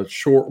 in a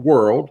short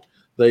world,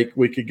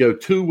 we could go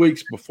 2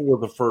 weeks before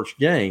the first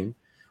game.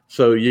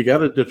 So you got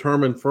to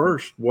determine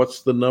first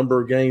what's the number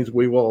of games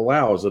we will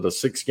allow. Is it a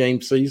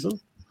 6-game season?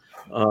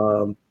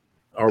 Are we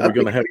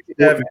going to have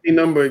any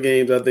number of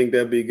games? I think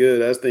that'd be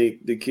good. I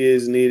think the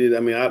kids need it.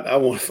 I mean,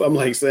 I'm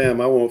like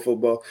Sam. I want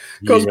football.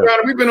 Coach Brown,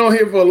 we've been on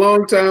here for a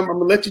long time. I'm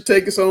gonna let you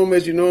take us home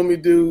as you normally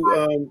do.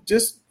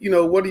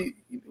 What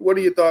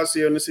are your thoughts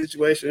here on the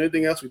situation?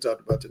 Anything else we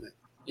talked about tonight?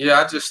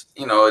 Yeah, it's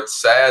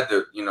sad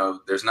that,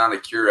 there's not a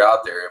cure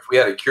out there. If we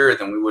had a cure,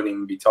 then we wouldn't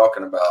even be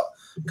talking about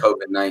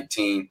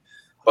COVID-19.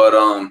 But,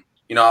 I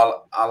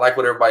like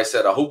what everybody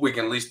said. I hope we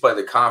can at least play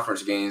the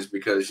conference games,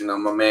 because,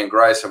 my man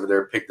Grice over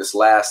there picked us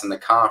last in the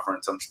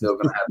conference. I'm still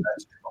going to have that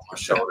chip on my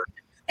shoulder.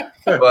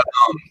 But,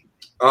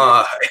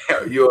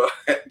 you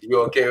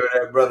okay with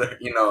that, brother?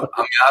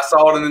 I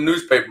saw it in the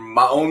newspaper,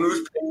 my own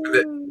newspaper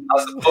that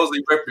I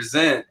supposedly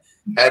represent.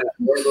 Had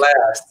it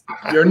last.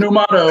 Your new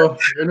motto.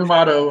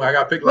 I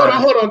got picked.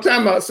 Hold on.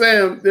 Time out,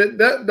 Sam.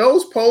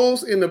 Those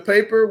polls in the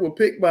paper were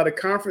picked by the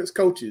conference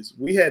coaches.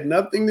 We had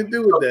nothing to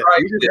do with that.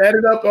 Right. We just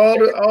added up all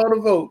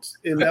the votes.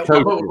 In that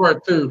I voted for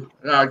it too.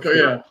 I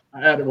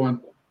added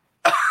one.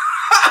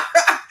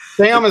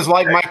 Sam is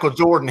like Michael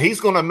Jordan.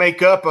 He's going to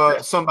make up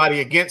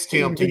somebody against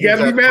him. You got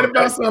to be mad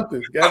about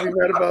something.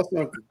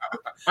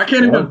 I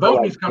can't even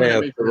vote. He's coming at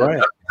me. Right.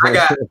 I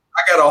got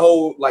a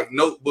whole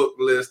notebook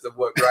list of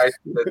what Grice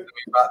said to me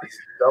about these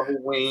double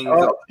wings.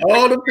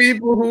 All the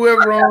people who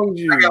have wronged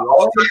you.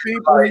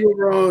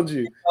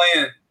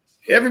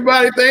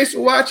 Everybody, thanks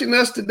for watching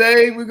us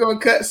today. We're going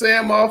to cut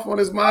Sam off on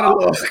his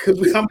monologue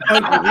because we've been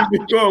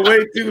going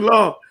way too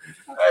long.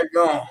 Hey,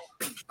 go on.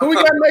 Who we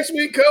got next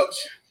week, Coach?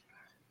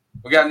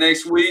 We got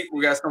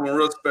someone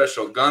real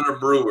special, Gunnar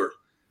Brewer.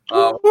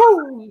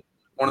 One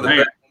of the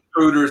best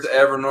recruiters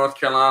ever North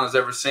Carolina's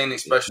ever seen,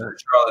 especially in the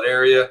Charlotte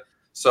area.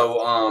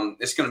 So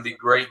it's going to be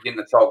great getting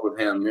to talk with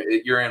him.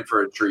 You're in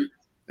for a treat.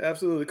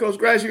 Absolutely. Coach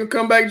Grice, you going to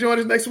come back and join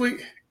us next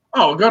week?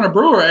 Oh, Gunnar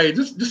Brewer, hey,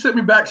 just sit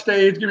me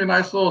backstage, give me a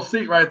nice little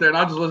seat right there, and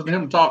I'll just listen to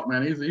him talk,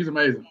 man. He's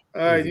amazing.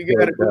 All right, you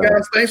got it.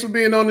 Guys, thanks for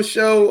being on the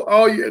show.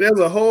 There's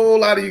a whole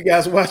lot of you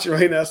guys watching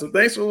right now, so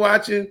thanks for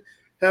watching.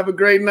 Have a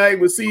great night.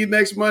 We'll see you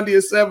next Monday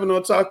at 7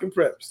 on Talking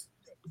Preps.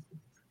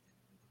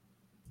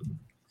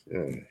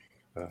 Okay.